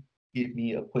quickly. Give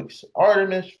me a quick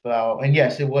Artemis Fowl, and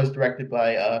yes, it was directed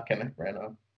by Kenneth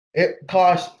Branagh. It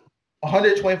cost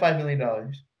 $125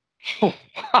 million. Oh,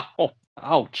 wow!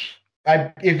 Ouch!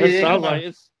 It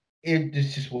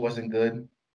just wasn't good.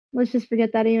 Let's just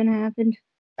forget that even happened.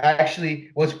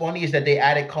 Actually, what's funny is that they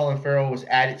added Colin Farrell was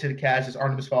added to the cast as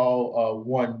Artemis Fowl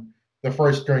 1, the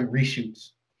first during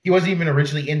reshoots. He wasn't even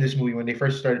originally in this movie when they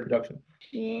first started production.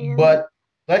 Yeah. But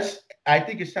I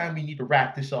think it's time we need to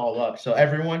wrap this all up. So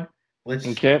everyone, let's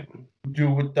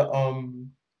do with the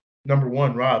number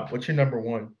one. Rob, what's your number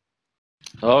one?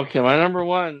 Okay, my number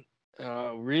one.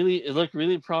 It looked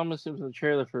really promising from the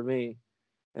trailer for me.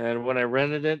 And when I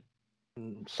rented it,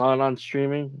 saw it on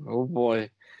streaming, oh boy.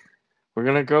 We're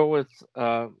gonna go with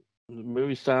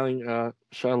movie styling Shia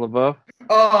LaBeouf.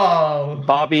 Oh,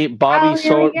 Bobby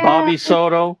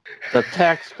Soto, the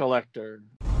tax collector.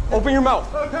 Open your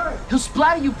mouth. Okay. He'll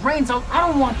splatter you brains out. I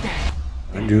don't want that.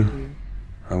 I do.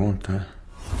 I want that.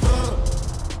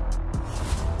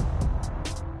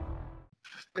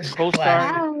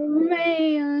 Co-starring oh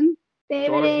man,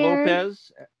 David Ayer.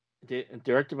 Lopez,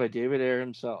 directed by David Ayer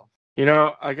himself. You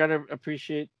know, I gotta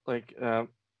appreciate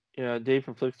Dave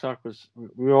from Flick Talk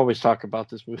we always talk about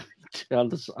this movie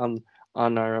on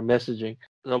our messaging.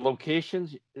 The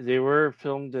locations, they were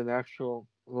filmed in actual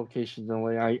locations in a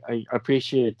way. I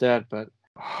appreciate that, but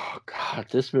oh god,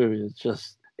 this movie is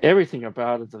just everything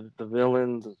about it. The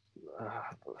villain, the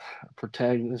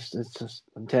protagonist, it's just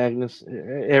antagonist,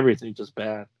 everything just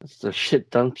bad. It's the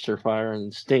shit dumpster fire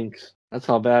and it stinks. That's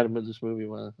how bad this movie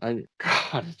was.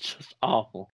 God, it's just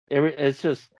awful. It's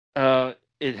just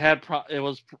it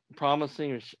was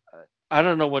promising. I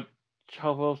don't know what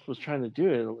Chavez was trying to do.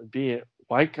 It would be a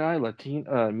white guy,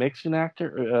 Latino, Mexican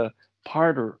actor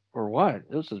part or what?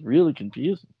 It was just really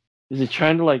confusing. Is he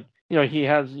trying to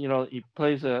he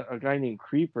plays a guy named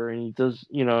Creeper and he does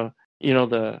the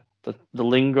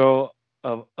lingo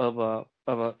of a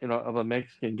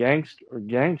Mexican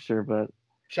gangster, but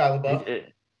Shia LaBeouf.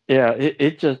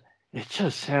 It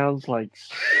just sounds like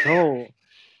so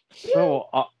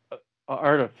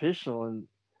artificial and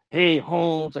hey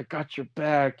Holmes, I got your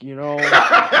back, you know.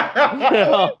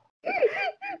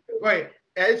 Wait,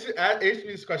 answer me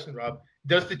this question, Rob.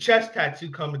 Does the chest tattoo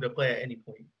come into play at any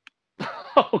point?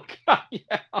 Oh god,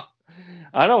 yeah.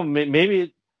 I don't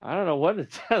know what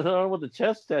the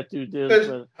chest tattoo did.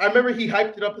 But I remember he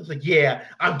hyped it up as like, yeah,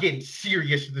 I'm getting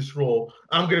serious with this role.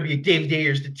 I'm gonna be David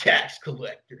Ayer's the tax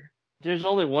collector. There's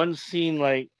only one scene,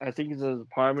 like I think it's in his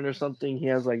apartment or something. He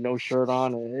has like no shirt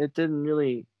on, and it didn't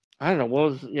really. I don't know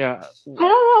what was. Yeah. I don't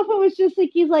know if it was just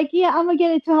like he's like, yeah, I'm gonna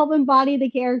get it to help embody the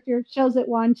character. Shows it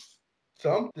once.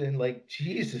 Something like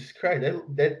Jesus Christ.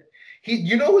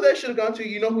 You know who that should have gone to?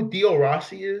 You know who Dio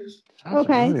Rossi is?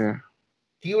 Okay. Familiar.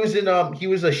 He was in he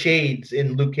was a Shades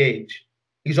in Luke Cage.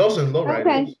 He's also in Lowriders.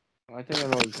 Okay. I think I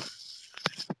know.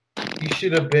 He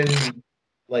should have been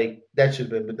like that.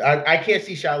 Should have been, but I can't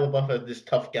see Shia LaBeouf as this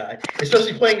tough guy,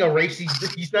 especially playing a race.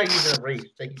 He's not even a race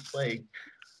that he's playing.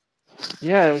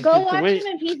 Yeah. Go watch him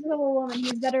in Pieces of a Woman.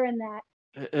 He's better in that.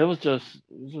 It was just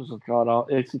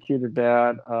god executed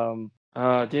bad.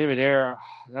 David Ayer,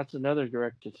 that's another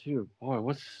director too.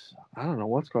 Boy, I don't know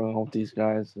what's going on with these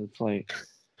guys. It's like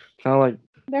kind of like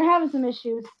they're having some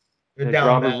issues.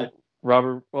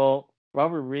 Robert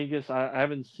Rodriguez. I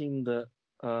haven't seen the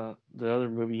other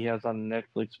movie he has on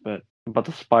Netflix, but about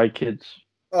the Spy Kids.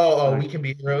 We Can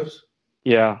Be Heroes.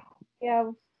 Yeah. Yeah.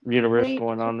 Universe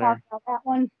going on there. About that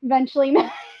one eventually.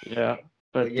 Yeah.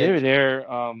 But David Ayer,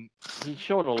 he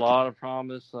showed a lot of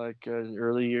promise, like in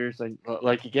early years, like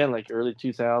early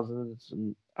 2000s.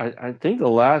 And I think the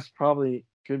last probably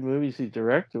good movies he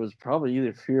directed was probably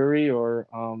either Fury or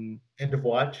End of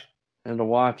Watch.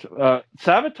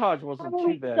 Sabotage wasn't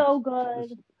too bad. So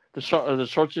good. The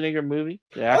Schwarzenegger movie.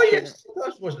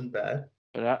 Sabotage wasn't bad.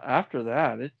 But after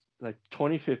that, it's like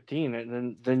 2015,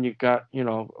 and then you got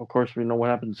of course we know what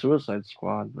happened to Suicide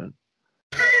Squad, but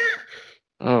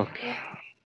oh.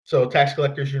 So Tax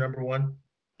Collector's your number one?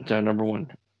 Yeah, number one.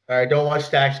 All right, don't watch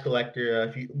Tax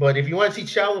Collector. But if you want to see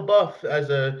Shia LaBeouf as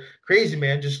a crazy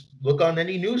man, just look on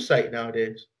any news site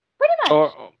nowadays. Pretty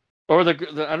much. Or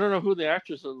the I don't know who the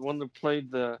actress is, the one that played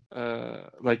the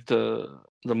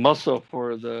muscle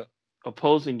for the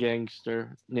opposing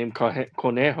gangster named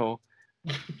Conejo.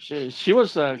 She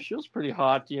was pretty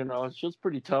hot, you know. She was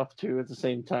pretty tough too at the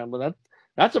same time. But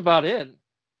that's about it.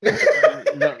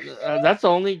 That's the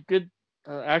only good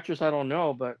actress I don't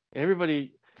know. But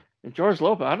everybody, and George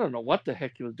Lopez, I don't know what the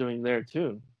heck he was doing there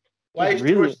too. Why is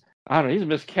really? George... I don't know. He's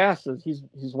miscast. He's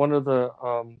one of the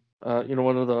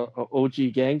one of the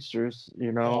OG gangsters.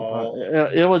 You know,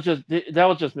 it was just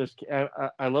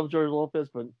I love George Lopez,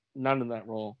 but not in that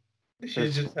role.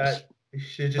 She just had.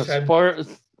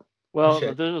 Well,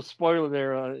 there's a spoiler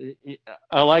there.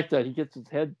 I like that he gets his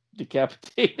head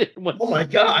decapitated. Oh my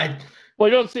God! Well,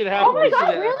 you don't see it happen. Oh my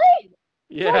God! Really?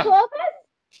 Yeah. George Lopez?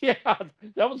 Yeah,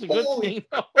 that was a good scene.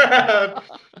 We gotta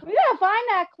find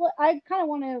that clip. I kind of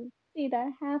want to see that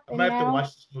happen. I might have to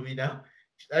watch this movie now.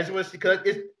 I just want to see, because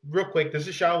it's real quick. Does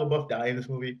Shia LaBeouf die in this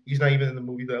movie? He's not even in the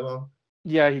movie that long.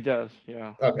 Yeah, he does.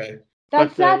 Yeah. Okay.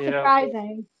 That's not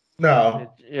surprising.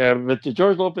 No. But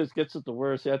George Lopez gets it the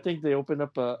worst. I think they open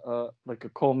up a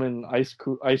Coleman ice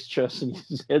chest and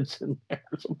his head's in there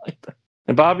or something like that.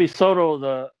 And Bobby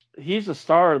Soto, he's the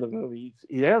star of the movie.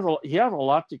 He has a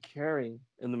lot to carry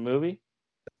in the movie.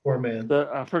 Poor man.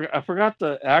 I forgot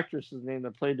the actress's name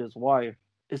that played his wife.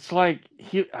 It's like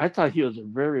I thought he was a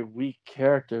very weak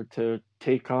character to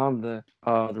take on the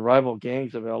rival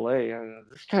gangs of LA.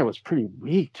 This guy was pretty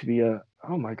weak to be oh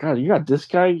my God, you got this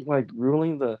guy like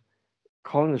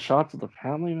calling the shots of the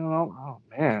family and all. Oh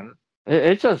man,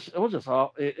 it was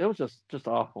just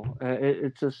awful.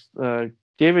 It just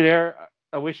David Ayer.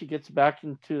 I wish he gets back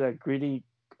into that gritty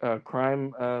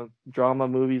crime drama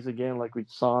movies again, like we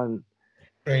saw in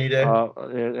Rainy Day.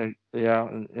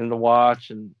 In The Watch,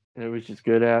 and which he's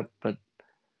good at, but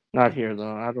not here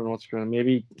though. I don't know what's going on.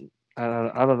 Maybe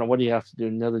I don't know what he has to do,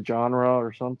 another genre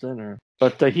or something,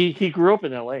 but he grew up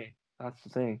in LA. That's the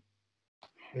thing.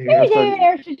 Maybe David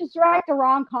Ayer should just direct a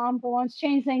rom-com for once,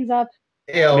 change things up.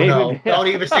 Hell no! Don't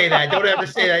even say that. Don't ever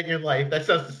say that in your life. That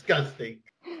sounds disgusting.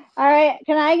 All right,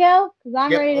 can I go? Because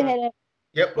I'm ready to hit it.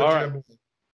 Yep. What's your number?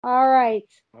 All right.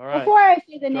 Before I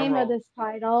say the name of this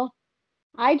title,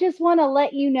 I just want to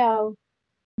let you know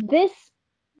this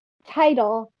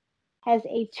title has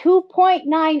a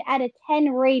 2.9 out of 10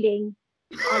 rating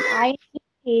on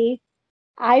IMDb.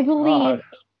 I believe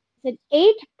it's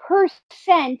an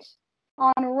 8%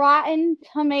 on Rotten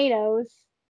Tomatoes.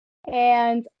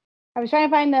 And I was trying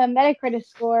to find the Metacritic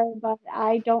score, but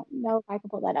I don't know if I can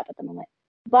pull that up at the moment.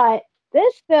 But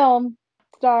this film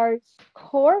stars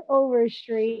Court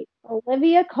Overstreet,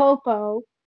 Olivia Copo,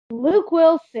 Luke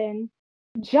Wilson,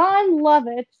 John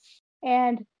Lovitz,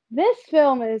 and this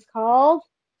film is called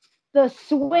The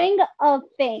Swing of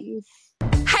Things.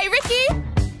 Hey, Ricky!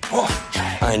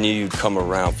 Oh, I knew you'd come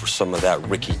around for some of that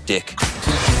Ricky Dick.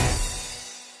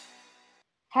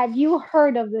 Have you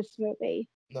heard of this movie?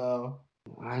 No.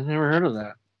 I never heard of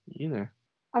that either.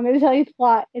 I'm going to tell you the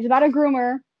plot. It's about a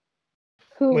groomer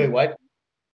who... Wait, what?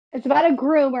 It's about a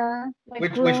groomer.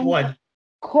 Which one?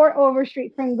 Court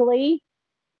Overstreet from Glee.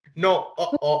 No.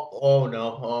 Oh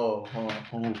no. Oh,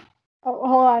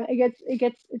 hold on. It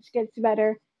gets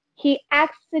better. He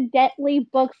accidentally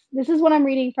books. This is what I'm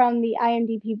reading from the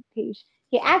IMDb page.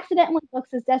 He accidentally books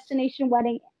his destination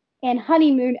wedding and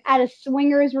honeymoon at a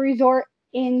swingers resort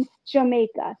in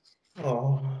Jamaica.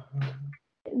 Oh.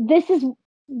 This is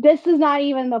not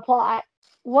even the plot.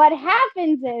 What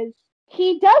happens is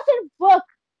he doesn't book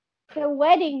the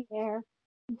wedding there.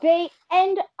 They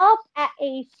end up at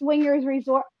a swingers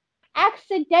resort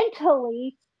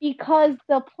accidentally because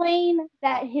the plane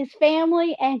that his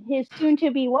family and his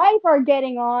soon-to-be wife are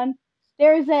getting on,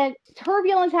 there's a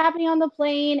turbulence happening on the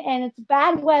plane and it's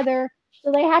bad weather,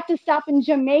 so they have to stop in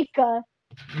Jamaica.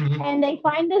 Mm-hmm. And they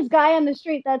find this guy on the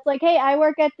street that's like, hey, I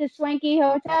work at this swanky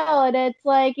hotel and it's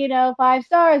like, 5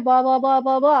 stars, blah, blah, blah,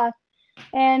 blah, blah.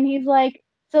 And he's like,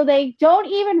 so they don't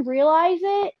even realize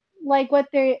it, like what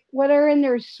are in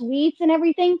their suites and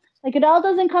everything. Like it all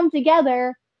doesn't come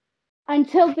together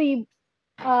until the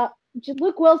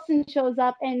Luke Wilson shows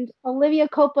up and Olivia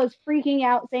Copo's freaking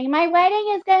out saying, my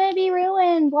wedding is going to be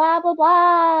ruined, blah, blah,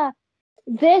 blah.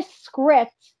 This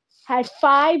script had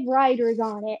 5 writers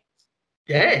on it.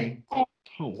 Dang. And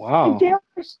oh, wow. There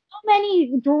were so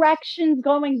many directions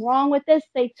going wrong with this.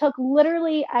 They took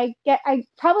literally, I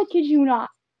probably kid you not,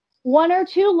 1 or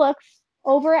 2 looks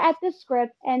over at the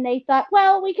script and they thought,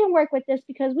 well, we can work with this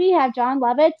because we have John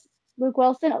Lovitz, Luke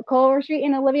Wilson, Court Overstreet,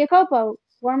 and Olivia Copo,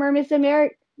 former Miss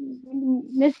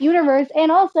Miss Universe,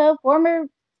 and also former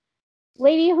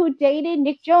lady who dated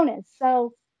Nick Jonas.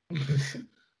 So,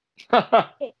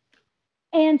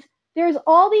 and there's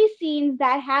all these scenes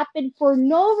that happen for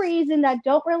no reason that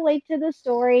don't relate to the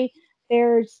story.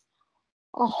 There's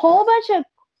a whole bunch of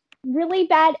really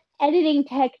bad editing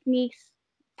techniques,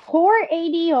 poor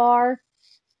ADR,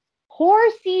 poor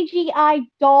CGI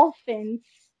dolphins.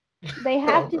 They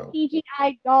have to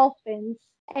CGI dolphins,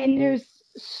 and there's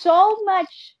so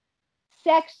much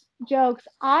sex jokes.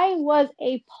 I was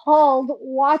appalled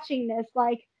watching this,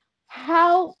 like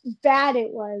how bad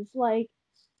it was. Like,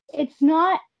 it's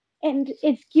not, and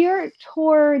it's geared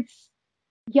towards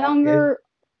younger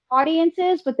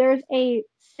audiences, but there's a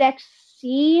sex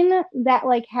scene that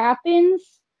like happens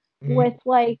with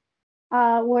like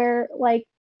where like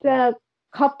the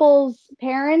couple's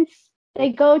parents,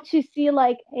 they go to see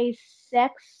like a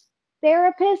sex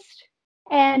therapist,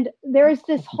 and there's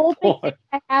this whole thing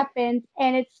that happens,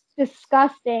 and it's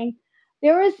disgusting.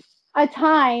 There was a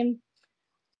time,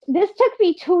 this took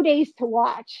me 2 days to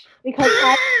watch because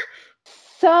I'm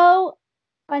so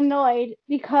annoyed,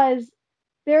 because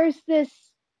there's this,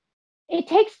 it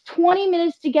takes 20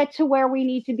 minutes to get to where we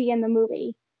need to be in the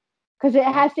movie, because it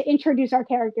has to introduce our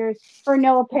characters for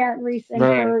no apparent reason,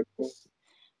 Right.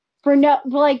 for no,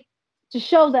 like, to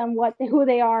show them who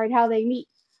they are and how they meet.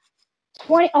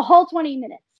 A whole 20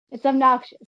 minutes. It's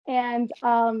obnoxious. And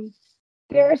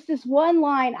there's this one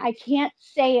line, I can't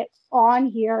say it on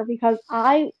here because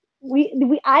I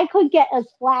could get us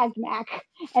flagged, Mac,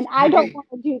 and I don't want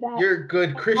to do that. You're a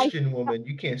good Christian woman.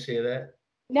 You can't say that.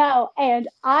 No, and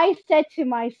I said to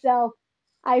myself,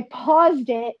 I paused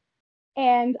it,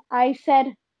 and I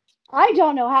said, I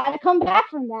don't know how to come back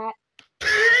from that.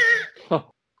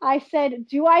 I said,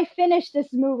 do I finish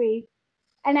this movie?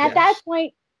 And at that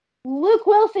point, Luke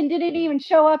Wilson didn't even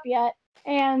show up yet.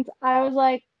 And I was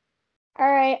like, all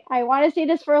right, I want to see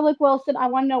this for Luke Wilson. I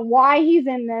want to know why he's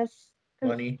in this.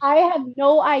 Funny. I have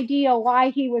no idea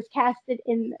why he was casted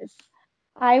in this.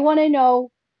 I want to know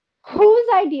whose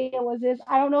idea was this.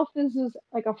 I don't know if this was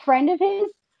like a friend of his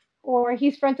or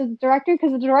he's friends with the director,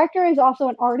 because the director is also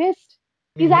an artist.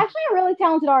 He's actually a really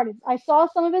talented artist. I saw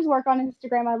some of his work on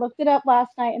Instagram. I looked it up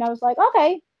last night, and I was like,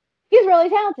 okay, he's really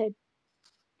talented.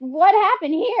 What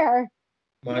happened here?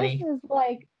 Money. This is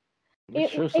like...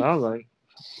 Sounds like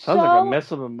a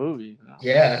mess of a movie.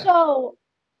 Yeah. So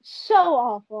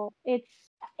awful.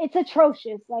 It's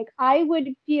atrocious. Like, I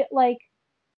would feel like,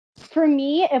 for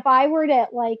me, if I were to,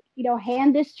 like,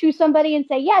 hand this to somebody and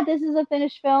say, yeah, this is a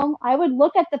finished film, I would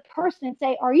look at the person and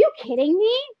say, are you kidding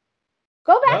me?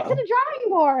 Go back to the drawing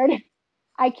board.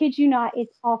 I kid you not.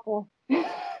 It's awful.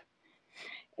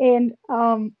 And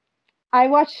I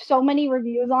watched so many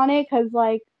reviews on it because,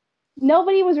 like,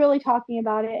 nobody was really talking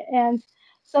about it. And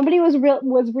somebody was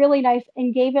really nice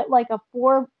and gave it, like, a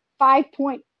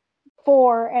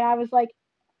 5.4. And I was like,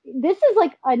 this is,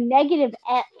 like, a negative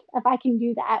F if I can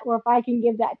do that, or if I can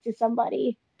give that to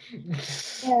somebody.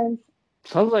 And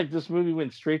sounds like this movie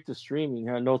went straight to streaming,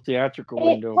 had no theatrical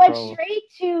window. It went straight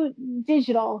to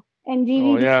digital and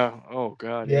DVD. Oh yeah. Oh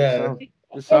god. Yeah.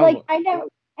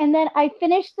 And then I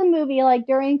finished the movie like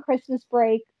during Christmas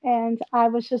break, and I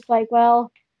was just like,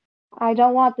 well, I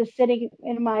don't want this sitting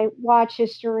in my watch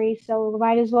history, so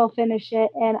might as well finish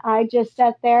it. And I just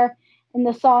sat there, and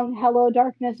the song "Hello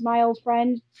Darkness, My Old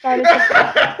Friend" started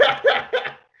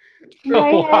to in my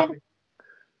head.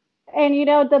 And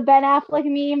the Ben Affleck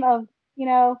meme of,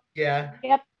 yeah,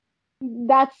 yep,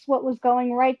 that's what was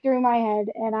going right through my head.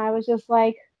 And I was just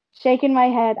like shaking my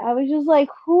head. I was just like,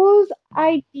 whose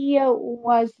idea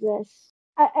was this?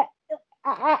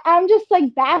 I'm just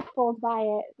like baffled by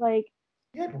it. Like,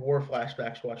 you had war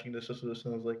flashbacks watching this. That's what it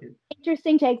sounds like. It.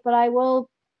 Interesting take, but I will,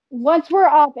 once we're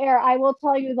off air, I will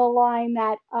tell you the line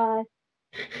that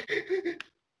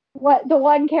what the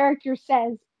one character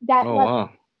says that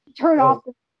turn off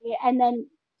the movie, and then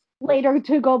later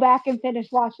to go back and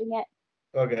finish watching it.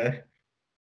 Okay.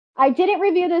 I didn't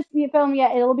review this film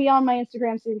yet. It'll be on my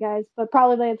Instagram soon, guys. But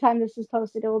probably by the time this is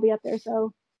posted, it will be up there.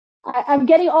 So I'm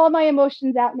getting all my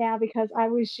emotions out now because I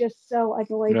was just so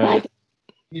annoyed. Right.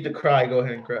 You need to cry. Go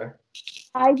ahead and cry.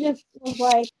 I just was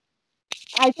like,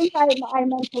 I think I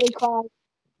mentally cried.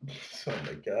 Oh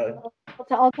my god.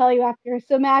 I'll tell you after.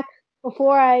 So Mac,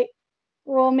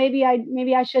 maybe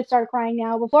I should start crying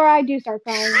now. Before I do start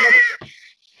crying,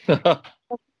 let's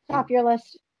top your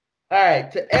list. All right,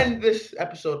 to end this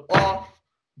episode off,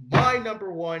 my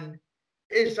number one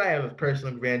is I have a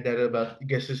personal vendetta about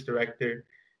this director.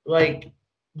 Like,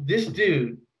 this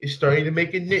dude is starting to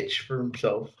make a niche for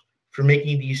himself for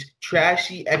making these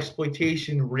trashy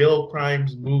exploitation, real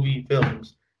crimes movie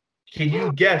films. Can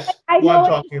you guess I who know I'm what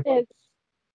talking this about? is.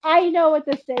 I know what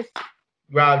this is.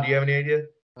 Rob, do you have any idea?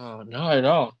 Oh, no, I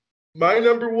don't. My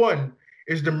number one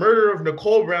is the murder of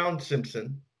Nicole Brown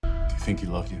Simpson. Do you think he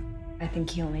loved you? I think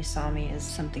he only saw me as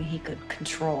something he could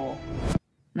control.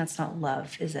 And that's not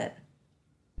love, is it?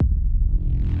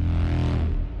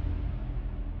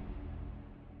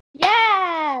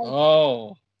 Yeah.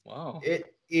 Oh, wow.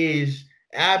 It is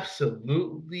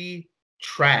absolutely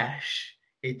trash.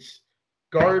 It's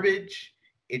garbage.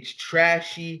 It's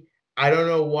trashy. I don't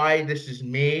know why this is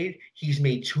made. He's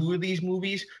made 2 of these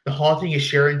movies. The Haunting of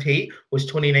Sharon Tate was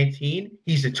 2019.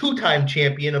 He's a 2-time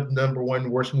champion of number 1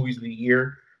 worst movies of the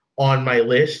year on my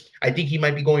list. I think he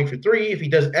might be going for 3 if he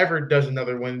ever does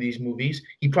another one of these movies.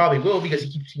 He probably will because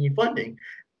he keeps getting funding.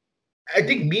 I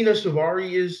think Mina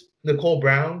Suvari is Nicole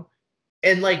Brown.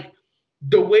 And like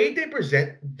the way they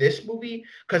present this movie,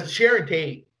 because Sharon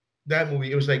Tate, that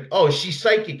movie, it was like, oh, she's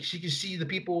psychic. She can see the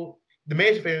people, the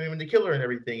Manson family when they kill her and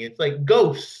everything. It's like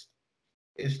ghosts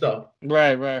and stuff.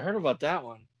 Right. I heard about that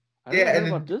one. I Yeah, heard and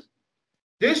about this.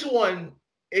 This one,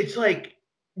 it's like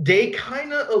they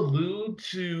kind of allude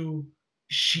to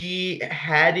she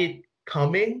had it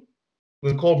coming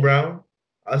with Nicole Brown.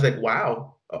 I was like,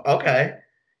 wow, okay.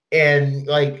 And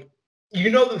like,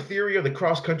 you know the theory of the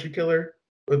cross-country killer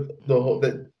with the whole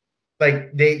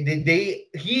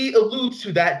he alludes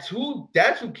to that too.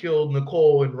 That's who killed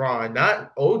Nicole and Ron,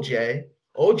 not OJ.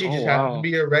 OJ just happened to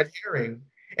be a red herring.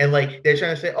 And like they're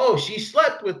trying to say, oh, she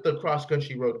slept with the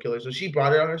cross-country road killer, so she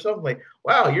brought it on herself. I'm like,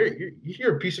 wow,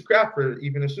 you're a piece of crap for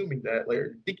even assuming that, like,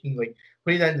 or thinking, like,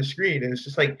 putting that in the screen. And it's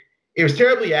just like it was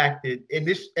terribly acted, and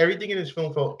everything in this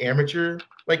film felt amateur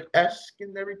like esque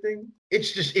and everything.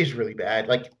 It's really bad.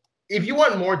 Like, if you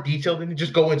want more detail, then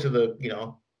just go into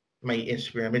my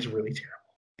Instagram. It's really terrible.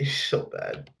 It's so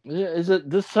bad. Yeah,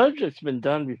 this subject's been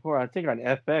done before? I think on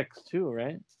FX too,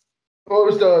 right? Well, it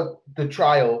was the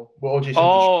trial where OJ.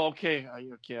 Oh, okay. I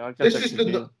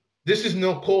This is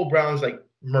Nicole Brown's like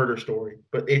murder story,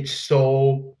 but it's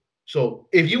so.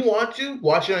 If you want to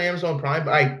watch it on Amazon Prime,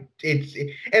 real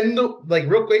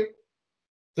quick,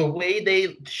 the way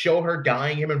they show her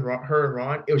dying, her and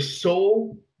Ron, it was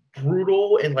so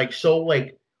brutal and like so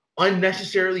like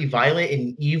unnecessarily violent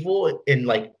and evil and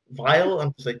like vile.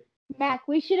 I'm just like, Mac,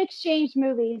 we should exchange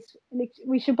movies.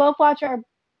 We should both watch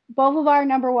both of our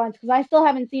number ones because I still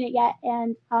haven't seen it yet.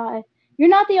 And you're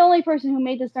not the only person who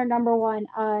made this their number one.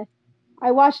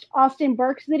 I watched Austin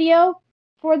Burke's video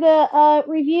for the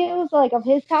reviews, like, of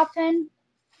his top 10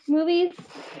 movies.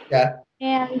 Yeah.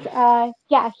 And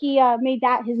he made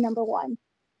that his number one.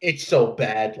 It's so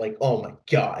bad. Like, oh my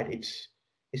God, it's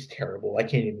terrible. I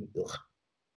can't even. Ugh.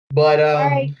 But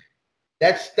right.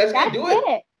 That's gonna do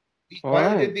it. We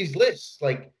finally did these lists.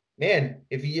 Like, man,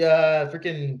 if you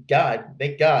freaking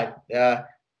thank God.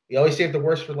 We always save the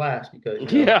worst for last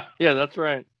because yeah, that's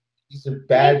right. These are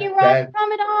bad. Thank you, Rob, for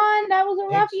coming on. That was a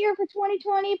rough year for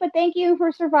 2020, but thank you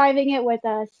for surviving it with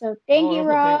us. So thank you,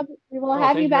 Rob. We will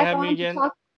have you back on to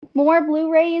talk more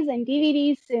Blu-rays and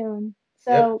DVDs soon.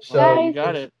 So, guys, you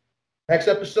got it. Next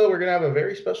episode, we're gonna have a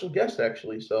very special guest,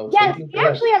 actually. So yes, we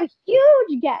actually have a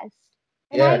huge guest,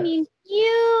 and I mean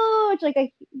huge, like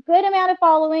a good amount of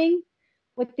following,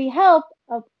 with the help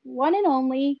of one and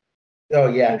only. Oh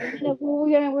yeah.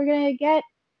 We're gonna get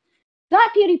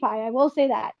not PewDiePie, I will say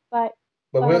that, but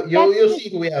you'll see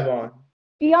who we have on.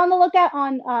 Be on the lookout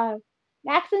on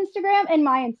Mac's Instagram and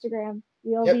my Instagram.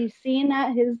 You'll be seeing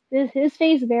that his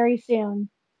face very soon.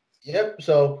 Yep.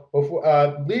 So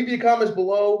leave your comments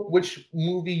below which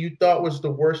movie you thought was the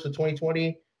worst of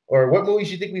 2020, or what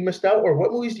movies you think we missed out, or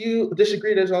what movies do you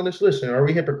disagree that's on this list, and are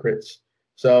we hypocrites?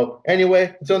 So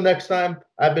anyway, until next time,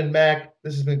 I've been Mac.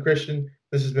 This has been Christian.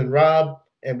 This has been Rob,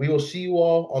 and we will see you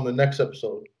all on the next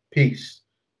episode. Peace.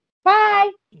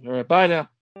 Bye. All right. Bye now.